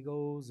his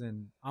Legos.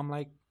 And I'm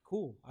like,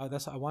 cool. I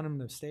want him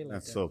to stay like that.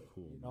 That's so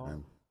cool,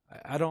 man.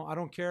 I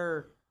don't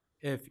care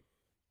if,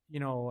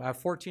 at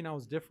 14 I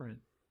was different,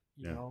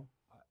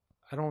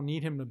 I don't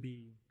need him to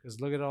be,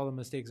 because look at all the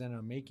mistakes I ended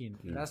up making.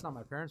 Yeah. That's not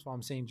my parents' fault.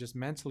 I'm saying just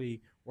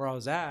mentally where I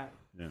was at,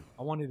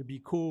 I wanted to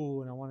be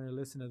cool, and I wanted to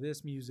listen to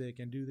this music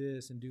and do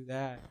this and do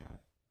that.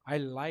 I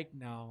love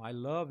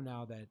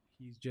now that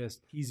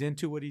he's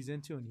into what he's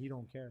into, and he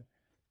don't care,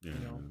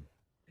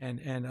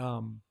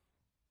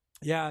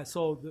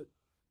 So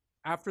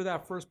after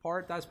that first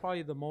part, that's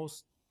probably the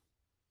most.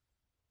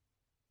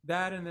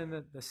 That, and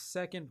then the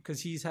second,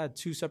 because he's had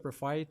 2 separate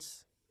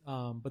fights.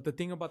 But the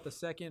thing about the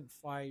second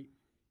fight,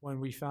 when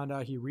we found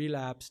out he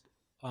relapsed,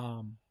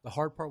 the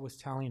hard part was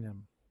telling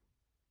him,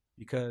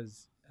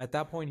 because at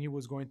that point he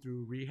was going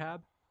through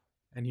rehab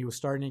and he was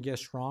starting to get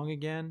strong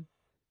again.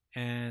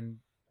 And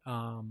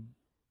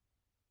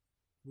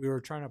we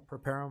were trying to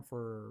prepare him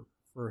for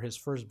his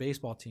first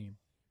baseball team.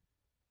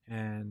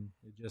 And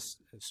it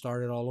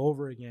started all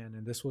over again.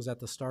 And this was at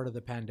the start of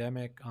the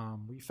pandemic.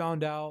 We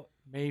found out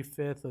May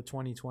 5th of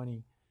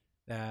 2020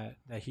 that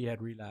he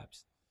had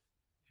relapsed.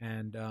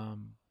 And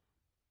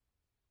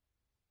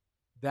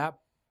that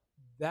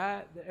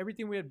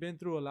everything we had been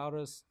through allowed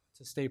us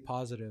to stay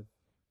positive,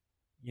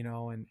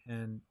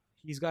 and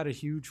he's got a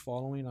huge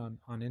following on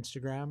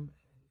Instagram.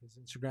 His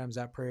Instagram's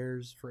at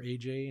Prayers for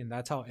AJ, and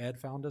that's how Ed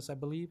found us, I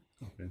believe.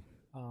 Okay.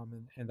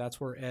 And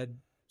that's where Ed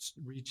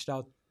reached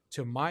out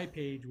to my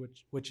page,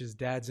 which is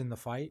Dad's in the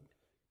Fight.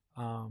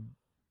 And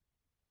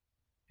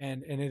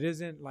it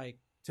isn't like,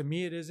 to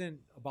me, it isn't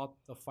about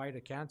the fight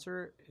of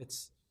cancer.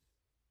 It's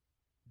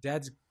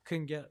dads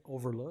can get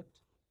overlooked.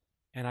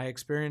 And I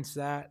experienced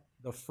that.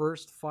 The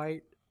first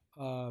fight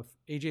of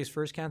AJ's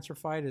first cancer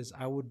fight is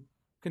I would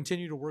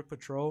continue to work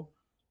patrol,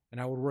 and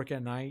I would work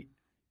at night,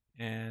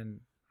 and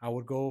I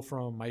would go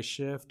from my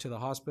shift to the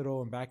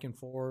hospital and back and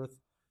forth.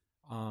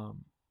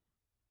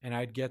 And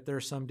I'd get there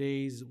some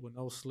days with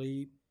no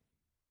sleep,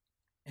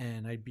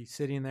 and I'd be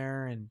sitting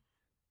there, and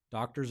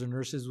doctors and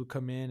nurses would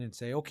come in and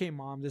say, okay,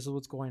 Mom, this is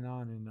what's going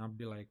on. And I'd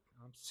be like,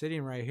 I'm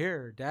sitting right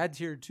here. Dad's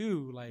here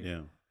too. Like,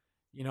 yeah.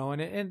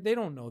 And they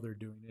don't know they're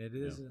doing it.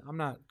 I'm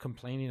not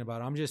complaining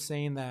about it. I'm just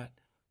saying that,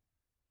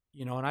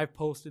 and I've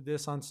posted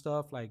this on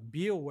stuff, like,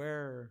 be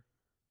aware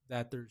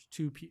that there's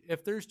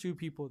if there's 2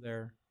 people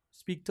there,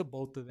 speak to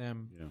both of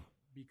them. Yeah.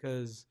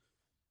 Because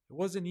it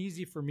wasn't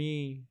easy for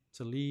me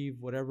to leave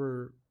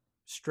whatever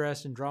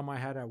stress and drama I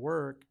had at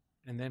work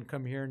and then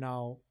come here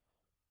now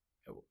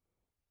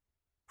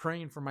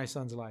praying for my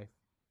son's life,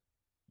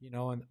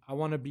 and I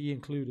want to be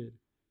included.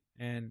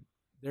 And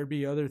there'd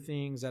be other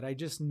things that I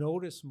just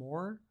noticed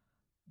more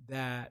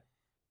that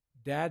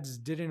dads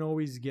didn't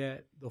always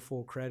get the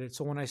full credit.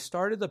 So when I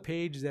started the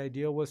page, the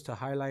idea was to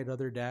highlight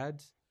other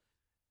dads.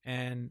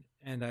 And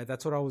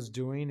that's what I was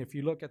doing. If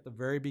you look at the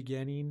very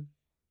beginning,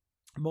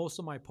 most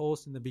of my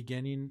posts in the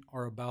beginning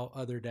are about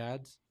other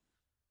dads,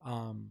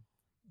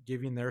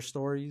 giving their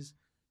stories.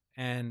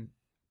 And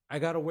I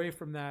got away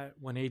from that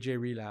when AJ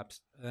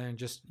relapsed and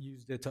just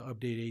used it to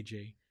update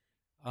AJ.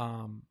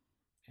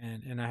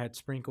 And I had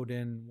sprinkled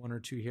in one or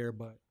two here,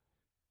 but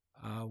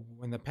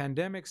when the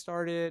pandemic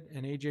started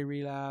and AJ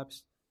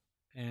relapsed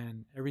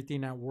and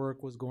everything at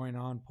work was going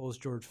on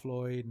post George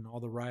Floyd and all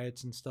the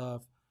riots and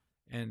stuff.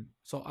 And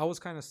so I was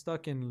kind of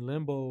stuck in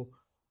limbo,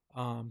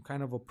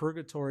 kind of a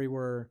purgatory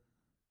where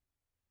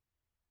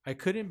I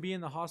couldn't be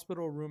in the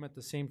hospital room at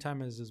the same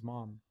time as his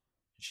mom.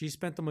 She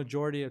spent the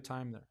majority of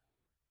time there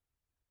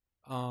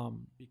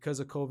because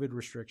of COVID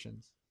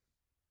restrictions.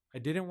 I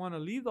didn't want to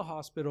leave the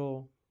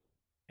hospital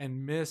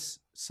and miss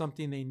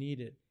something they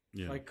needed.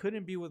 Yeah. So I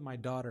couldn't be with my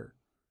daughter.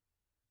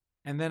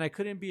 And then I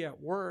couldn't be at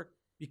work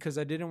because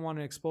I didn't want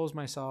to expose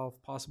myself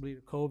possibly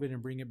to COVID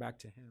and bring it back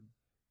to him.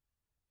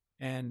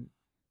 And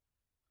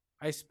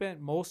I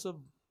spent most of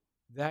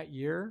that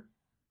year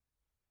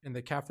in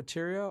the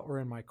cafeteria or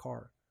in my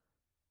car.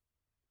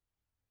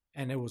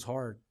 And it was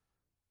hard.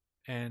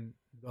 And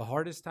the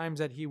hardest times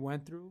that he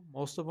went through,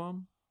 most of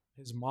them,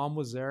 his mom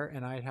was there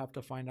and I'd have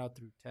to find out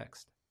through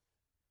text.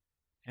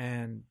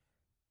 And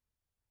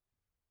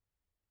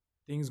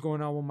things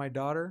going on with my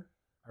daughter,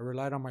 I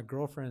relied on my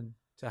girlfriend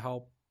to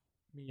help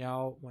me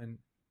out when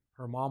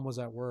her mom was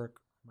at work,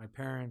 my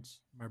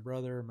parents, my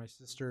brother, my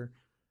sister.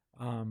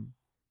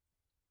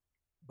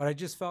 But I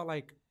just felt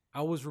like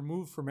I was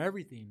removed from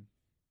everything.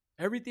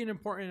 Everything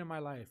important in my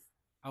life,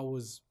 I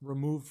was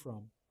removed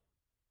from.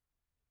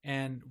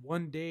 And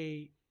one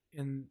day,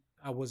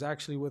 I was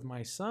actually with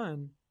my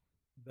son,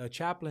 the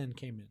chaplain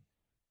came in.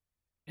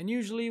 And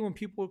usually when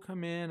people would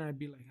come in, I'd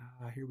be like,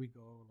 here we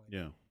go. Like,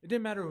 yeah. It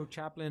didn't matter who,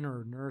 chaplain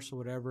or nurse or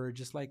whatever,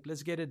 just like,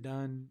 let's get it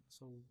done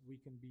so we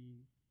can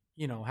be,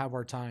 have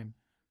our time.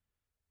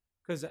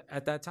 Because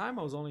at that time,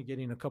 I was only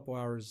getting a couple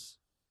hours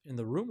in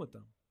the room with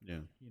them. Yeah.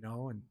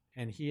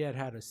 And he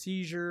had a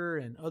seizure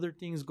and other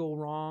things go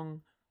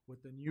wrong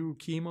with the new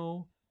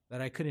chemo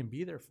that I couldn't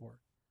be there for.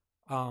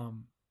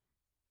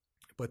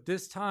 But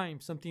this time,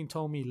 something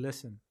told me,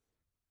 listen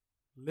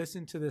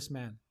to this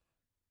man.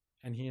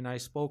 And he and I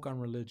spoke on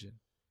religion.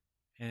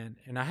 And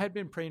I had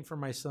been praying for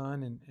my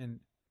son,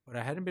 but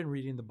I hadn't been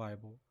reading the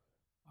Bible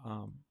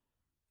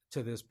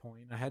to this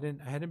point. I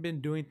hadn't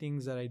been doing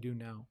things that I do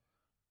now.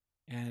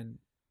 And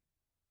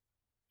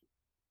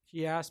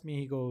he asked me,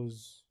 he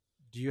goes,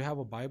 do you have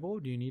a Bible?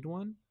 Do you need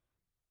one?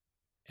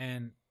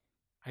 And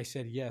I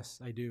said, yes,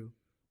 I do.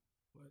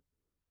 But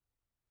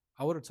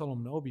I would have told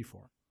him no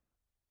before.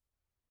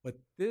 But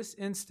this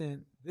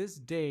instant, this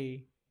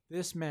day,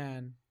 this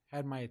man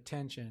had my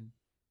attention,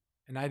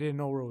 and I didn't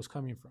know where it was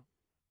coming from.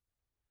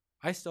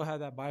 I still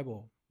have that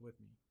Bible with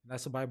me. And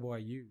that's the Bible I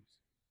use.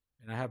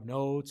 And I have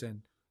notes,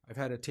 and I've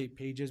had to tape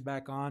pages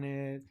back on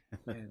it,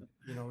 and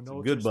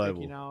notes good are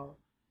sticking out.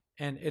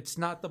 And it's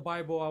not the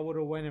Bible I would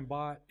have went and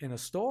bought in a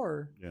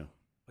store. Yeah.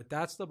 But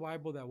that's the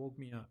Bible that woke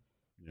me up.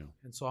 Yeah.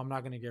 And so I'm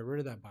not going to get rid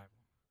of that Bible.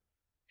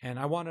 And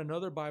I want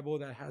another Bible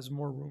that has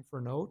more room for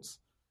notes,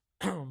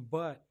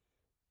 but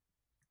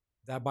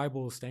that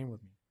Bible is staying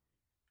with me.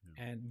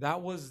 Yeah. And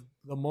that was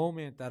the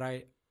moment that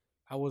I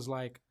was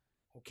like,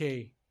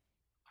 okay,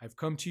 I've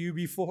come to you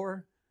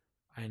before,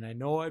 and I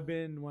know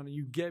when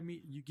you give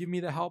me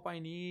the help I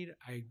need,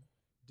 I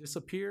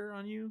disappear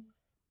on you.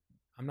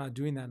 I'm not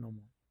doing that no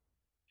more.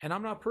 And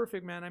I'm not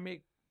perfect, man. I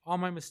make all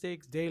my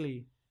mistakes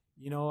daily.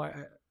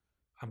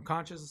 I'm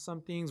conscious of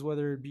some things,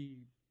 whether it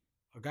be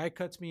a guy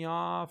cuts me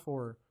off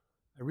or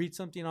I read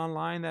something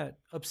online that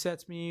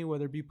upsets me,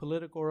 whether it be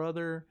political or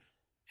other,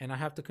 and I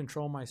have to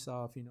control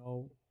myself.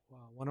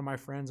 One of my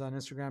friends on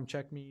Instagram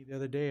checked me the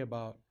other day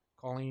about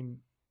calling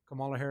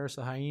Kamala Harris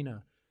a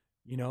hyena,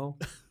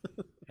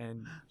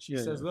 and she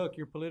says, look,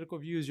 your political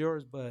view is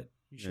yours, but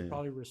you should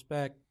probably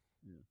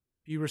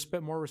be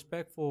more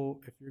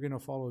respectful if you're going to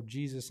follow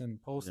Jesus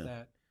and post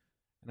that.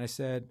 And I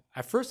said,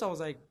 at first I was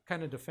like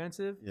kind of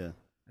defensive. Yeah.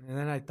 And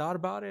then I thought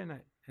about it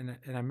and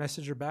I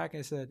messaged her back.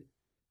 I said,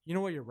 you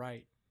know what? You're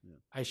right. Yeah.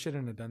 I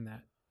shouldn't have done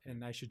that.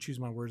 And I should choose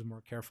my words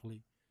more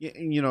carefully. Yeah.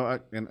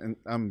 And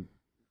I'm,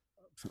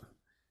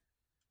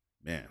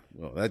 man,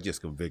 well, that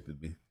just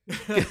convicted me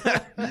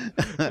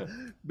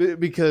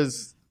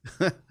because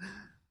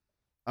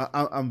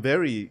I'm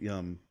very,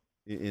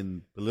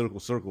 in political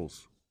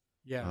circles.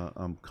 Yeah.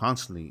 I'm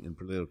constantly in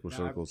political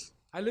circles.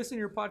 I listen to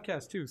your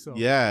podcast too. So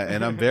yeah.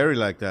 And I'm very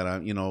like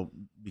that,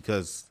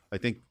 because I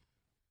think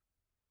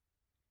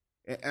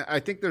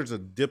there's a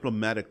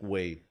diplomatic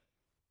way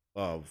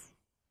of,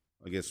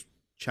 I guess,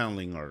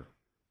 channeling our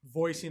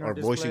voicing our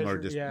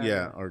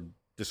our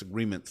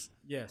disagreements.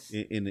 Yes.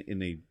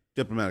 In a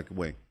diplomatic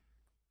way.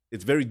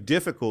 It's very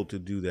difficult to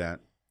do that,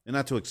 and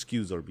not to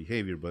excuse our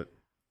behavior, but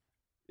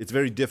it's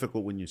very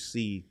difficult when you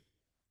see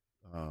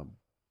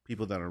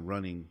people that are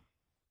running,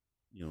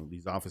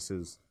 these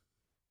offices,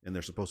 and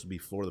they're supposed to be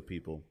for the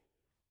people,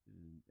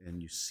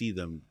 and you see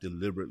them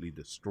deliberately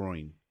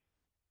destroying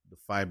the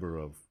fiber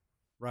of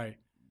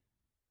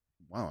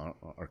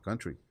our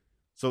country.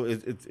 So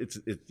it's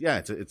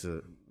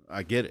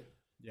I get it.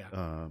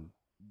 Yeah.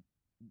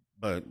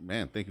 But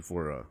man, thank you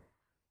for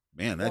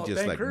that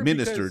just like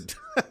ministered.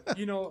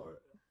 Because,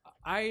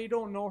 I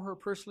don't know her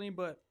personally,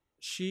 but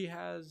she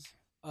has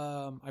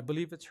I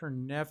believe it's her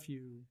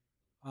nephew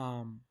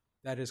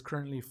that is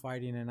currently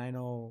fighting, and I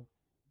know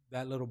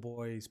that little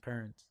boy's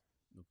parents.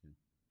 Okay.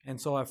 And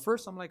so at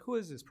first I'm like, who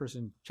is this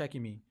person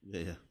checking me?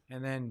 Yeah.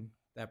 And then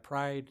that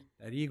pride,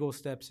 that ego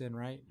steps in,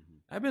 right?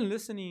 Mm-hmm. I've been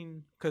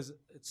listening because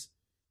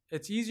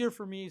it's easier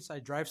for me, I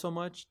drive so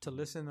much, to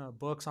listen to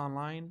books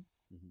online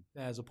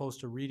as opposed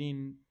to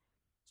reading.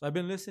 So I've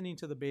been listening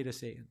to the Beta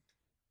Satan.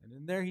 And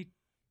in there he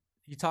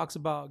talks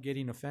about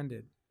getting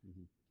offended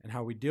and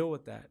how we deal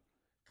with that.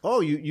 Oh,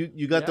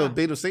 you got the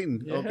Beta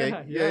Satan. Yeah,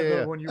 okay.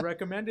 Yeah. When you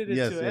recommended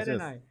it to Ed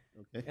and I.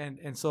 Okay.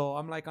 And so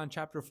I'm like on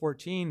chapter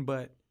 14,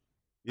 but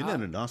isn't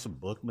that an awesome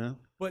book, man?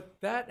 But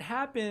that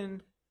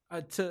happened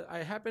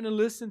I happened to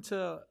listen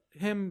to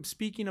him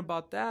speaking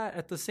about that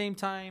at the same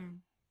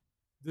time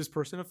this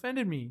person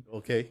offended me.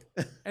 Okay.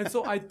 And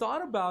so I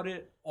thought about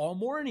it all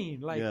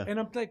morning. And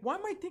I'm like, why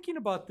am I thinking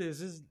about this?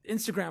 This is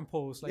Instagram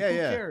post. Who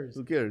cares?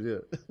 Who cares?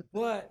 Yeah.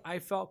 But I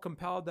felt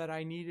compelled that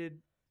I needed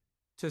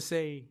to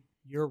say,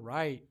 you're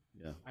right.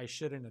 Yeah. I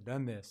shouldn't have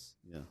done this.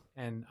 Yeah.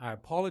 And I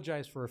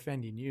apologize for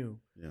offending you.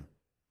 Yeah.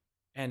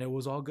 And it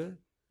was all good.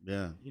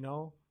 Yeah.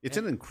 It's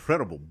an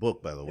incredible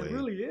book, by the way. It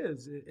really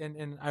is.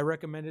 And I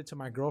recommend it to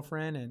my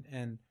girlfriend.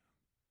 And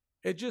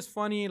it's just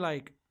funny.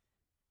 Like,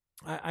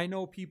 I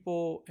know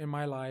people in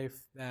my life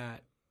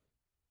that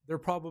they're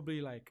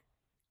probably like,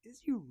 is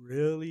he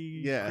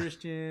really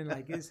Christian?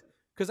 Like,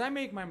 because I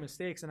make my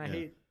mistakes, and I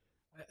hate,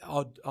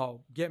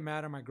 I'll get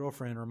mad at my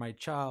girlfriend or my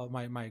child,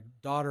 my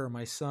daughter or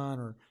my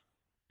son,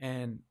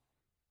 and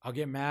I'll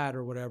get mad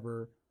or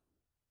whatever.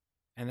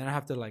 And then I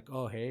have to like,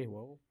 oh, hey,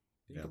 well,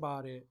 think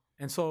about it.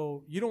 And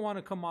so you don't want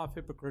to come off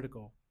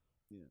hypocritical.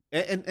 Yeah.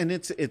 And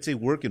it's a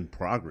work in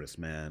progress,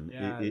 man.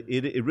 Yeah.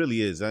 It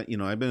really is. I've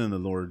been in the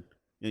Lord.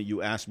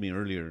 You asked me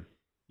earlier,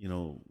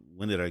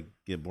 when did I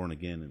get born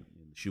again in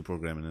the SHU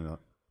program? And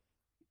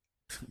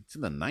it's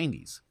in the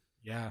 90s.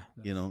 Yeah.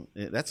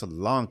 That's a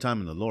long time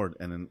in the Lord.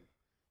 And then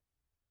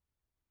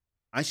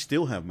I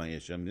still have my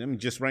issue. I mean,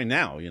 just right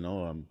now,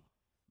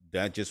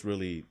 that just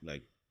really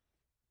like,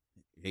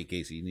 hey,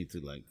 Casey, you need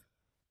to like,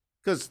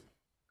 because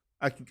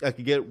I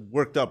could get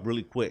worked up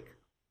really quick.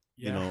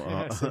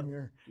 Yeah, same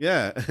here.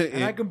 Yeah.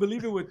 And I can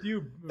believe it with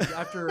you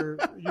after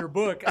your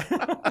book.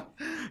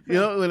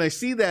 When I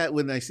see that,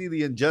 when I see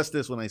the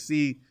injustice, when I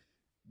see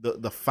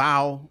the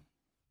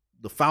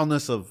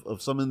foulness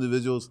of some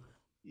individuals,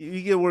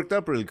 you get worked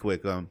up really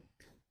quick.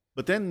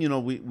 But then,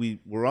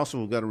 we're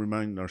also got to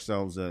remind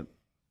ourselves that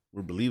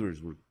we're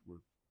believers, we're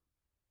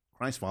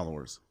Christ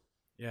followers.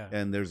 Yeah.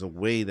 And there's a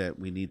way that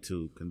we need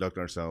to conduct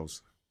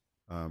ourselves.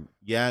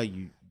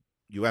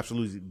 You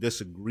absolutely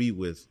disagree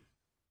with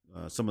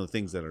some of the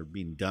things that are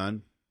being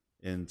done,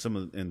 and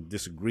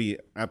disagree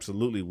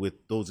absolutely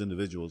with those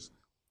individuals.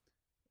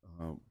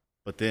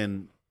 But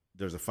then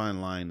there's a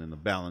fine line and a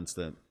balance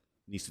that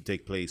needs to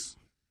take place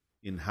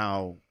in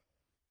how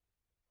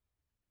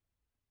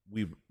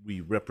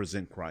we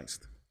represent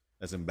Christ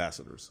as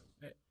ambassadors.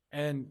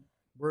 And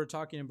we're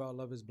talking about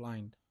Love is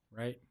Blind,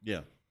 right?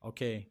 Yeah.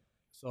 Okay.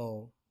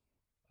 So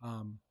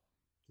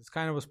it's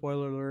kind of a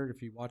spoiler alert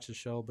if you watch the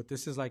show, but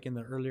this is like in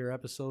the earlier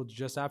episodes,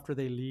 just after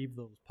they leave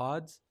those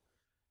pods.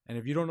 And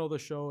if you don't know the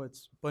show,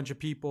 it's a bunch of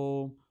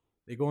people.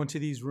 They go into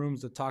these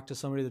rooms to talk to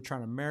somebody they're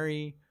trying to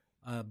marry,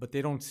 but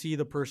they don't see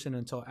the person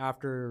until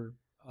after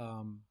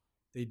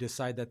they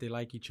decide that they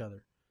like each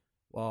other.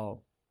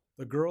 Well,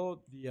 the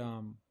girl,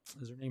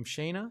 is her name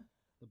Shayna,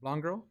 the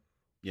blonde girl?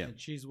 Yeah. And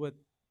she's with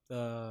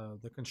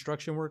the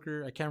construction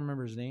worker. I can't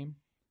remember his name.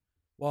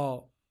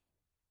 Well,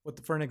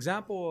 for an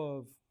example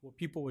of what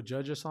people would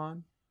judge us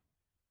on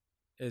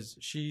is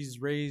she's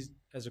raised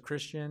as a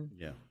Christian,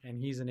 and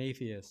he's an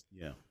atheist.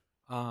 Yeah.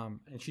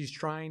 And she's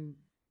trying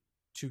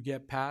to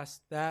get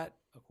past that,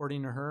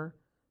 according to her.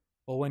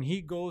 But when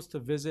he goes to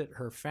visit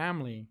her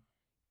family,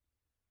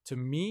 to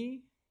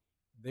me,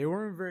 they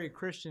weren't very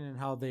Christian in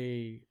how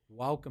they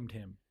welcomed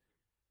him.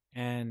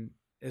 And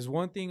is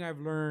one thing I've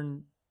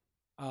learned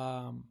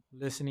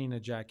listening to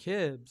Jack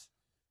Hibbs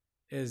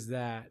is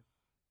that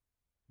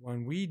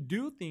when we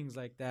do things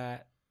like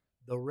that,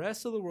 the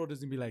rest of the world is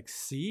going to be like,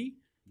 see,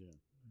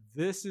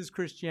 this is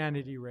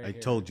Christianity right here. I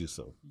told you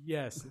so.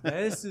 Yes,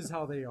 this is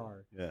how they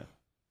are. Yeah.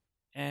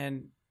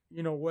 And,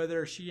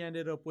 whether she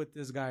ended up with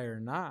this guy or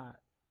not,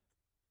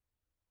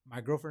 my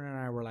girlfriend and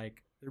I were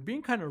like, they're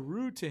being kind of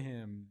rude to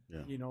him.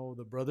 Yeah.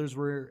 The brothers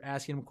were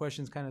asking him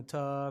questions kind of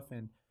tough.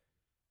 And,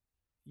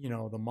 you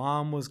know, the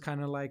mom was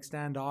kind of like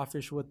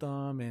standoffish with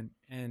them.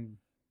 And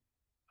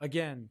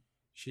again,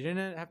 she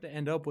didn't have to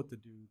end up with the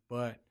dude,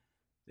 but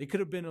they could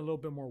have been a little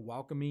bit more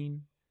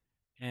welcoming.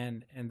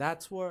 And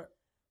that's what,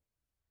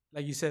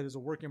 like you said, is a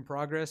work in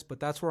progress, but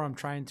that's where I'm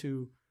trying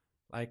to,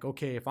 like,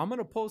 okay, if I'm going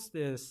to post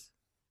this,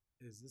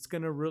 is this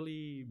going to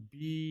really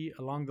be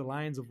along the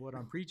lines of what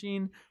I'm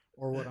preaching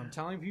or what I'm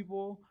telling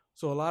people?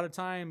 So a lot of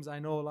times I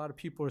know a lot of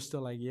people are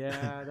still like,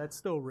 yeah, that's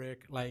still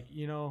Rick. Like,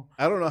 you know.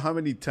 I don't know how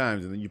many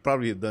times, and you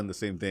probably have done the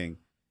same thing.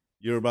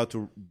 You're about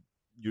to,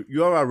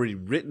 you have already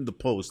written the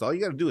post. All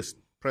you got to do is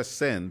press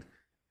send.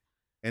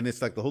 And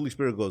it's like the Holy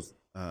Spirit goes,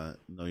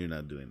 no, you're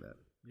not doing that.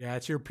 Yeah,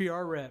 it's your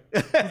PR rep.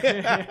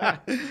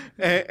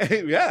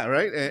 Yeah,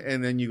 right?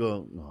 And then you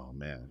go, oh,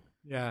 man.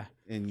 Yeah.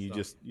 And you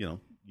just, you know,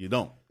 you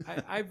don't.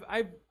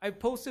 I've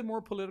posted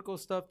more political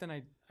stuff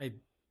than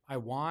I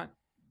want,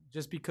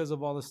 just because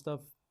of all the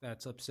stuff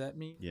that's upset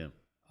me. Yeah.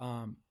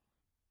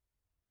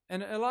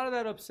 And a lot of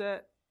that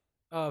upset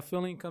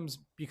feeling comes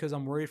because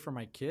I'm worried for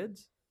my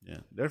kids. Yeah,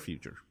 their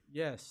future.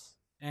 Yes.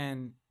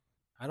 And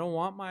I don't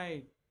want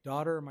my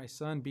daughter or my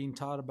son being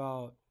taught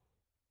about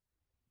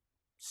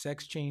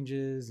sex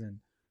changes, and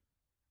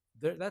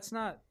that's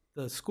not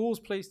the school's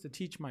place to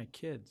teach my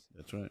kids.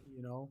 That's right.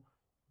 You know,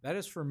 that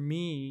is for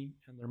me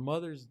and their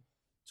mothers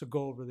to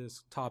go over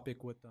this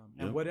topic with them.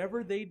 And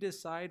whatever they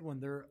decide when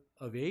they're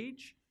of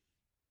age,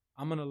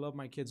 I'm going to love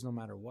my kids no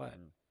matter what.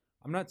 Yeah.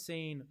 I'm not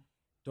saying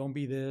don't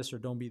be this or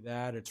don't be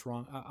that. It's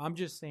wrong. I'm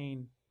just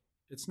saying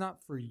it's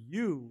not for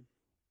you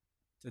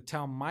to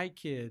tell my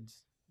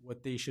kids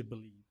what they should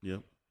believe.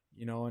 Yep.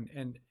 You know,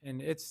 and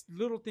it's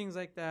little things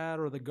like that,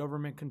 or the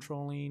government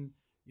controlling,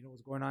 you know,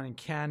 what's going on in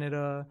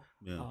Canada,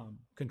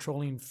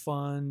 controlling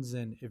funds.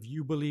 And if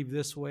you believe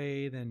this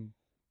way, then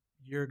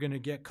you're going to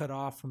get cut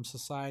off from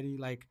society.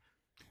 Like,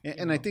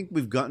 and I think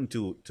we've gotten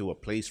to a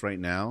place right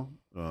now,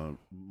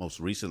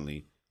 most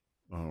recently,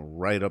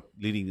 right up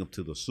leading up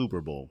to the Super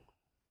Bowl,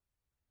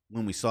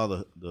 when we saw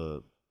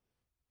the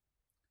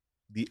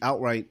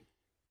outright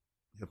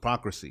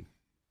hypocrisy,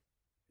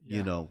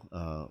 you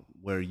know,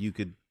 where you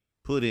could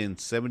put in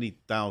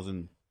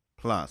 70,000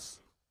 plus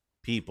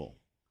people.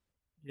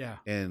 Yeah.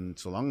 And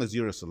so long as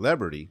you're a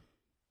celebrity,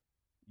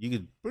 you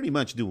could pretty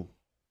much do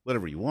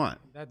whatever you want.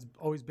 That's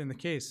always been the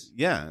case.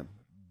 Yeah.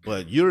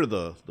 But you're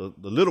the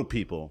little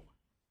people.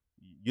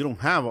 You don't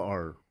have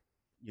our,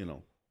 you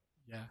know.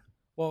 Yeah.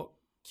 Well,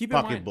 keep in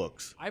mind,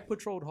 pocketbooks. I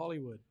patrolled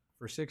Hollywood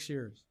for 6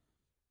 years.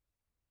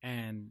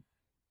 And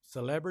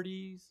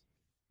celebrities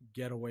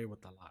get away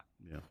with a lot.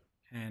 Yeah.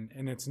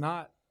 And it's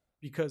not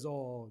because,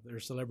 oh, they're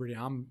a celebrity.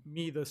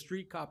 The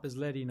street cop is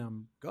letting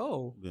them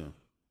go. Yeah.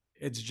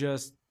 It's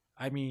just,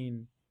 I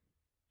mean,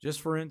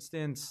 just for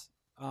instance,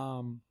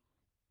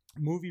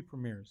 movie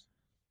premieres.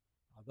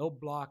 They'll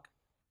block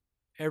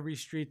every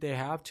street they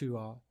have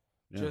to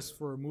just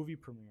for a movie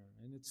premiere.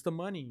 And it's the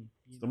money.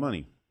 It's the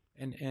money.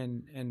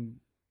 And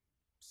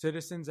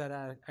citizens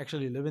that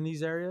actually live in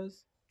these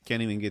areas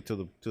can't even get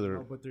to their...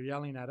 but they're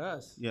yelling at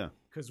us. Yeah.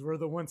 Because we're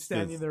the ones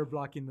standing there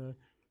blocking the...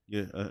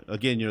 Yeah,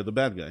 again, you're the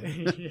bad guy.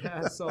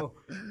 Yeah, so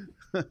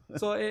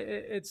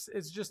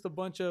it's just a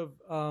bunch of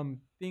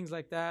things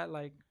like that,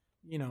 like,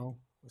 you know,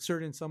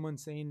 someone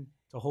saying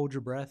to hold your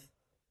breath.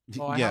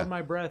 Oh, I held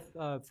my breath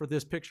for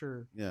this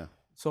picture. Yeah.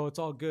 So it's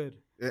all good.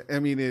 I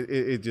mean,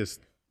 it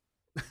just...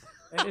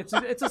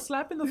 it's a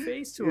slap in the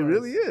face to us. It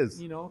really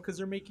is. You know, because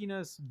they're making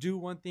us do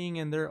one thing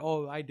and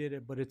I did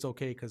it, but it's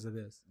okay because of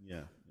this.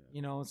 Yeah.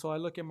 You know, so I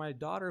look at my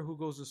daughter who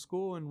goes to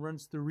school and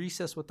runs through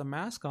recess with the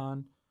mask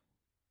on.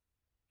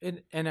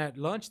 And at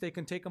lunch, they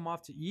can take them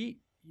off to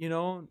eat. You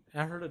know,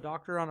 I heard a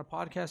doctor on a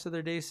podcast the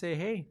other day say,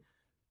 hey,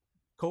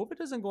 COVID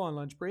doesn't go on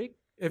lunch break.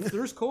 If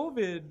there's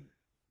COVID,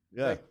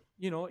 like,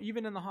 you know,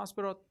 even in the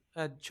hospital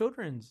at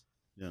Children's,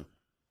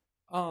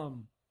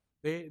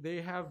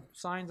 they have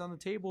signs on the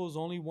tables,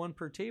 only one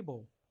per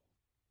table.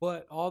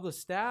 But all the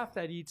staff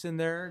that eats in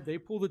there, they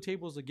pull the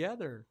tables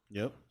together.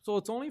 Yep. So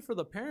it's only for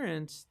the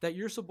parents that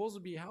you're supposed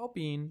to be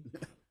helping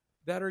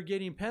that are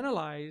getting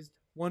penalized,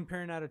 one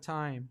parent at a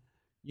time.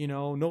 You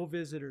know, no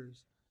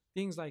visitors,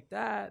 things like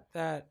that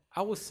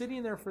I was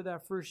sitting there for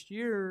that first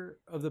year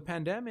of the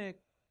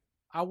pandemic.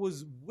 I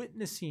was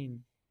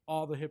witnessing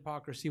all the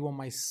hypocrisy when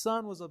my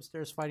son was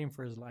upstairs fighting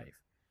for his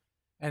life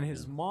and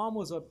his mom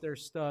was up there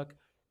stuck.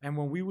 And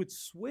when we would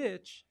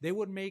switch, they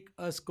would make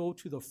us go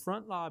to the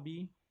front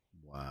lobby.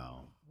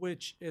 Wow.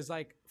 Which is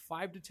like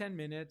 5 to 10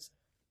 minutes.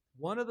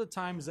 One of the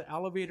times the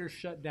elevator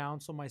shut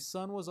down. So my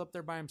son was up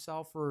there by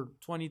himself for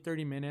 20,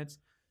 30 minutes.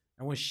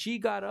 And when she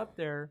got up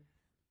there,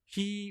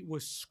 he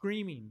was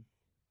screaming.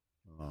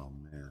 Oh,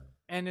 man.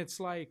 And it's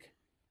like,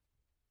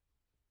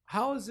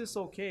 how is this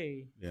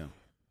okay? Yeah.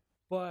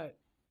 But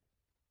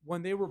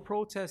when they were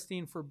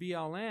protesting for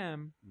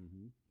BLM,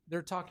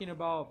 they're talking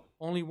about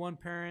only one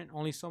parent,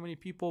 only so many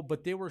people,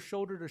 but they were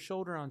shoulder to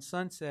shoulder on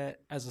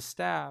Sunset as a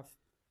staff.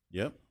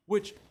 Yep.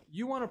 Which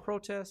you want to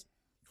protest,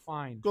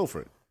 fine. Go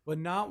for it. But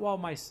not while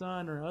my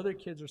son or other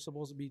kids are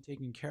supposed to be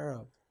taken care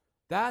of.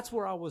 That's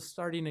where I was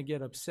starting to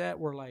get upset.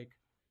 Where like,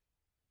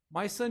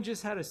 my son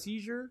just had a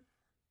seizure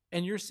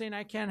And you're saying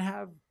I can't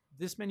have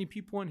this many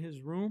people in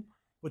his room,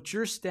 but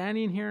you're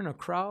standing here in a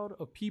crowd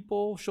of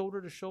people,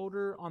 shoulder to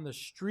shoulder, on the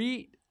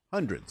street.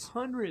 Hundreds.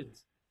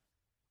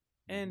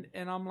 And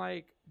I'm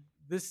like,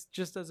 this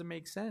just doesn't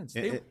make sense.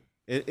 It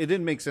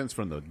didn't make sense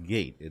from the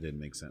gate. It didn't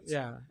make sense.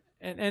 Yeah.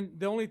 And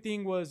the only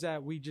thing was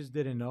that we just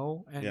didn't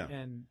know.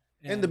 And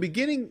in the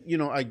beginning,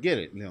 I get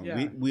it.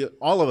 Yeah. We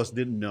all of us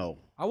didn't know.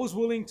 I was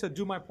willing to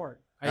do my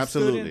part. I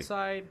Absolutely. stood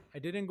inside. I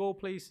didn't go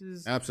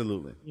places.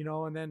 Absolutely.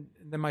 And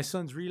then my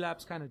son's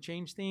relapse kind of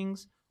changed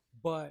things,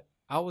 but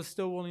I was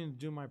still willing to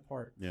do my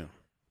part. Yeah.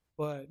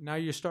 But now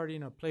you're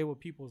starting to play with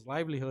people's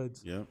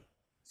livelihoods. Yeah.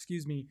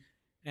 Excuse me.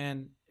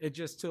 And it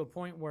just to a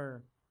point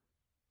where,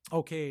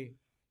 okay,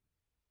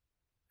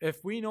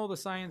 if we know the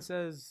science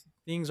says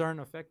things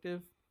aren't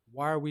effective,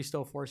 why are we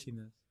still forcing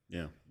this?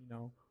 Yeah.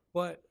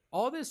 But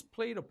all this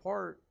played a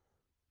part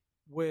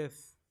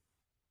with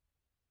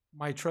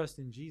my trust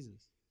in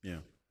Jesus.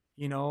 Yeah.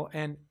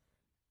 And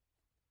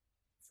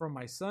from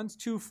my son's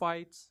 2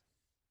 fights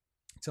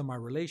to my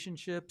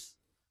relationships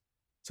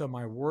to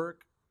my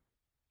work,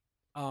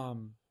 I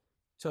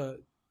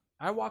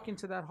walk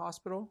into that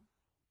hospital,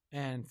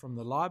 and from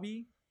the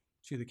lobby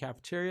to the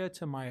cafeteria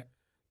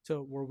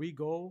to where we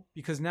go,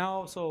 because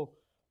now, so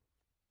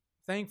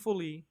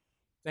thankfully,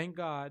 thank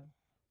God,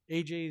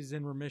 AJ is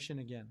in remission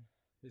again.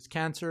 His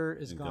cancer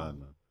is gone.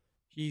 God,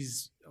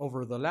 He's,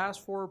 over the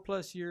last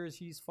 4+ years,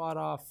 he's fought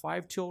off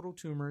 5 total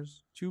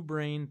tumors, 2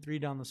 brain, 3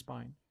 down the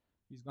spine.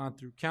 He's gone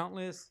through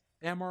countless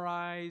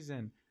MRIs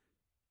and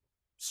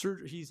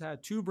he's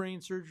had 2 brain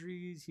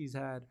surgeries. He's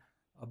had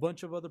a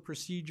bunch of other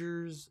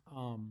procedures,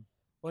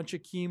 bunch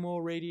of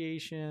chemo,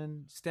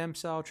 radiation, stem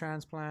cell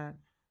transplant.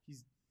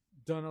 He's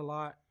done a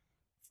lot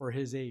for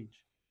his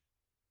age.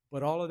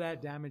 But all of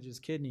that damages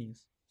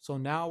kidneys. So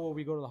now what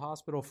we go to the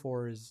hospital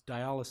for is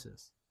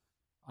dialysis.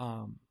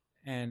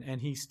 And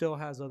he still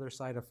has other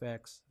side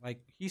effects. Like,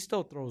 he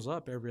still throws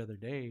up every other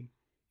day,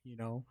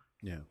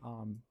 Yeah.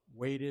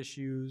 Weight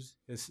issues.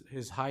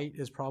 His height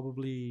is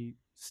probably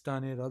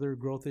stunted, other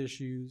growth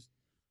issues.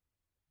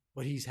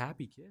 But he's a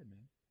happy kid,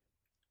 man.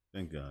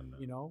 Thank God,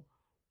 man.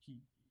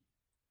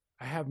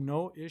 I have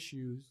no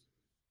issues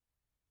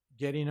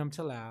getting him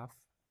to laugh.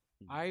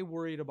 I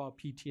worried about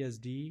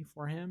PTSD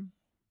for him,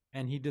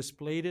 and he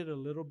displayed it a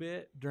little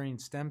bit during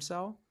stem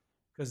cell,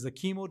 because the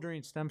chemo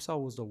during stem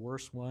cell was the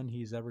worst one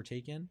he's ever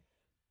taken.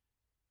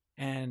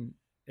 And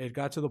it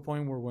got to the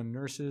point where when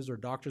nurses or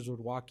doctors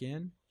would walk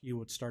in, he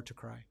would start to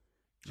cry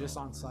just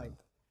on sight,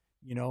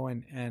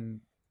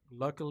 and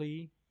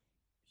luckily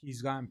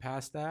he's gotten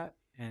past that.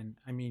 And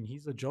I mean,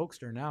 he's a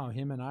jokester now.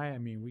 Him and I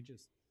mean, we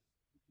just,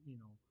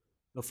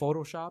 the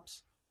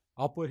Photoshops,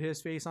 I'll put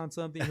his face on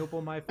something, he'll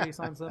put my face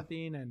on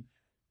something,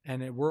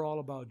 and we're all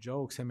about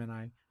jokes, him and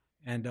I.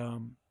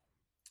 And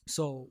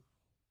so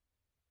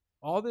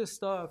all this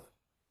stuff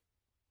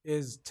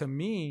is, to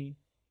me,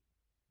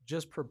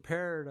 just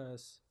prepared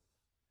us.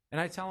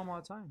 And I tell him all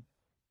the time,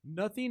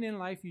 nothing in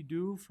life you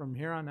do from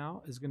here on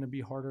out is going to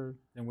be harder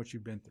than what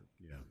you've been through.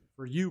 Yeah.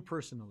 For you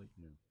personally.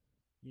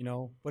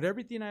 Yeah. But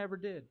everything I ever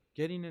did,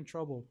 getting in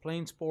trouble,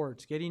 playing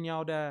sports, getting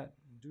yelled at,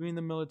 doing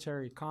the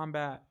military,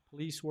 combat,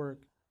 police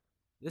work,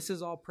 this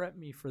has all prepped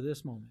me for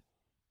this moment.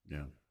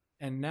 Yeah.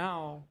 And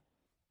now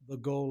the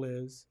goal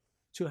is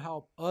to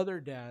help other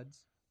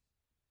dads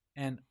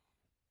and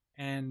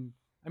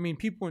I mean,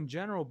 people in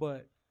general,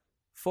 but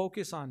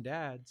focus on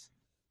dads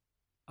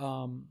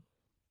and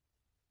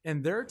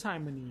their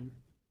time of need,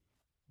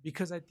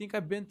 because I think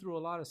I've been through a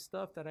lot of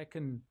stuff that I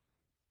can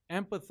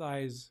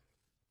empathize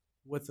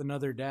with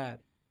another dad.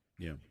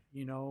 Yeah.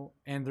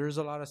 And there's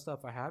a lot of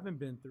stuff I haven't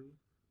been through.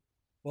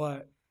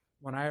 But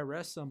when I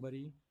arrest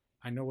somebody,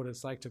 I know what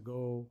it's like to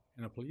go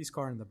in a police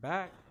car in the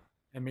back,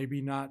 and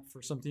maybe not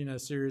for something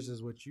as serious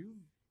as what you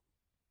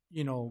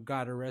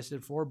got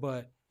arrested for,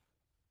 but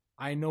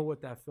I know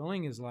what that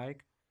feeling is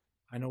like.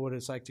 I know what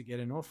it's like to get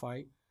into a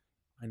fight.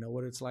 I know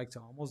what it's like to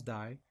almost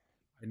die.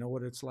 I know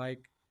what it's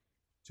like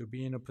to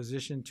be in a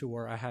position to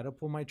where I had to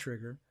pull my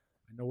trigger.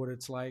 I know what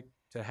it's like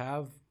to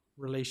have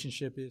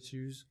relationship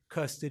issues,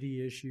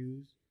 custody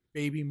issues,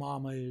 baby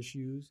mama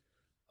issues,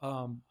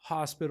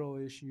 hospital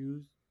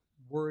issues,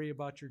 worry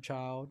about your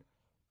child.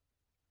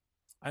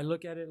 I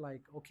look at it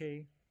like,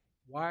 okay,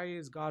 why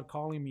is God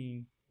calling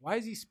me? Why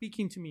is he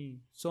speaking to me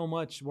so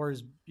much,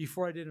 whereas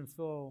before I didn't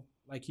feel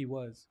like he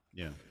was?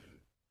 Yeah.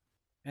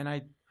 And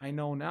I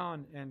know now,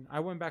 and I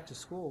went back to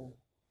school.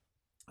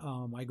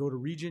 I go to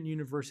Regent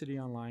University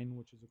Online,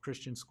 which is a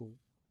Christian school,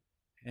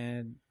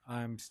 and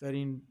I'm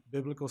studying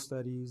biblical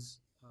studies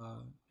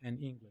and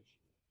English,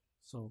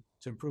 so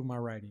to improve my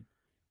writing.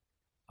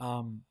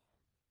 All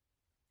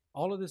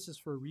of this is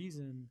for a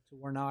reason, to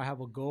where now I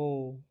have a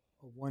goal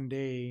of one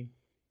day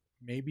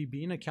maybe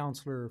being a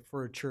counselor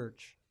for a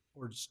church,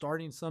 or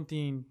starting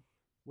something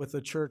with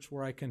a church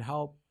where I can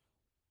help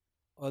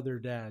other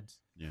dads.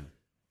 Yeah.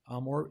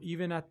 Or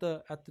even at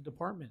the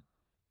department.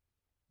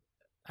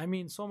 I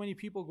mean, so many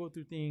people go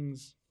through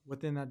things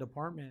within that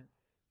department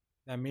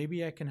that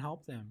maybe I can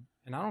help them.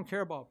 And I don't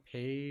care about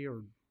pay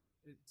or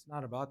It's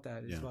not about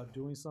that. It's about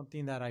doing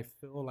something that I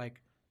feel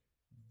like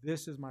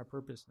this is my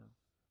purpose now,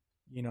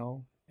 you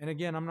know? And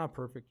again, I'm not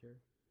perfect here.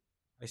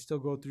 I still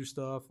go through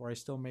stuff or I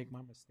still make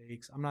my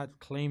mistakes. I'm not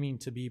claiming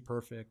to be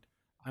perfect.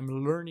 I'm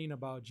learning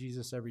about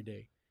Jesus every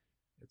day.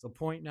 It's a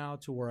point now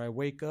to where I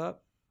wake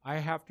up, I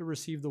have to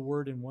receive the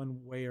word in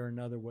one way or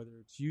another, whether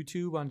it's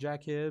YouTube on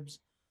Jack Hibbs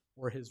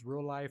or his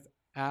real life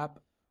app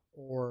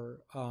or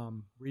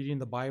reading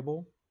the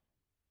Bible.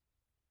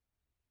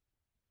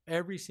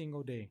 Every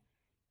single day,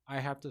 I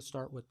have to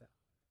start with that.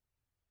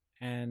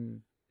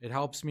 And it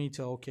helps me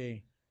to,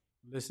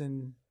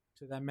 listen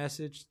to that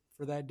message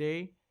for that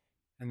day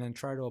and then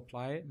try to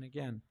apply it. And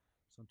again,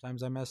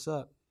 sometimes I mess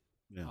up.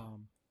 Yeah.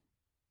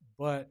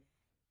 But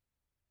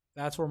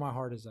that's where my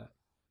heart is at.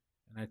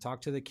 And I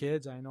talk to the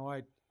kids. I know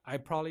I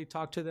probably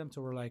talk to them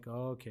till we're like,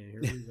 oh, okay,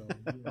 here we go.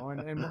 You know,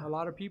 and a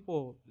lot of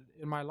people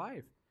in my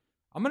life,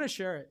 I'm going to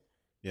share it.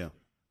 Yeah.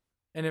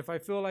 And if I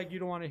feel like you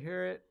don't want to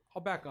hear it,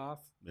 I'll back off.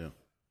 Yeah.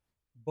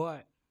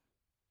 But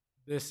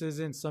this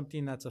isn't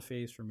something that's a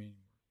phase for me anymore.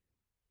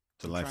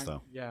 It's a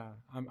lifestyle.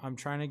 I'm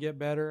trying to get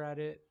better at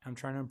it. I'm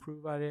trying to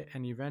improve at it.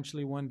 And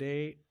eventually one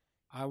day,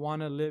 I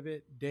want to live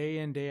it day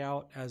in, day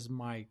out as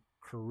my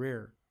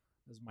career,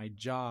 as my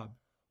job.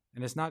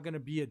 And it's not going to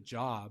be a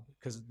job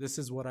because this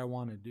is what I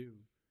want to do.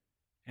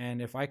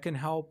 And if I can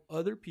help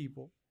other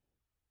people,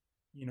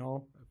 you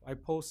know, if I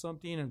post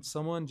something and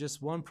someone,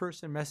 just one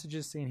person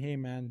messages saying, hey,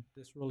 man,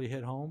 this really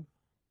hit home,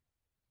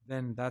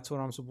 then that's what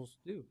I'm supposed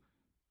to do.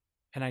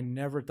 And I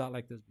never thought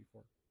like this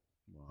before.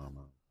 Wow,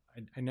 man.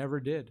 I never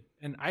did.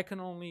 And I can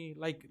only,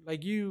 like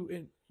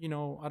you, you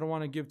know, I don't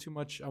want to give too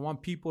much. I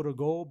want people to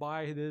go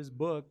buy this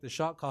book, The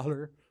Shot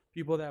Caller.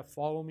 People that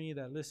follow me,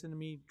 that listen to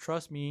me,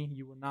 trust me,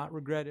 you will not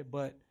regret it.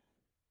 But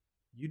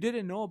you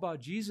didn't know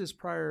about Jesus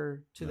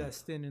prior to that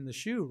stint in the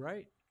shoe,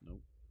 right?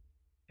 Nope.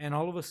 And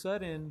all of a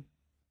sudden,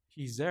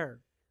 he's there.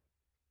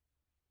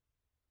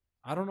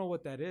 I don't know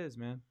what that is,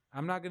 man.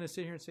 I'm not going to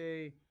sit here and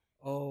say,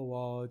 oh,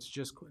 well,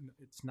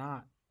 it's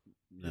not.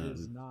 No, it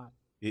is not.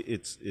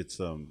 It's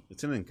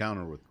an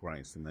encounter with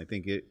Christ. And I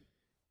think it,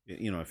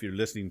 you know, if you're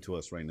listening to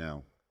us right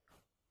now,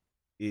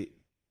 you're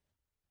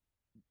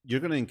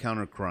going to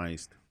encounter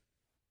Christ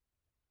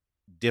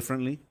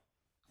differently.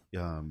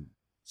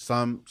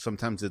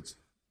 Sometimes it's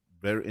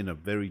in a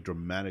very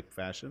dramatic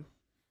fashion.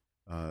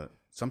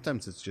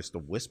 Sometimes it's just a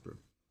whisper.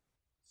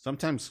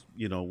 Sometimes,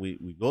 you know,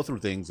 we go through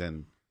things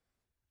and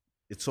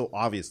it's so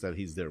obvious that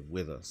he's there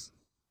with us,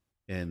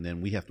 and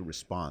then we have to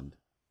respond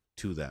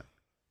to that.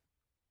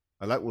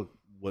 I like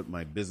what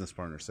my business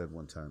partner said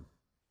one time,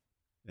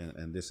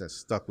 and this has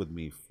stuck with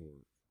me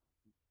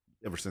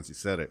ever since he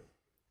said it.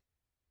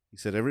 He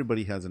said,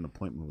 everybody has an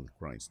appointment with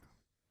Christ,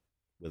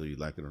 whether you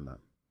like it or not.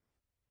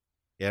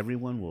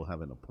 Everyone will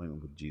have an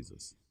appointment with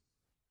Jesus,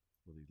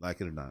 whether you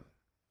like it or not.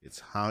 It's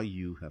how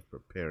you have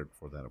prepared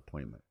for that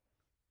appointment.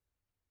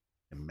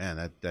 And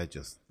man, that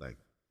just like...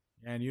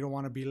 And you don't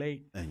want to be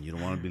late. And you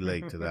don't want to be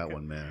late to that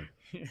one, man.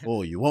 Yeah.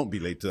 Oh, you won't be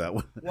late to that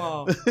one.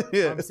 Well,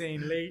 yeah. I'm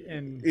saying late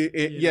and...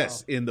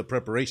 yes, in the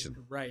preparation.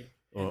 Right.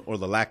 Or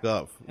the lack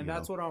of. And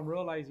that's what I'm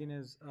realizing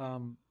is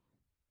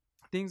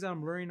things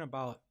I'm learning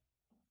about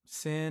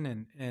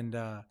sin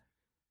and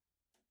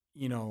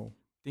you know,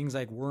 things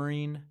like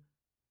worrying.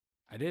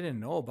 I didn't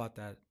know about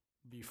that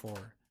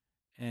before.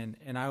 And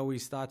I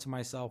always thought to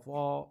myself,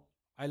 well,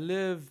 I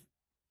live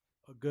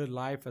a good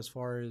life as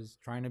far as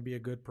trying to be a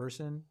good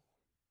person.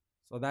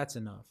 So that's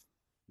enough.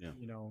 Yeah.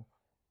 You know,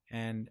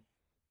 and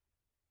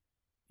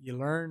you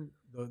learn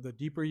the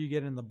deeper you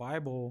get in the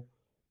Bible,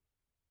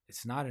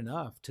 it's not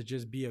enough to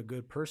just be a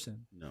good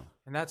person. No.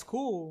 And that's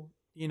cool.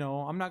 You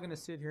know, I'm not going to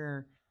sit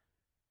here.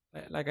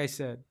 Like I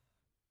said,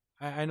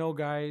 I know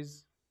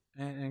guys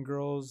and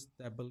girls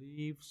that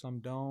believe, some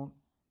don't.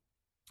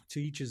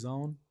 To each his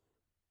own.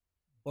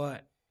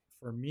 But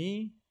for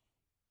me,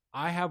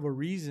 I have a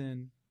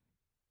reason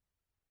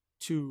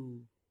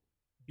to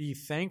be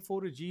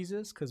thankful to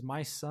Jesus because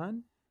my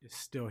son is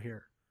still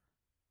here.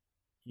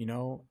 You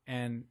know,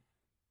 and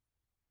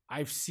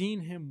I've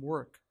seen him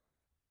work.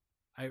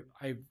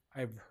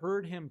 I've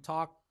heard him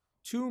talk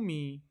to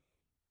me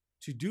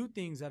to do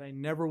things that I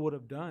never would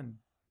have done.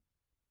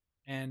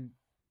 And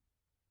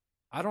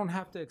I don't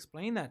have to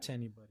explain that to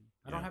anybody.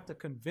 I don't have to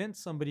convince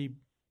somebody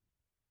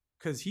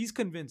because he's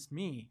convinced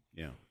me.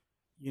 Yeah.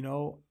 You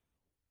know,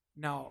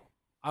 now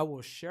I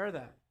will share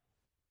that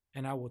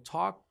and I will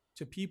talk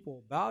to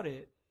people about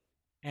it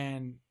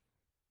and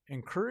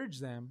encourage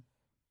them.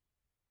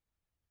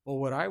 But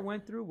what I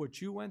went through,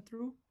 what you went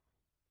through,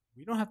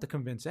 we don't have to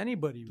convince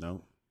anybody.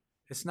 No.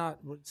 It's not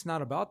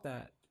about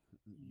that.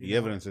 The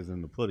evidence is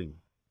in the pudding.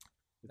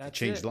 It's a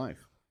changed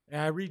life. And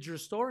I read your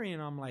story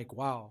and I'm like,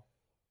 wow,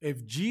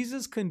 if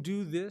Jesus can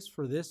do this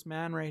for this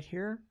man right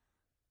here,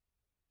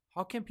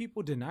 how can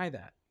people deny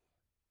that?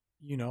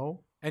 You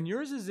know, and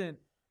yours isn't,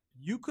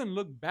 you can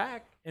look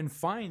back and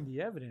find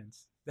the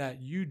evidence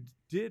that you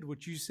did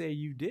what you say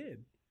you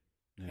did.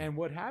 Yeah. And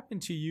what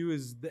happened to you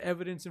is the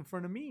evidence in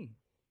front of me.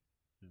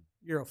 Yeah.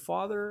 You're a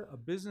father, a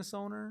business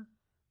owner.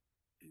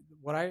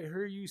 What I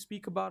hear you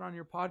speak about on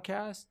your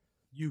podcast,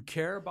 you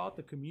care about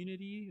the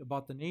community,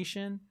 about the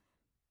nation.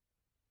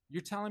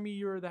 You're telling me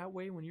you were that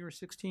way when you were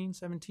 16,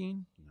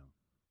 17? No.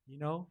 You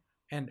know?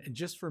 And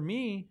just for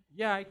me,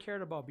 yeah, I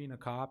cared about being a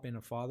cop and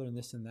a father and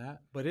this and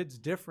that, but it's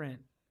different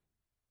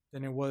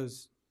than it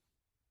was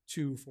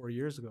 4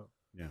 years ago.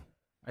 Yeah.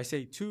 I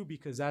say 2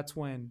 because that's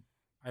when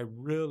I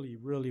really,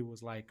 really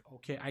was like,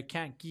 okay, I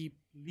can't keep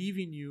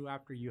leaving you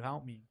after you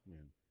help me. Yeah.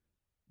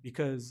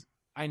 Because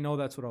I know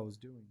that's what I was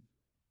doing.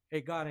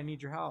 Hey, God, I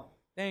need your help.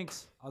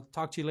 Thanks. I'll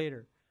talk to you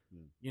later. Yeah.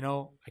 You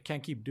know, I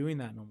can't keep doing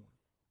that no more.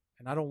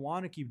 And I don't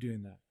want to keep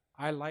doing that.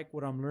 I like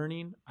what I'm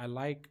learning. I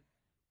like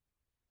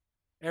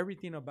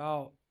everything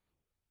about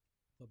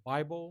the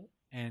Bible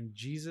and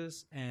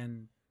Jesus.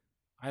 And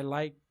I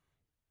like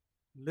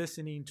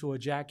listening to a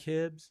Jack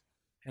Hibbs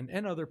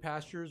and other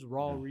pastors,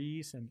 Raul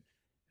Reese, and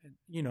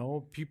you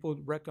know, people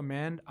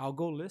recommend. I'll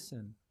go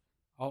listen.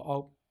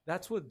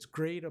 That's what's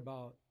great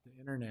about the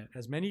internet.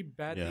 As many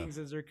bad things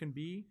as there can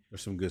be,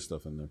 there's some good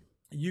stuff in there.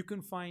 You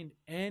can find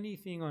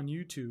anything on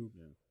YouTube.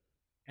 Yeah.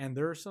 And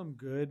there are some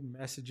good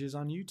messages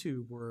on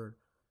YouTube where,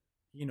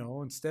 you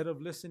know, instead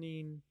of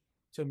listening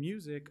to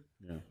music,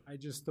 I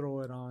just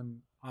throw it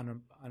on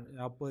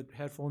I'll put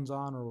headphones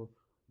on, or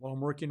while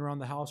I'm working around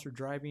the house or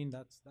driving,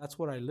 that's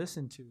what I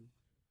listen to.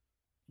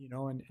 You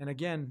know, and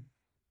again,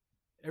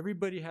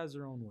 everybody has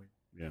their own way.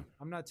 Yeah.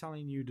 I'm not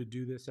telling you to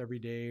do this every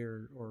day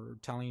or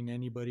telling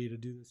anybody to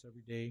do this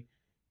every day.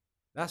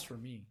 That's for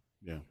me.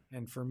 Yeah.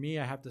 And for me,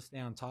 I have to stay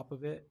on top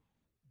of it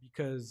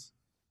because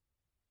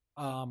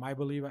I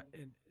believe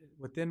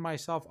within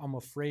myself, I'm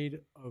afraid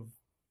of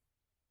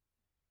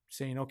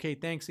saying, okay,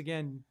 thanks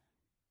again,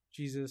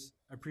 Jesus.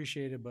 I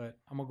appreciate it, but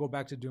I'm going to go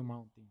back to doing my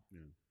own thing. Yeah.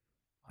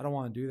 I don't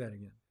want to do that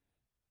again.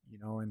 You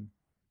know, and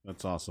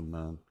that's awesome,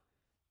 man.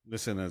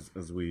 Listen,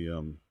 as we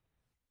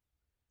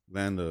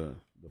land the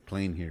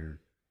plane here,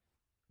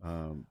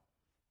 I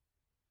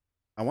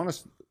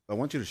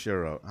want you to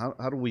share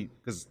how do we,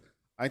 because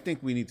I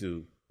think we need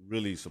to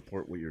really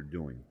support what you're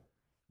doing,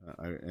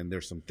 and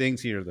there's some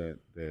things here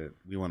that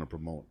we want to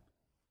promote.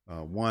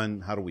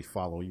 One, how do we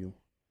follow you?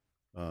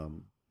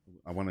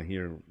 I want to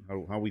hear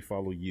how we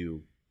follow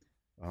you.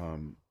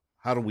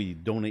 How do we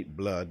donate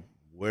blood?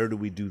 Where do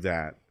we do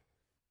that?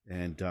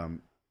 And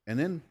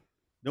then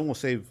we'll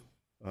save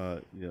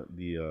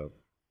the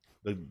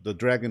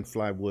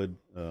dragonfly wood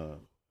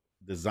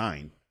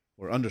design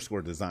or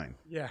 _ design.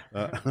 Yeah.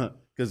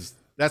 Because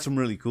that's some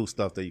really cool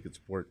stuff that you could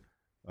support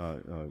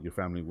your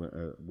family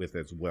with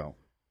as well.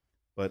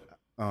 But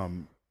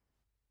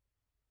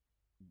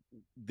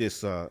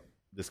this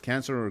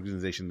cancer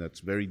organization that's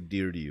very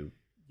dear to you.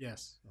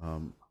 Yes.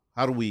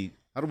 How do we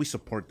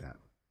support that?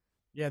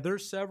 Yeah,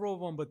 there's several of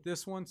them, but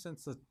this one,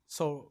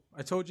 so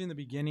I told you in the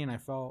beginning, I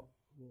felt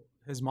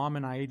his mom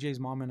and I, AJ's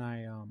mom and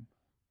I,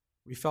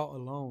 we felt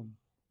alone.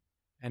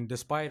 And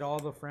despite all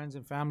the friends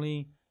and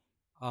family,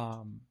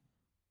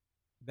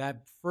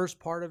 that first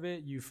part of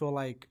it, you feel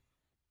like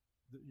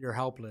you're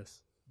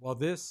helpless. Well,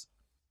 this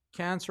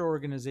cancer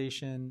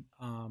organization,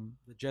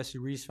 the Jesse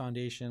Reese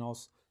Foundation,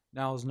 also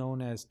now is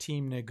known as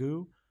Team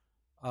Negu,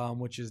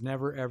 which is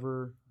Never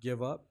Ever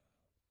Give Up.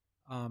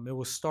 It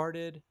was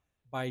started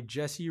by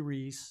Jesse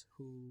Reese,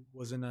 who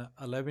was an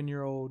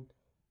 11-year-old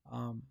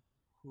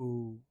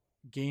who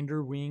gained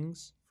her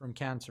wings from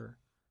cancer.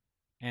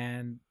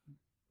 And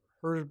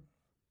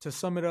to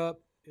sum it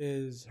up,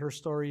 her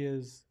story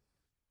is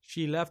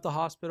she left the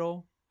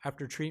hospital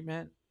after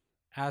treatment,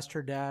 asked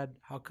her dad,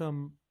 how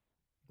come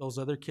those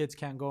other kids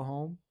can't go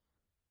home?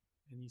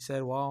 And he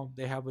said, well,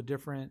 they have a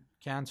different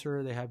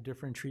cancer. They have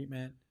different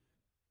treatment.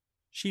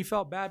 She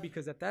felt bad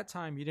because at that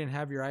time you didn't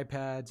have your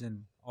iPads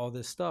and all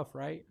this stuff,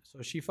 right?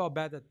 So she felt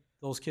bad that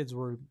those kids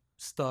were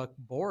stuck,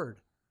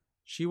 bored.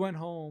 She went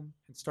home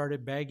and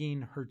started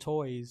bagging her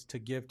toys to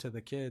give to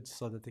the kids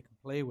so that they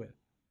could play with.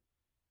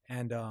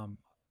 And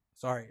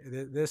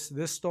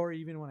this story,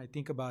 even when I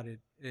think about it,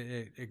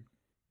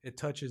 it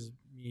touches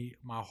me,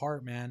 my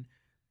heart, man.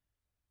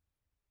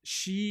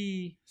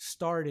 She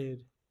started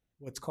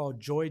what's called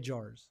Joy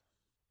Jars.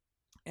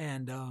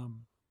 And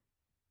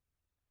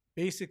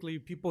basically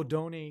people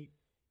donate,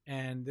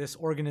 and this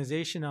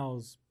organization now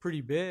is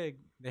pretty big.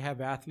 They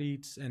have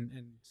athletes and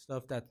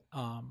stuff that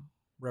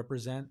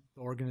represent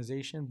the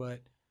organization,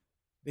 but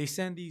they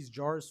send these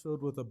jars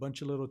filled with a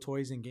bunch of little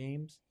toys and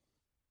games.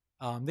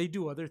 They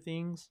do other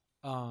things.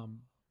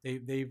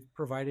 They've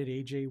provided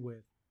AJ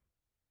with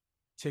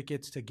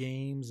tickets to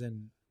games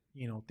and,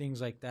 you know,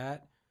 things like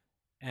that.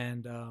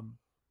 And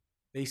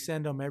they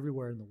send them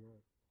everywhere in the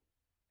world.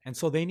 And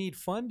so they need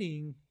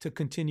funding to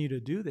continue to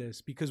do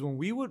this, because when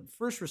we would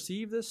first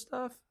receive this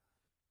stuff,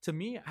 to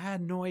me, I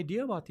had no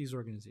idea about these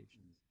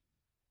organizations.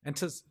 And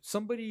to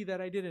somebody that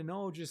I didn't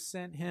know just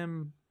sent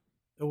him,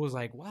 it was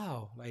like,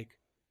 wow, like,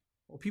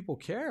 well, people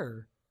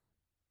care.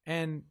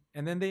 And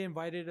then they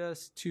invited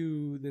us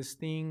to this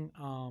thing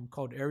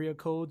called Area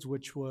Codes,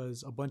 which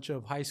was a bunch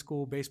of high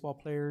school baseball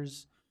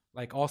players,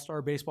 like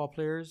all-star baseball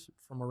players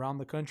from around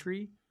the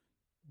country,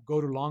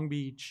 go to Long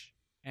Beach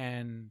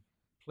and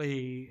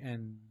play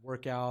and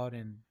work out.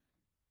 And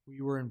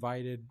we were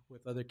invited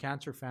with other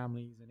cancer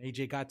families, and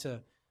AJ got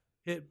to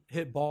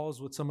hit balls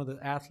with some of the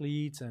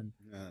athletes, and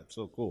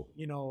so cool.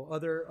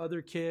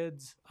 Other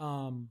kids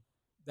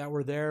that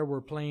were there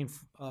were playing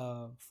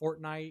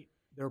Fortnite.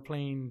 They were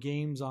playing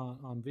games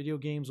on video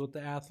games with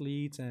the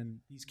athletes, and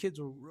these kids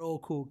were real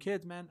cool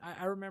kids, man.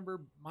 I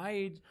remember my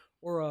age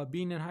or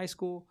being in high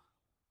school,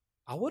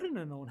 I wouldn't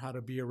have known how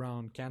to be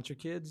around cancer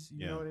kids.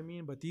 You know what I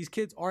mean? But these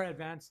kids are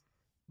advanced.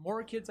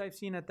 More kids I've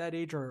seen at that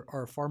age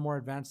are far more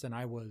advanced than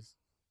I was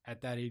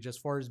at that age, as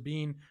far as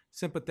being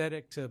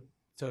sympathetic to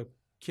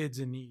kids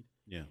in need.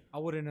 Yeah. I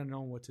wouldn't have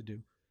known what to do.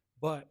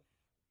 But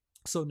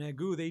so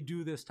Negu, they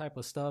do this type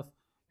of stuff,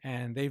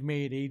 and they've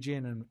made AJ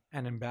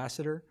an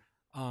ambassador.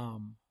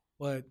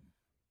 But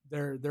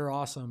they're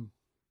awesome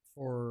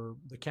for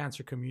the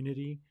cancer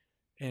community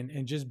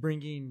and just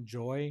bringing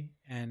joy,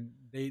 and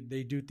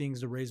they do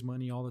things to raise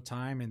money all the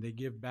time, and they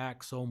give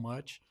back so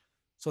much.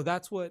 So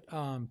that's what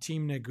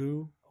Team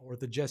Negu or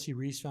the Jesse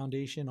Reese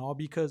Foundation, all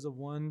because of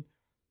one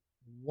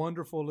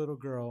wonderful little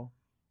girl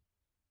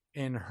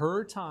in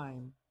her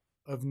time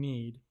of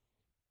need,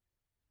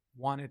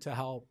 wanted to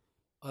help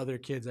other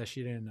kids that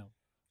she didn't know.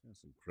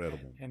 That's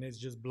incredible. And it's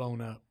just blown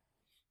up.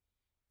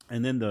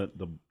 And then the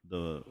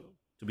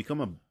to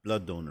become a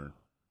blood donor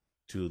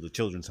to the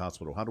Children's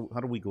Hospital, how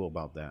do we go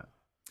about that?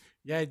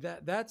 Yeah,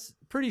 that's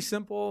pretty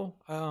simple.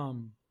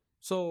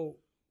 So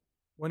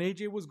when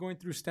AJ was going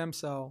through stem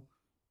cell,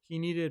 he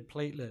needed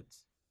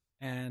platelets,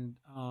 and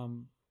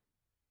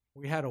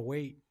we had to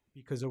wait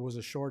because there was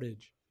a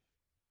shortage,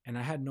 and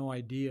I had no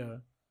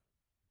idea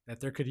that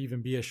there could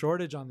even be a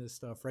shortage on this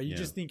stuff, right? You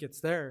just think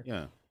it's there.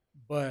 Yeah.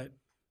 But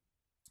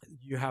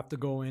you have to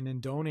go in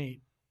and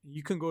donate.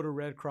 You can go to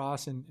Red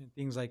Cross and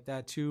things like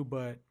that too,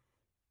 but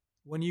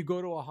when you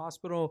go to a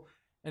hospital,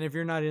 and if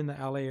you're not in the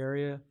LA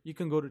area, you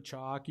can go to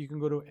Chalk, you can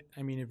go to,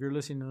 if you're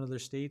listening in other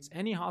states,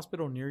 any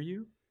hospital near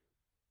you,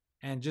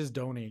 and just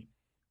donate.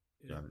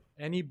 Got it.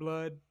 Any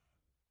blood.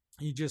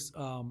 You just,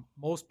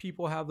 most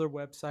people have their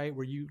website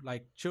where you,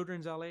 like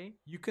Children's LA,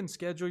 you can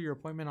schedule your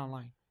appointment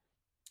online.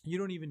 You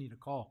don't even need a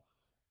call.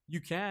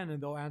 You can,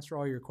 and they'll answer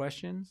all your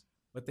questions,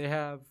 but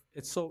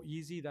it's so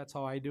easy. That's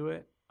how I do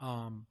it.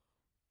 And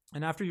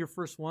after your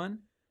first one,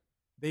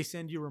 they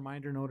send you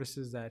reminder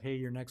notices that, hey,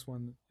 your next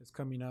one is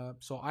coming up.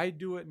 So I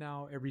do it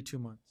now every 2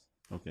 months.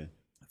 Okay.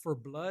 For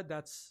blood,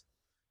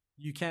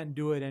 you can't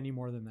do it any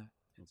more than that.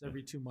 It's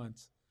every 2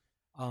 months.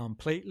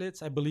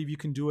 Platelets, I believe you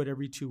can do it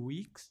every 2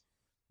 weeks,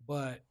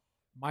 but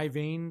my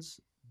veins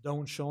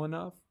don't show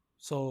enough,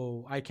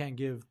 so I can't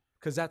give,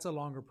 because that's a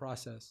longer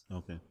process.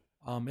 Okay.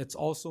 It's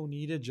also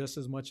needed just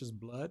as much as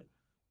blood,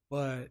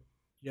 but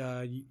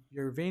yeah,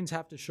 your veins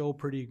have to show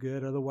pretty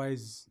good.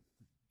 Otherwise,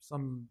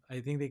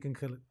 I think they can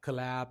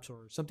collapse,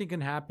 or something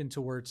can happen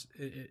to where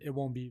it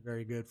won't be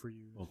very good for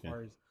you. Okay. As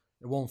far as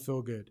it won't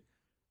feel good.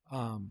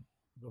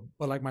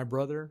 But like my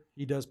brother,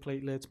 he does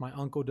platelets. My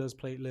uncle does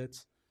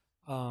platelets.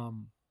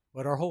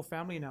 But our whole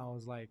family now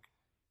is like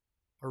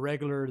a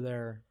regular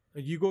there.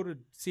 You go to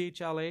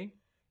CHLA,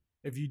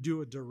 if you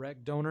do a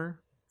direct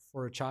donor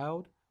for a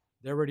child,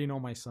 they already know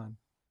my son.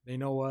 They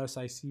know us.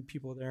 I see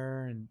people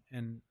there,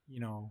 and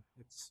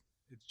it's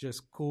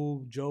just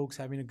cool jokes,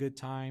 having a good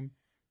time.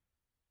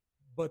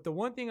 But the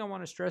one thing I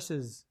want to stress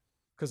is,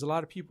 because a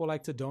lot of people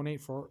like to donate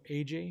for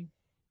AJ.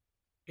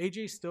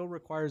 AJ still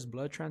requires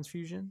blood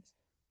transfusions,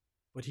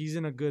 but he's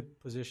in a good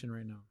position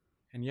right now.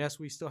 And yes,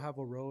 we still have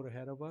a road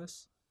ahead of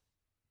us,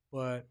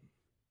 but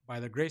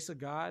by the grace of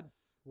God,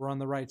 we're on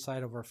the right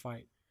side of our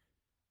fight.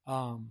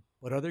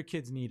 But other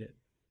kids need it.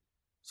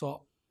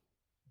 So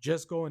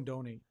just go and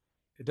donate.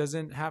 It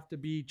doesn't have to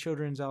be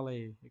Children's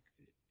LA. It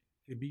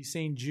could be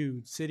St.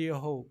 Jude, City of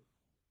Hope.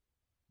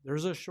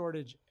 There's a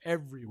shortage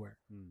everywhere.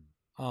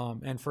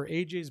 And for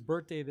AJ's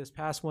birthday, this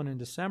past one in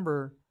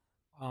December,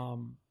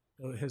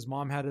 his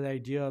mom had an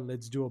idea,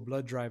 let's do a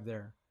blood drive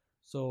there.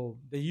 So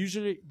they're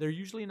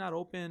usually not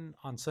open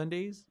on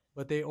Sundays,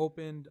 but they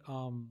opened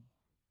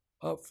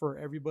up for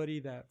everybody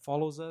that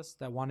follows us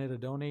that wanted to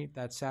donate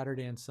that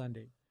Saturday and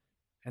Sunday.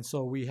 And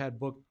so we had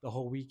booked the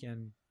whole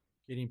weekend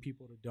getting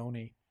people to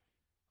donate.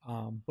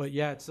 But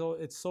yeah,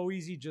 it's so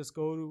easy. Just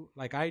go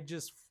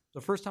to,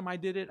 the first time I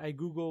did it, I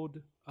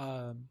Googled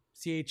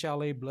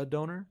CHLA blood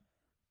donor,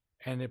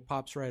 and it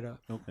pops right up.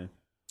 Okay.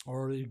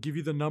 Or they give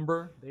you the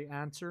number, they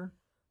answer.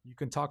 You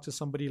can talk to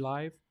somebody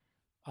live.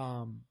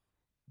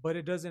 But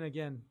it doesn't,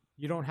 again,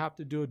 you don't have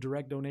to do a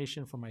direct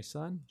donation for my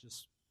son.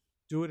 Just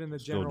do it in the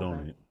general.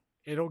 Donate.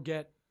 It'll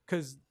get,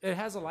 because it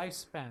has a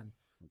lifespan.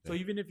 Okay. So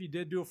even if you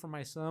did do it for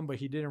my son, but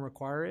he didn't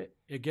require it,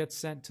 it gets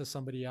sent to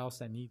somebody else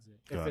that needs it.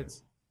 Got if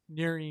it's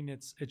nearing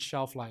its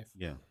shelf life.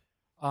 Yeah.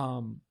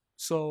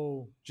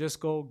 So just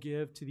go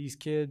give to these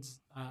kids.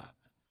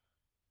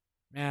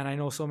 Man, I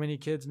know so many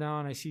kids now,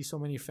 and I see so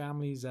many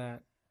families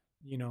that,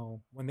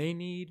 when they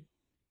need,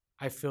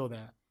 I feel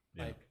that.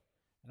 Yeah.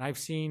 And I've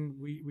seen,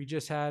 we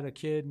just had a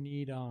kid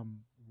need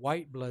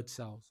white blood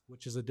cells,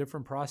 which is a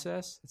different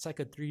process. It's like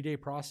a 3-day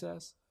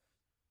process,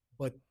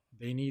 but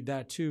they need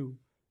that too.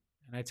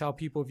 And I tell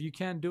people, if you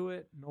can't do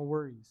it, no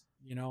worries.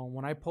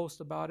 When I post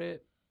about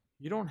it,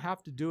 You don't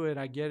have to do it.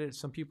 I get it.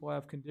 Some people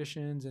have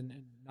conditions and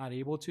not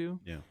able to.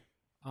 Yeah.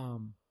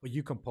 But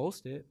you can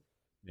post it.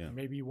 Yeah. And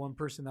maybe one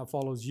person that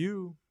follows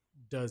you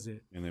does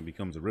it. And it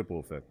becomes a ripple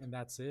effect. And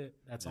that's it.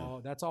 That's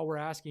all. That's all we're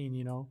asking,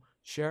 you know.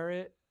 Share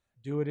it.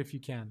 Do it if you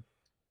can.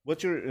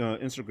 What's your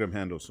Instagram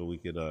handle so we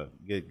could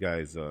get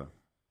guys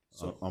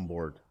on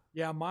board?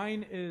 Yeah,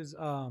 mine is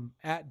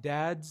at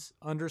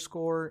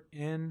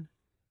dads_in.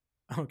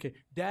 Okay,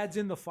 dads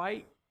in the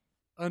fight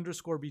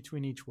 _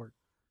 between each word.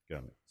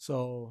 Got it.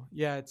 So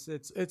yeah,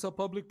 it's a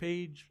public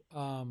page.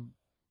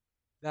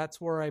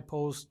 That's where I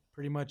post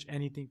pretty much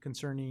anything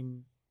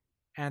concerning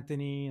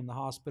Anthony and the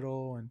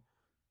hospital and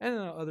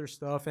other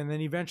stuff. And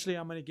then eventually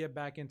I'm gonna get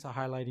back into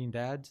highlighting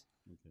dads,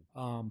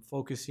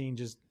 focusing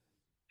just,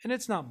 and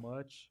it's not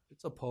much.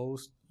 It's a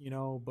post, you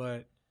know,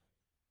 but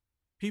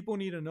people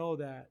need to know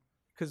that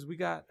because we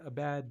got a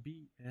bad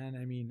beat, and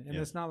I mean, and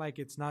it's not like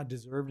it's not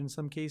deserved in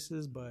some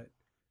cases, but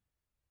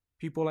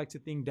people like to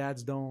think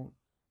dads don't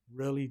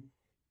really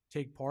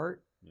take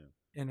part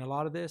in a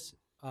lot of this.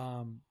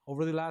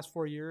 Over the last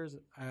 4 years,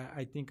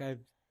 I think I've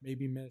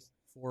maybe missed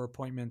 4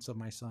 appointments of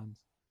my sons.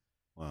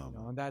 Wow. You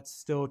know, and that's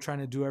still trying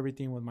to do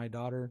everything with my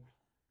daughter.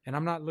 And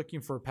I'm not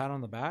looking for a pat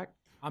on the back.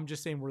 I'm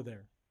just saying we're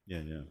there.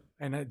 Yeah.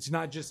 And it's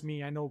not just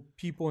me. I know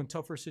people in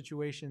tougher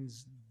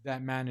situations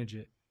that manage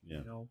it. Yeah.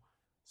 You know,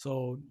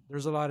 so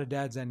there's a lot of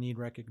dads that need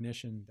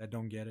recognition that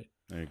don't get it.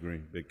 I agree,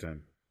 big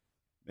time.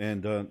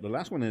 And the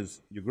last one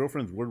is your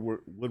girlfriend's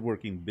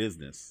woodworking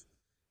business,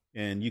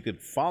 and you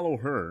could follow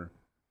her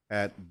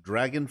at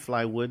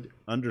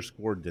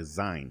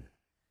dragonflywood_design,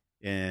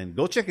 and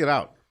go check it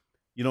out.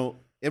 You know,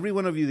 every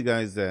one of you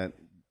guys that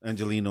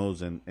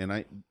Angelinos, and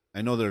I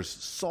know there's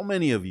so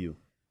many of you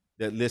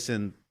that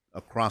listen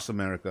across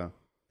America.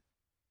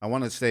 I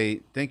want to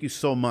say thank you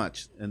so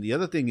much. And the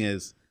other thing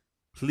is,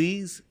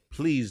 please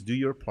do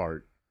your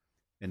part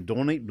and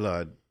donate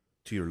blood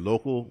to your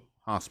local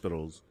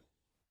hospitals.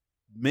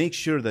 Make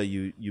sure that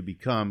you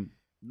become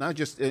not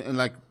just, and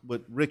like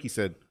what Ricky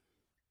said,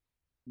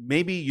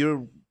 maybe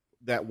you're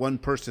that one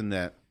person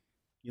that,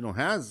 you know,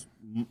 has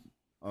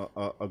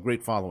a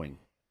great following.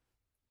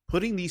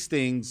 Putting these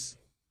things,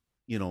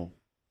 you know,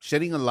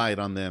 shedding a light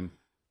on them,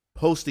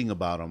 posting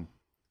about them,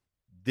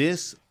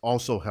 this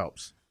also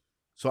helps.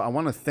 So I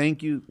want to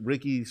thank you,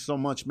 Ricky, so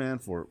much, man,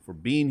 for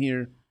being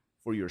here,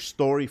 for your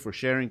story, for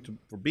sharing,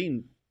 for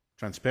being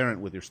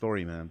transparent with your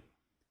story, man.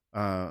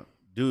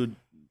 Dude,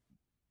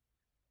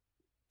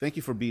 thank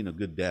you for being a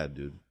good dad,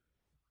 dude.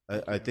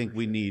 I think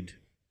we need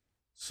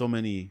so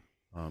many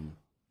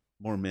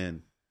more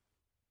men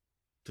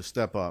to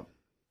step up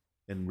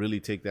and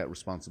really take that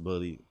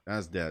responsibility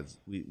as dads.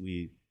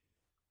 We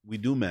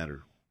do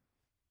matter.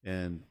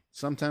 And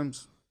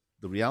sometimes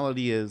the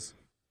reality is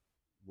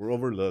we're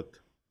overlooked,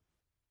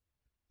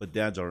 but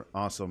dads are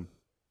awesome.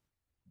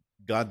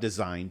 God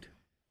designed,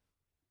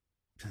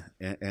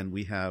 and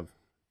we have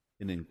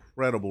an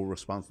incredible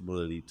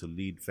responsibility to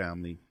lead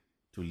family,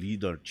 to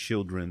lead our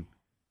children,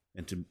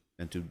 and to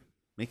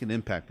make an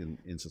impact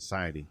in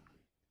society.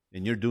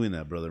 And you're doing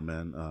that, brother,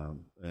 man.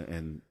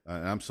 And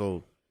I'm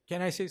so.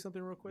 Can I say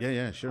something real quick?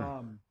 Yeah,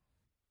 sure.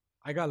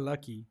 I got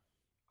lucky.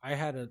 I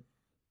had a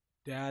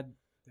dad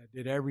that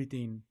did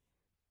everything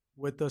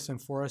with us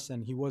and for us,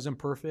 and he wasn't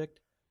perfect.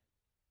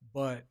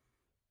 But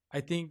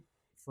I think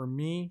for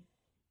me,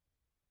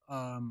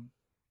 I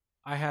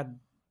had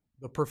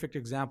the perfect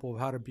example of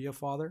how to be a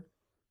father.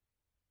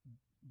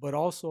 But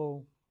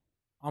also,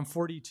 I'm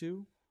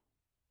 42,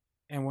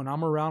 and when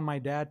I'm around my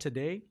dad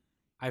today,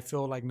 I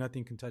feel like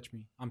nothing can touch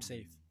me. I'm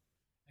safe.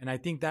 And I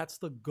think that's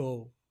the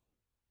goal,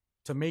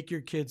 to make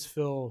your kids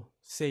feel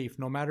safe,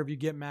 no matter if you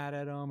get mad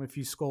at them, if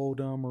you scold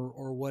them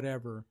or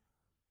whatever.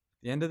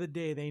 At the end of the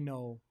day, they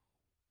know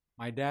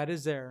my dad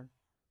is there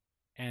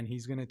and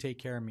he's going to take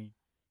care of me.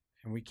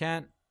 And we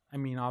can't, I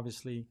mean,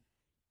 obviously,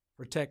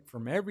 protect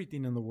from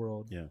everything in the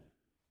world. Yeah.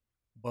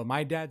 But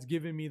my dad's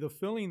given me the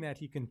feeling that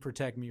he can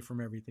protect me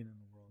from everything in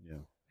the world.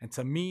 Yeah. And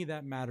to me,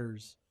 that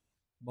matters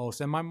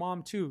most. And my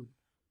mom, too.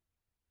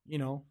 You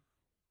know,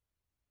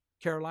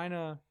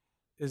 Carolina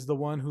is the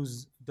one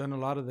who's done a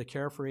lot of the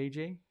care for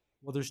AJ.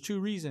 Well, there's 2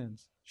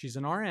 reasons. She's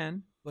an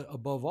RN, but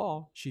above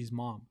all, she's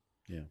mom.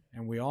 Yeah.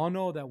 And we all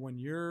know that when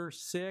you're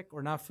sick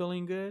or not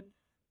feeling good,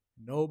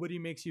 nobody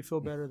makes you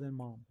feel better than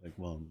mom. Like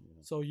mom.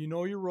 Yeah. So you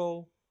know your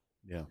role.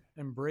 Yeah.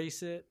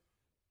 Embrace it.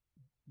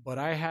 But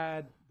I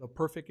had the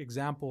perfect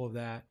example of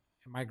that.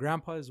 And my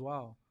grandpa as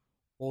well.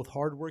 Both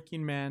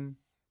hardworking men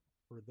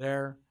were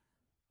there.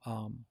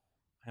 I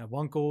have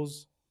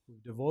uncles who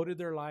devoted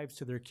their lives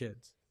to their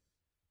kids.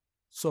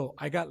 So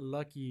I got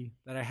lucky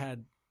that I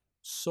had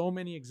so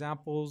many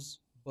examples,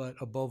 but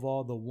above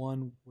all, the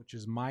one which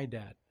is my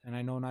dad. And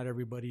I know not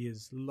everybody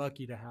is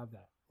lucky to have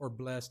that or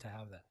blessed to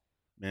have that.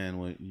 Man,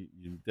 well,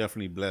 you're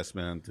definitely blessed,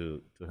 man,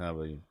 to have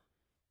a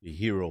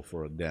hero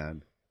for a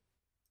dad.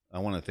 I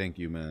want to thank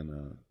you,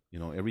 man. You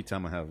know, every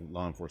time I have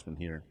law enforcement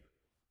here,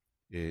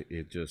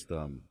 it just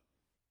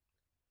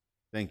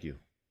thank you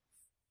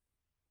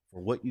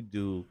for what you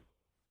do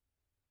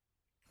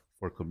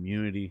for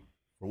community,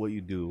 for what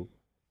you do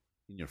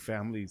in your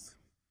families.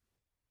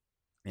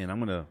 And I'm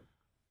gonna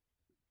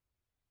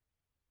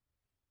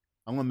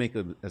make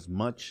as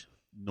much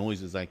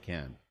noise as I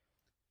can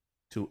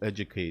to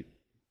educate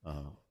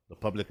the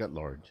public at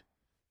large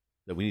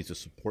that we need to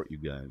support you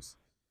guys,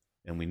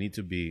 and we need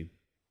to be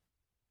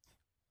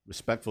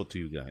respectful to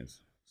you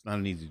guys. It's not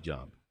an easy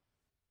job.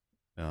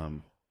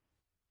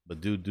 But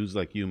dudes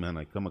like you, man,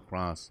 I come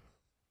across,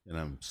 and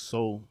I'm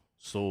so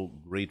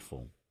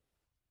grateful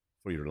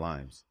for your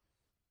lives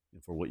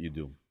and for what you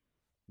do.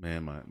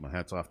 Man, my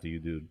hat's off to you,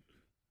 dude,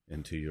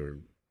 and to your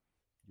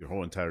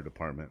whole entire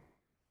department.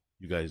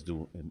 You guys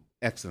do an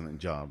excellent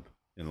job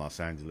in Los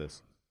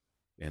Angeles,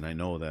 and I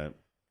know that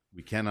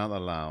we cannot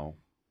allow,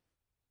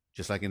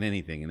 just like in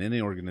anything, in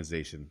any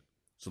organization,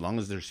 so long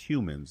as there's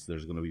humans,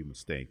 there's going to be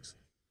mistakes.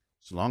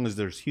 So long as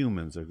there's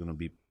humans, there's going to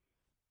be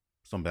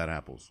some bad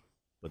apples.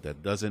 But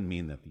that doesn't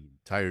mean that the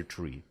entire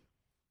tree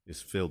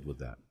is filled with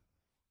that.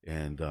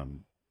 And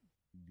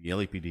the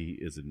LAPD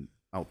is an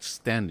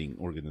outstanding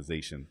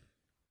organization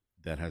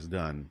that has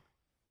done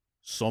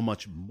so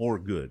much more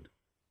good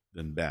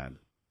than bad.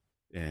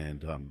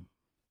 And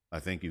I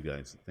thank you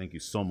guys. Thank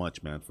you so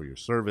much, man, for your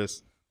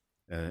service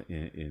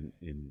in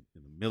the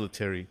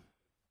military,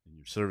 and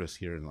your service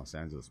here in Los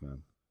Angeles, man.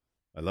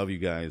 I love you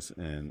guys,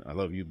 and I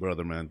love you,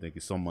 brother, man. Thank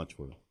you so much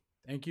for it.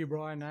 Thank you,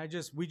 bro. And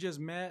we just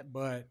met,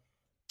 but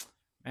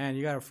man,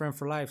 you got a friend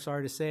for life.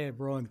 Sorry to say it,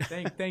 bro. And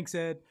thanks,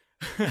 Ed.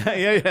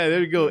 yeah,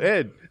 there you go,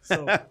 Ed.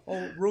 So,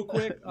 real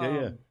quick,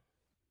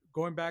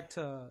 going back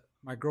to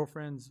my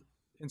girlfriend's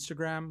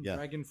Instagram,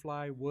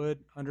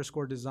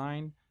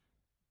 dragonflywood_design.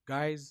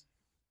 Guys,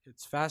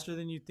 it's faster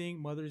than you think.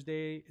 Mother's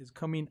Day is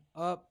coming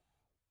up.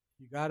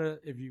 You gotta,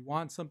 if you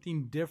want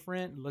something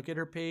different, look at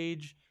her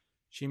page.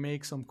 She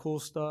makes some cool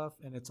stuff,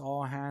 and it's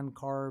all hand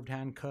carved,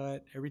 hand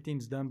cut.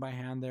 Everything's done by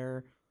hand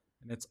there,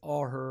 and it's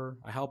all her.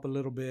 I help a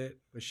little bit,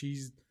 but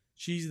she's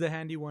the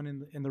handy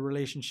one in the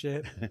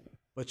relationship.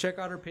 But check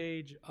out her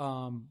page,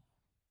 and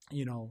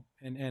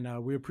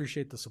we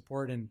appreciate the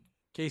support. And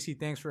Casey,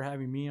 thanks for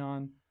having me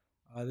on.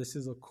 This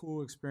is a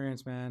cool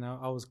experience, man.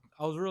 I was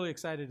really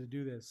excited to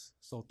do this,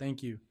 so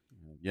thank you.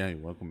 Yeah, you're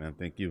welcome, man.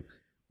 Thank you,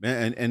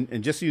 man.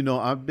 And just so you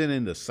know, I've been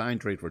in the sign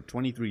trade for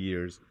 23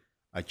 years.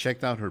 I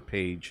checked out her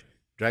page,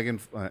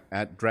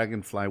 at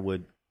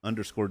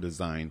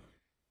dragonflywood_design,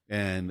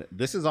 and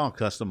this is all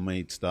custom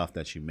made stuff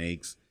that she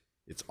makes.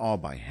 It's all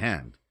by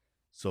hand,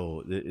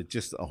 so it's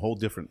just a whole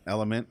different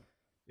element,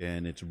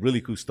 and it's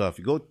really cool stuff.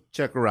 You go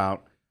check her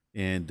out,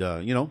 and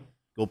go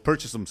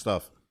purchase some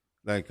stuff.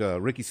 Like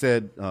Ricky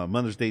said,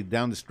 Mother's Day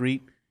down the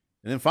street,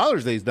 and then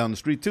Father's Day is down the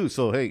street too.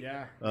 So hey,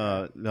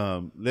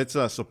 let's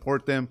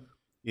support them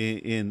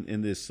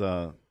in this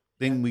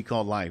thing we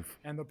call life.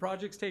 And the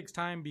projects takes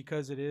time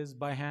because it is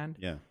by hand.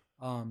 Yeah.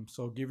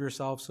 So give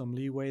yourself some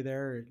leeway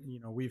there.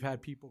 We've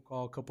had people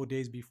call a couple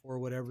days before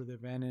whatever the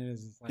event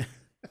is. It's like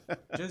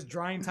just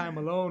drying time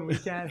alone, we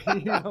can't.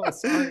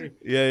 Sorry.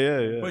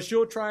 Yeah. But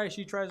she'll try.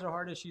 She tries her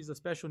hardest. She's a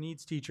special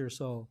needs teacher,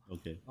 so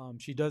okay.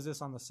 She does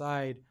this on the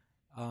side.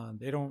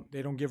 They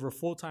don't give her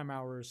full-time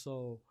hours,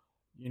 so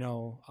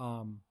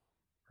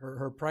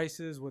her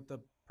prices with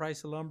the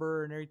price of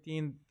lumber and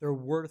everything, they're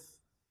worth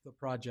the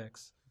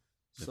projects.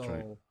 That's so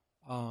right.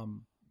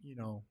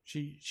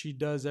 She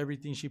does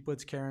everything. She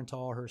puts care into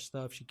all her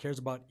stuff. She cares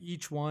about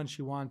each one.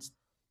 She wants,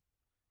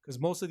 because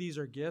most of these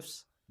are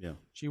gifts. Yeah.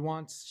 She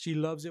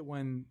loves it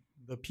when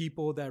the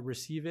people that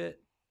receive it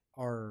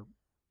are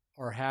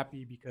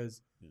happy,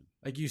 because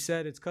like you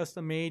said, it's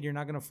custom made. You're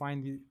not going to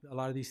find a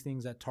lot of these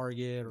things at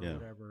Target or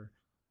whatever.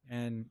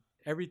 And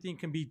everything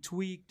can be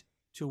tweaked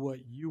to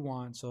what you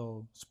want.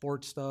 So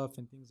sports stuff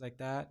and things like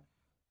that.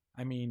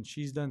 I mean,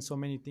 she's done so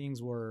many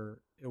things where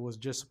it was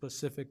just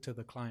specific to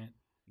the client.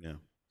 Yeah.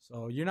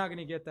 So you're not going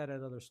to get that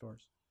at other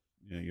stores.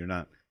 Yeah, you're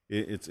not.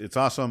 It's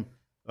awesome.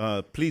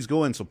 Please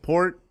go and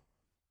support.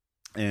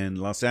 And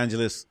Los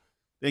Angeles,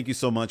 thank you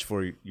so much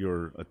for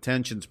your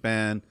attention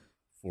span,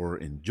 for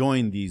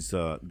enjoying these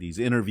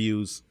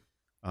interviews.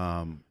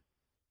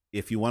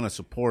 If you want to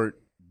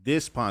support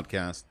this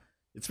podcast,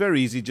 it's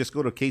very easy. Just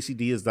go to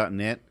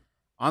kcdiaz.net.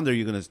 On there,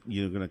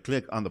 you're gonna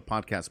click on the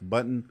podcast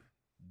button.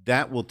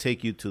 That will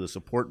take you to the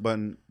support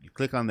button. You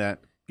click on that.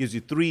 Gives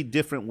you 3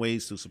 different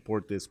ways to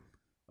support this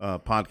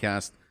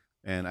podcast,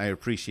 and I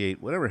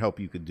appreciate whatever help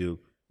you could do.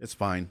 It's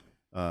fine.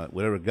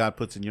 Whatever God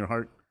puts in your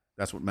heart,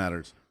 that's what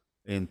matters.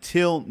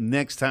 Until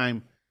next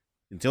time,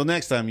 I'm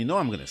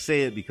going to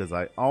say it because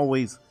I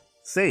always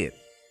say it.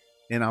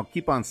 And I'll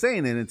keep on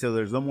saying it until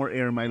there's no more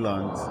air in my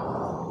lungs.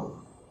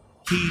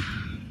 Keep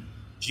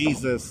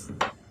Jesus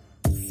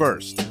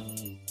first.